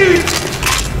breed!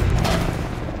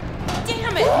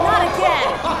 Damn it, not again!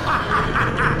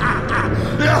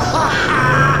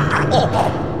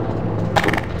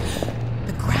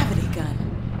 The gravity gun.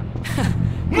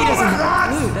 He doesn't have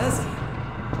a clue, does he?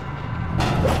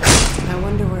 I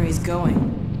wonder where he's going.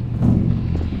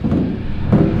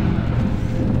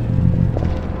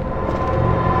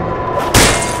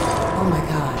 Oh my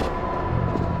god.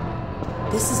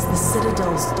 This is the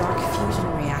Citadel's dark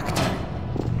fusion reactor.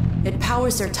 It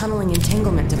powers their tunneling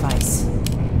entanglement device.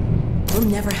 We'll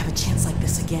never have a chance like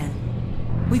this again.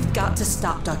 We've got to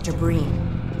stop Dr. Breen.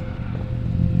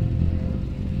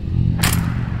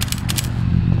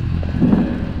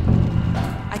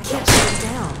 I can't shut it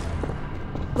down.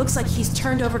 Looks like he's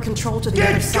turned over control to the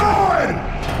other side.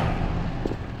 Get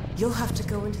going! You'll have to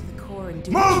go into the core and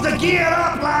do... Move the gear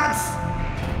up, lads!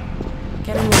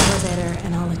 Get in the elevator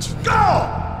and I'll let you in.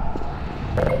 Go!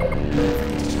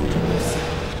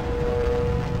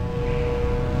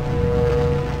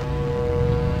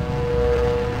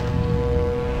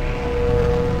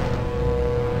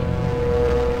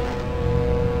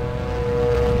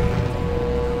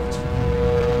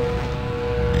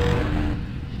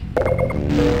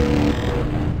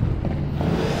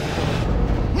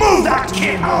 Move that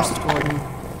kid out! Gordon.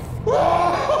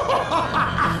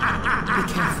 Be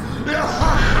careful.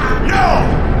 No!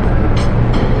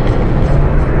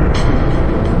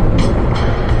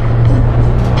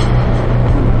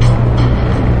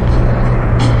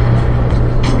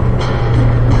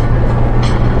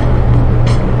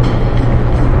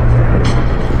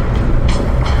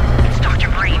 It's Dr.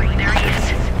 Breen. There he is.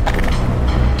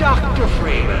 Dr.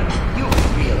 Freeman, you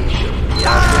really should be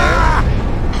out there.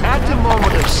 At the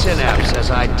moment of synapse, as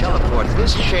I teleport,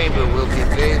 this chamber will be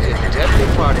bathed in deadly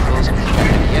particles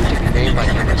yet to be named by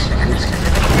human science.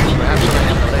 Perhaps I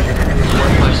have the legend of the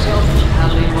word myself.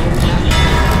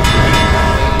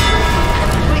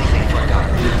 Completely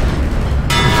forgotten.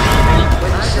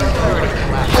 When the singularity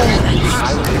collapses,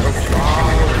 I will be able to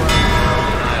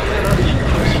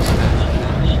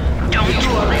Don't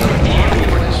you are able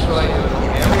to destroy you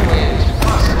in every way it is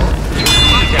possible. You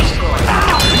will be destroyed.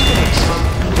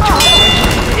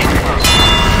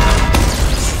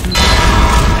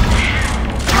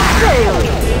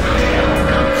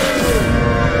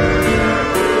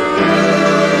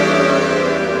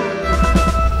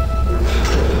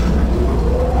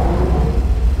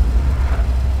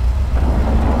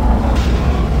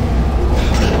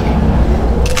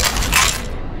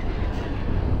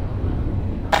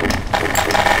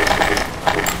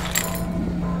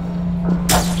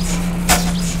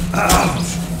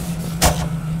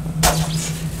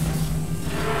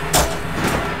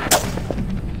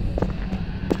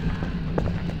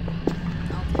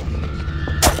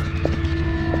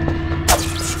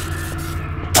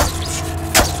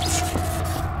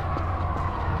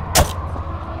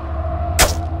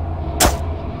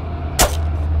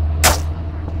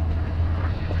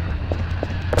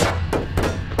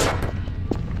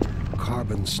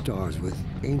 Stars with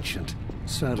ancient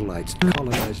satellites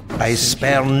colonized by I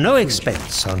spare no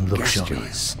expense on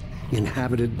luxuries.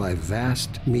 Inhabited by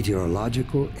vast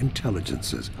meteorological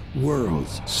intelligences,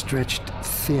 worlds stretched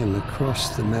thin across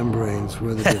the membranes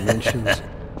where the dimensions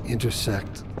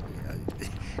intersect.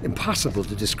 Impossible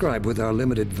to describe with our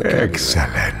limited vocabulary.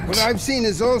 Excellent. What I've seen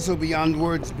is also beyond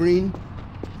words, Breen.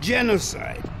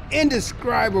 Genocide.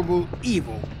 Indescribable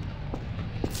evil.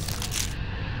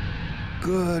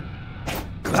 Good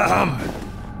God.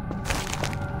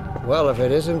 Well, if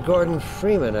it isn't Gordon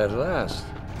Freeman at last.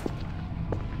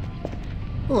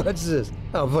 What's this?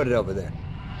 I'll put it over there.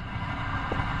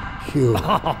 You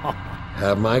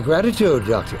have my gratitude,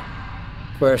 Doctor.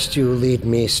 First you lead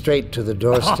me straight to the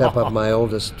doorstep of my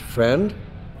oldest friend.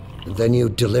 Then you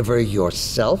deliver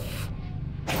yourself.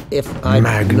 If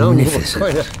I'd known you were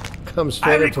going to come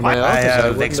straight into my office, I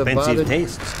wouldn't have bothered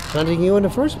hunting you in the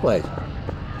first place.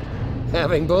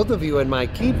 Having both of you in my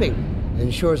keeping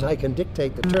ensures I can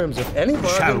dictate the terms of any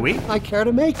bargain I care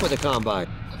to make with the Combine.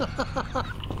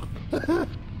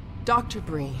 Dr.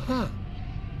 Breen.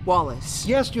 Wallace.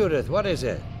 Yes, Judith, what is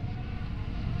it?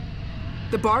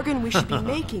 The bargain we should be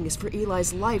making is for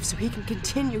Eli's life so he can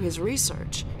continue his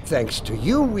research. Thanks to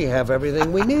you, we have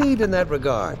everything we need in that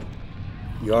regard.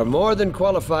 You're more than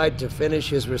qualified to finish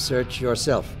his research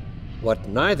yourself. What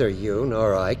neither you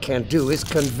nor I can do is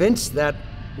convince that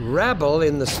rabble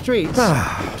in the streets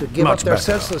to give up their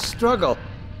senseless struggle.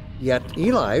 Yet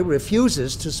Eli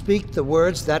refuses to speak the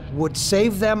words that would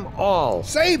save them all.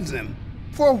 Save them?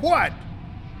 For what?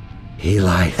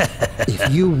 Eli,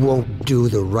 if you won't do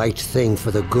the right thing for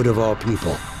the good of all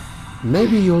people,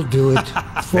 maybe you'll do it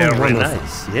for one of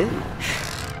us. Yeah.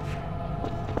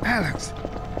 Alex,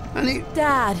 honey.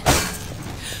 Dad.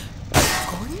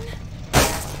 Gordon?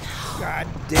 God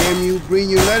damn you, Breen,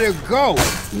 you let her go.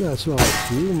 That's all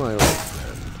to you, my old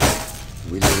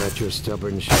friend. Will you let your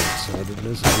stubborn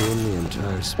short-sightedness ruin the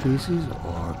entire species,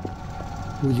 or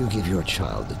will you give your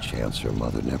child the chance her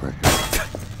mother never had?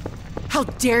 How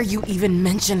dare you even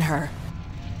mention her?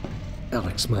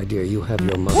 Alex, my dear, you have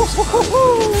your mother's heart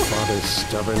and your father's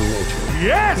stubborn nature.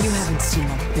 Yes! You haven't seen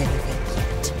a bit of it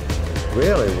yet.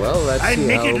 Really? Well, let's I'd see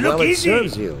make how it look well it easy.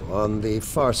 serves you on the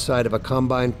far side of a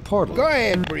combined portal. Go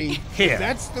ahead, Breen. Here. If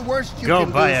that's the worst you Go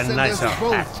can buy do, a send nicer us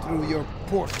both hat. through your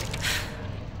portal.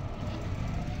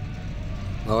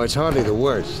 Oh, it's hardly the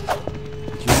worst.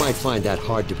 You might find that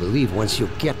hard to believe once you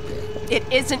get there. It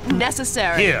isn't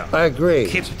necessary. Here. I agree.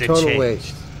 Keep the Total change.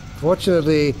 waste.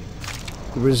 Fortunately,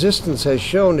 the Resistance has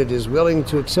shown it is willing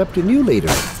to accept a new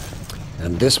leader.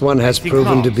 And this one has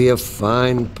proven to be a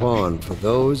fine pawn for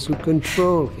those who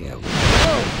control him.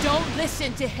 Oh, don't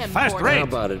listen to him, Fast Gordon. How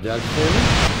about it, Doug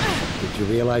Finn? Did you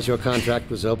realize your contract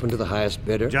was open to the highest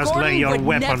bidder? Just Gordon lay your would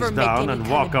weapons never make down any and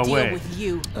kind walk of deal away. with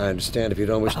you. I understand if you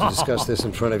don't wish to discuss this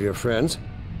in front of your friends.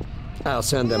 I'll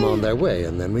send them on their way,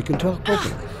 and then we can talk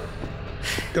openly.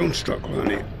 Don't struggle,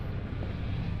 honey.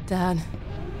 Dad,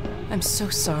 I'm so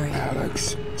sorry.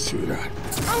 Alex, sweetheart.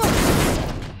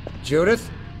 Judith,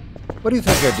 what do you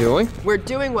think you're doing? We're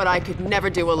doing what I could never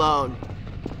do alone.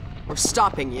 We're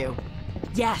stopping you.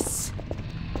 Yes.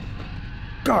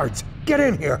 Guards, get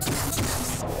in here!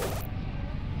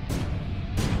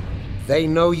 They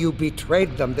know you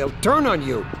betrayed them. They'll turn on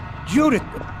you. Judith,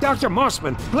 Dr.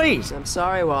 Mossman, please! I'm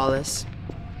sorry, Wallace.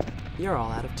 You're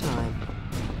all out of time.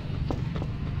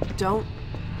 Don't.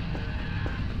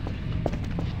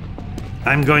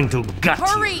 I'm going to gut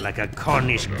Hurry! you like a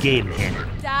Cornish game hen.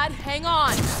 Dad, hang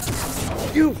on.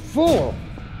 You fool!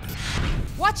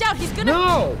 Watch out, he's gonna...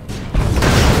 No!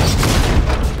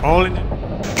 All in.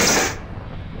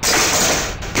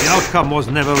 The outcome was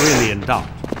never really in doubt.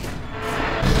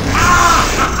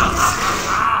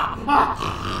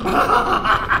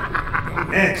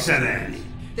 Excellent.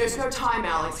 There's no time,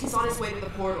 Alex. He's on his way to the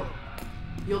portal.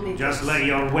 You'll need Just this. lay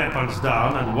your weapons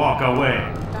down and walk away.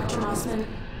 Dr. Mossman,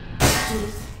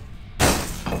 Judith,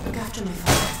 look after my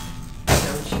father.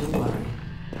 Don't you worry.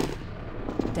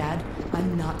 Dad,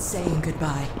 I'm not saying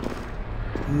goodbye.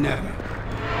 Never.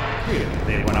 Here,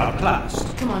 they were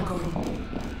outclassed. Come on, Gordon.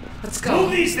 Let's go.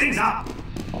 Move these things up!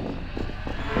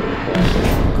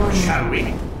 Gordon, Shall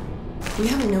we? we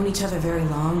haven't known each other very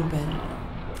long,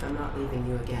 but I'm not leaving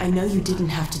you again. I know you didn't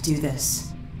have to do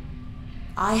this.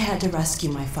 I had to rescue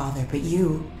my father, but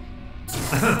you...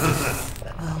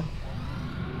 well...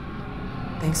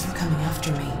 thanks for coming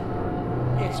after me.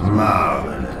 It's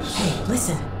marvelous. Hey,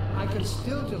 listen. I can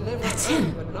still deliver. That's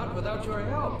him. But not without your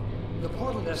help. The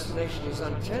portal destination is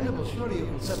untenable. Surely you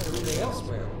can set the relay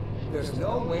elsewhere. There's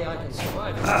no way I can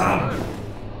survive. A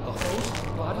host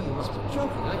body? You must be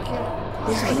joking. I can't.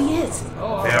 There he is.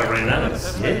 Oh, Very nice.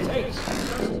 that's what it takes.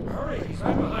 Hurry, he's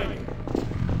right behind you.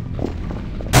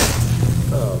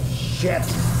 Oh, shit.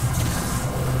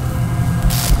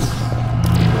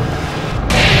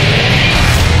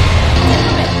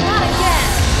 Not again!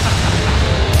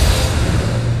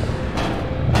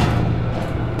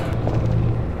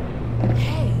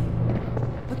 Hey,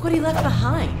 look what he left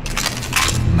behind.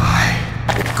 My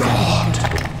God.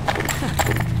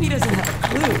 He doesn't have a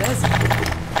clue, does he?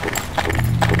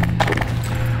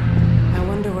 I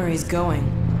wonder where he's going.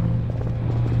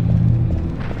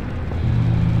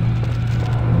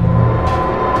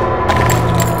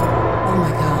 Oh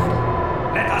my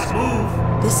God. Let us move.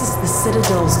 This is the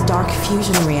Citadel's dark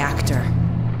fusion reactor.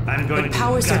 I'm going It to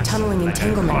powers their gut tunneling like a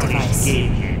entanglement Cornish device.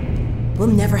 game hen. We'll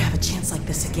never have a chance like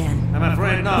this again. I'm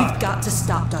afraid not. We've got to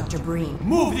stop Dr. Breen.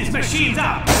 Move these machines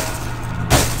up!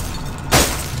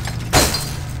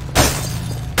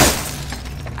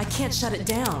 I can't shut it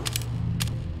down.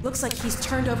 Looks like he's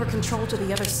turned over control to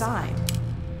the other side.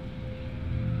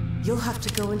 You'll have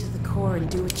to go into the core and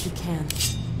do what you can.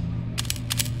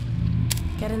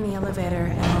 Get in the elevator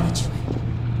and I'll let you in.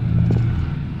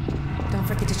 Don't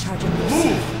forget to charge up your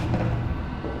suit.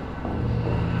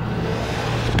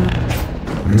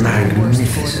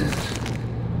 Magnificent.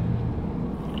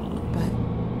 But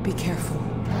be careful.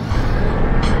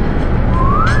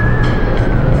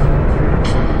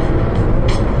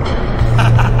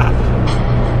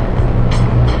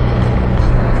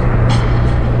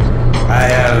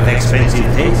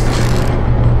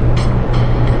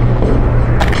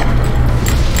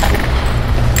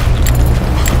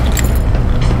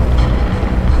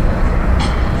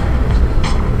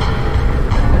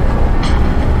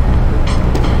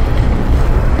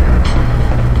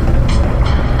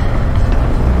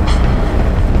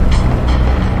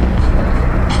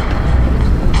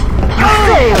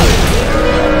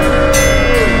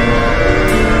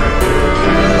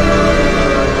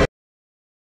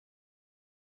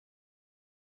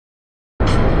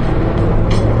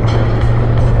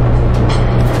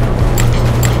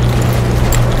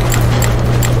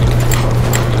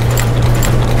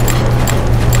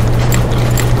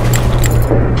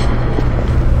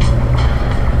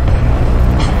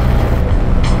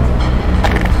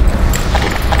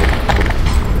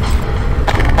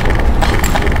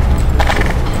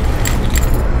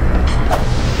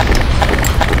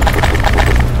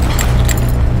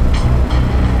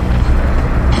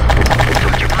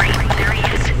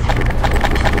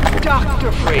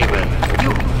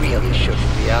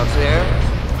 shouldn't be out there.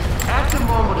 At the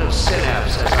moment of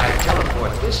synapse, as I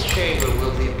teleport, this chamber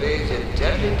will be bathed in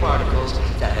deadly particles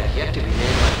that have yet to be named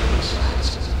by human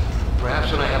science.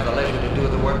 Perhaps when I have the leisure to do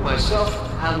the work myself,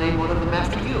 I'll name one of them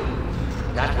after you.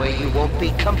 That way you won't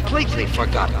be completely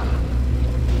forgotten.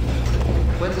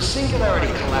 When the singularity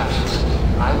collapses,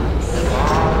 I will be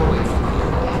far away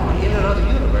from you, in another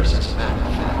universe, as a matter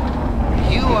of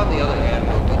fact. You, on the other hand,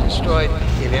 will be destroyed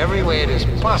in every way it is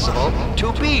possible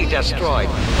to be destroyed,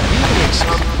 even in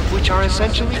some which are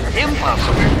essentially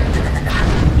impossible.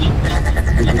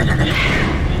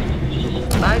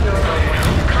 I don't know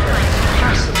what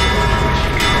possible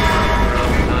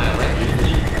annihilation.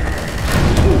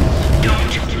 Don't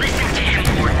listen to him,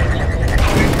 Gordon.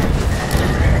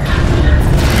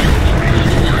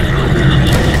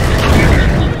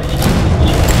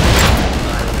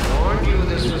 I warned you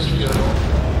this was futile.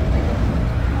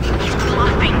 He's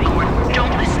bluffing, Gordon.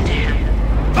 Don't listen to him.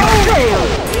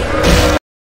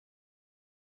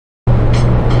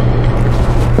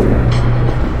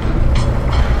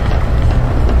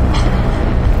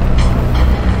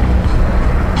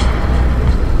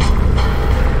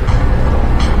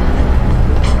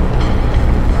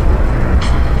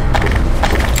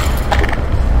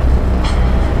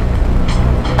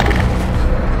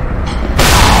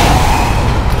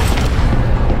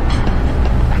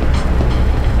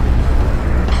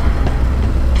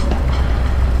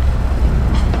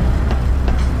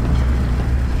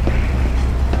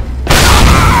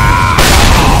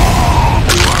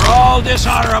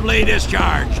 Dishonorably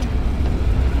discharged.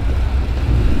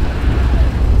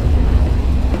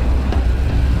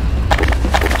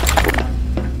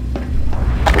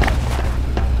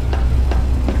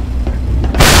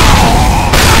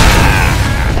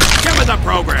 Get with the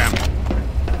program.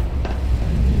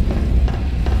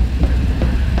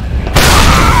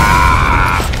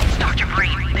 Dr.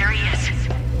 Breen, there he is.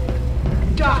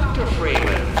 Dr.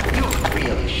 Freeman, you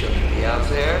really shouldn't be out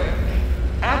there.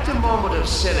 At the moment of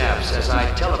synapse, as I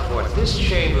teleport, this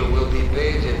chamber will be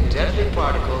bathed in deadly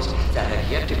particles that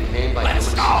have yet to be named by human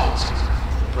science.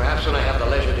 Perhaps when I have the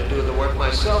leisure to do the work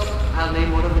myself, I'll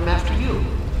name one of them after you.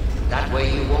 That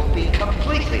way you won't be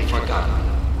completely forgotten.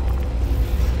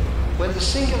 When the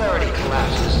singularity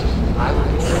collapses, I will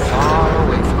be far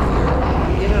away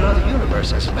from here, in another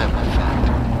universe, as a matter of fact.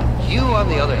 You, on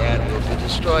the other hand, will be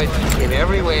destroyed in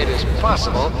every way it is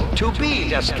possible to be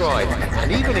destroyed,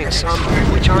 and even in some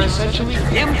which are essentially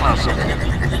impossible.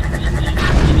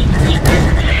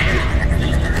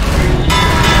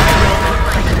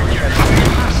 Don't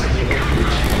listen to him,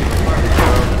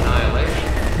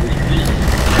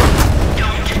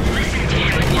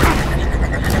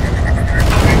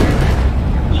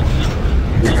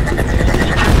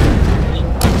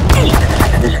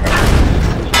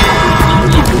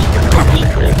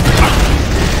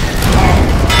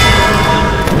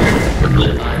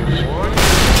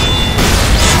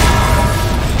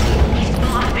 He's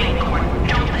bluffing, Gordon.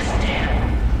 Don't listen to him.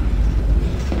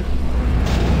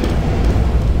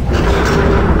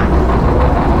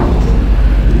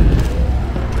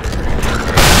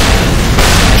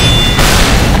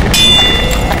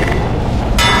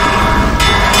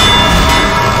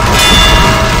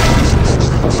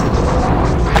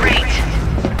 Great.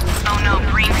 Oh no,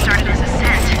 Breen started his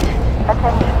ascent.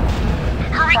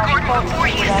 Hurry, Gordon, before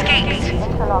he escapes.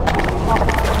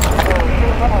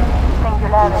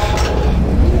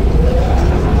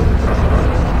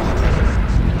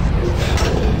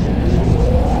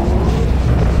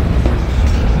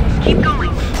 Keep going.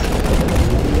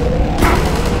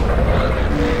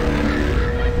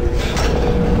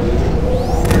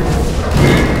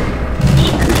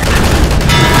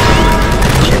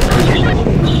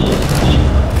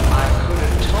 I could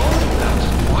have told you that was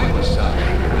pointless, Dr.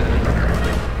 Freeman.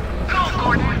 Go,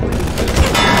 Gordon.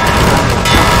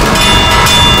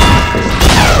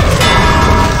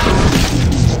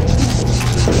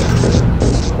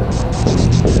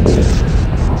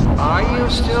 Are you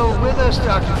still with us,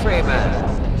 Dr. Freeman?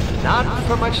 Not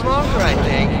for much longer, I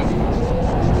think.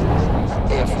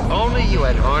 If only you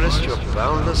had harnessed your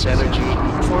boundless energy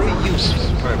for a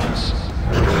useful purpose.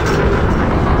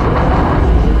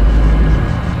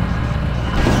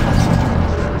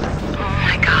 Oh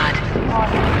my god.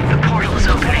 The portal is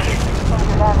opening.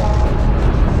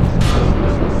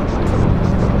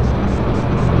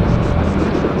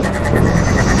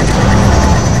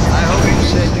 I hope you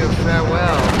said your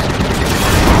farewells.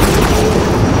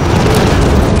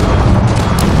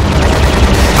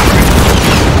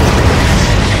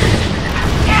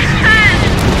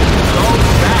 Go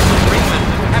back, Freeman.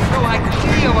 You have no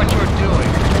idea what you're doing.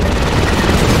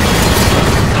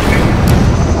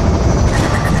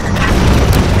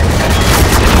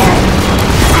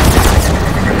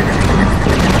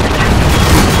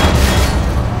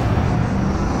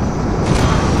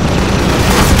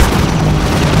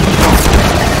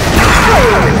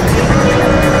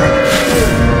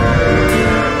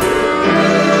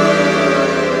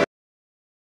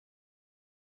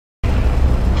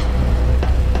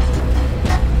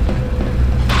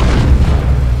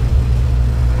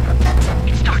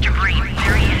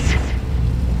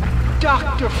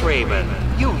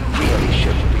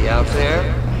 out there.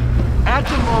 At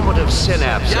the moment of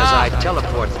synapse, as I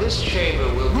teleport, this chamber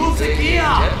will be filled with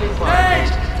deadly particles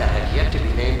that have yet to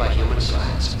be named by human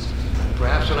science.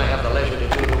 Perhaps when I have the leisure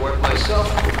to do the work myself,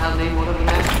 I'll name one of them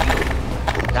after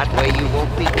you. That way you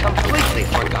won't be completely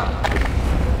forgotten.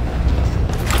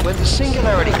 When the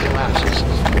singularity collapses,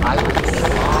 I will be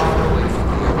far away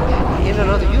from here, in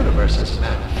another universe, as a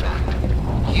matter of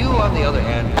fact. You, on the other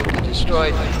hand, will be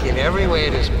destroyed in every way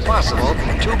it is possible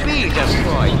to be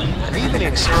destroyed, and even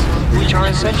in some which are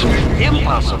essentially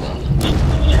impossible.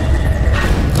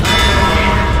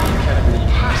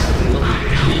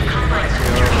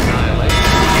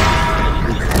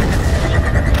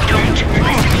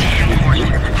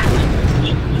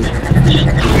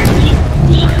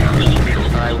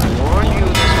 I warn you,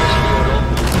 this was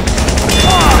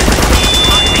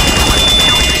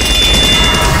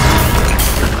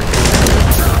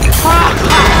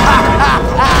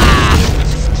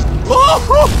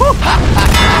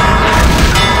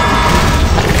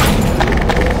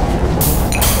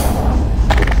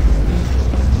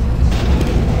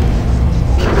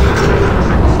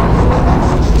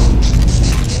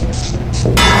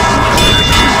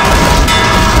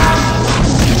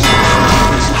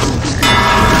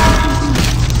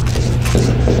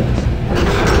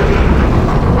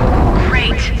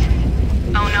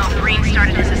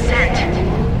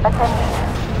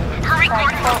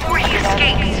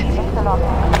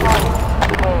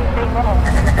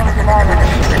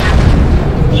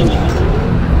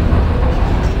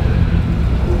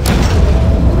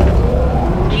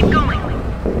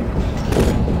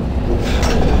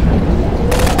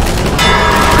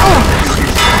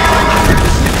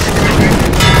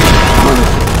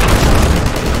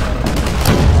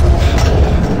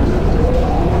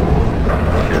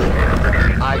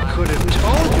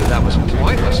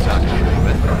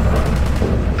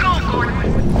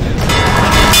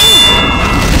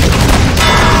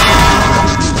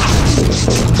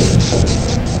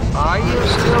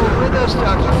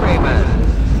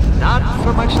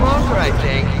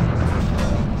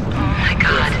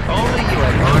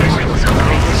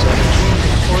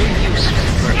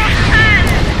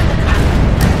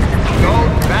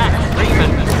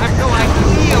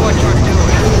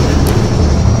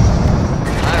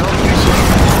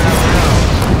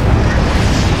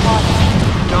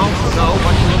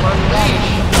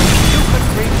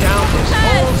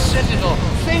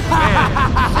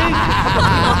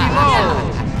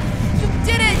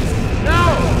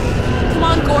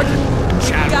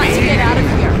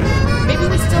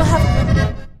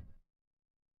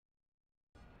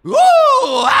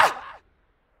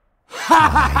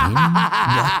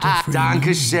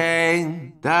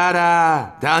Dankeschön.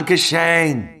 Da.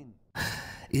 Dankeschön.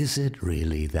 Is it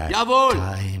really that Jawohl.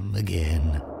 time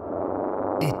again?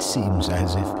 It seems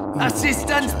as if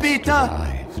Assistant, Peter.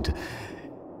 arrived.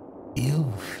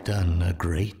 You've done a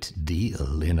great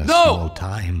deal in a No. small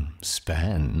time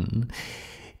span.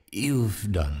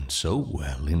 You've done so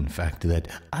well, in fact, that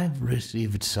I've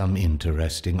received some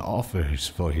interesting offers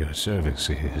for your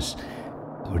services.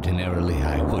 Ordinarily,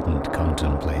 I wouldn't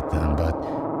contemplate them, but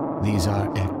these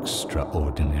are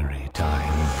extraordinary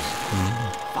times.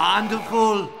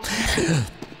 Wonderful.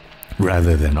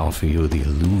 Rather than offer you the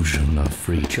illusion of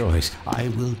free choice, I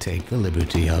will take the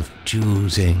liberty of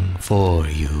choosing for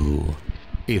you.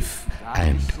 If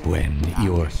and when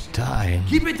your time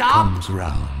Keep it up. comes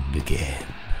round again.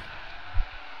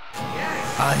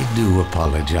 I do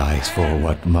apologize for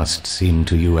what must seem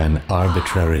to you an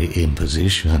arbitrary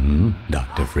imposition,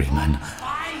 Dr. Freeman.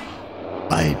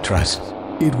 I trust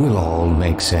it will all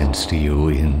make sense to you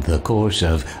in the course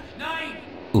of...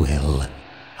 Well,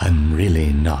 I'm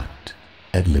really not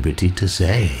at liberty to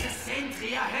say.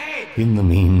 In the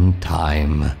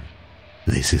meantime,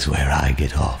 this is where I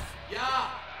get off.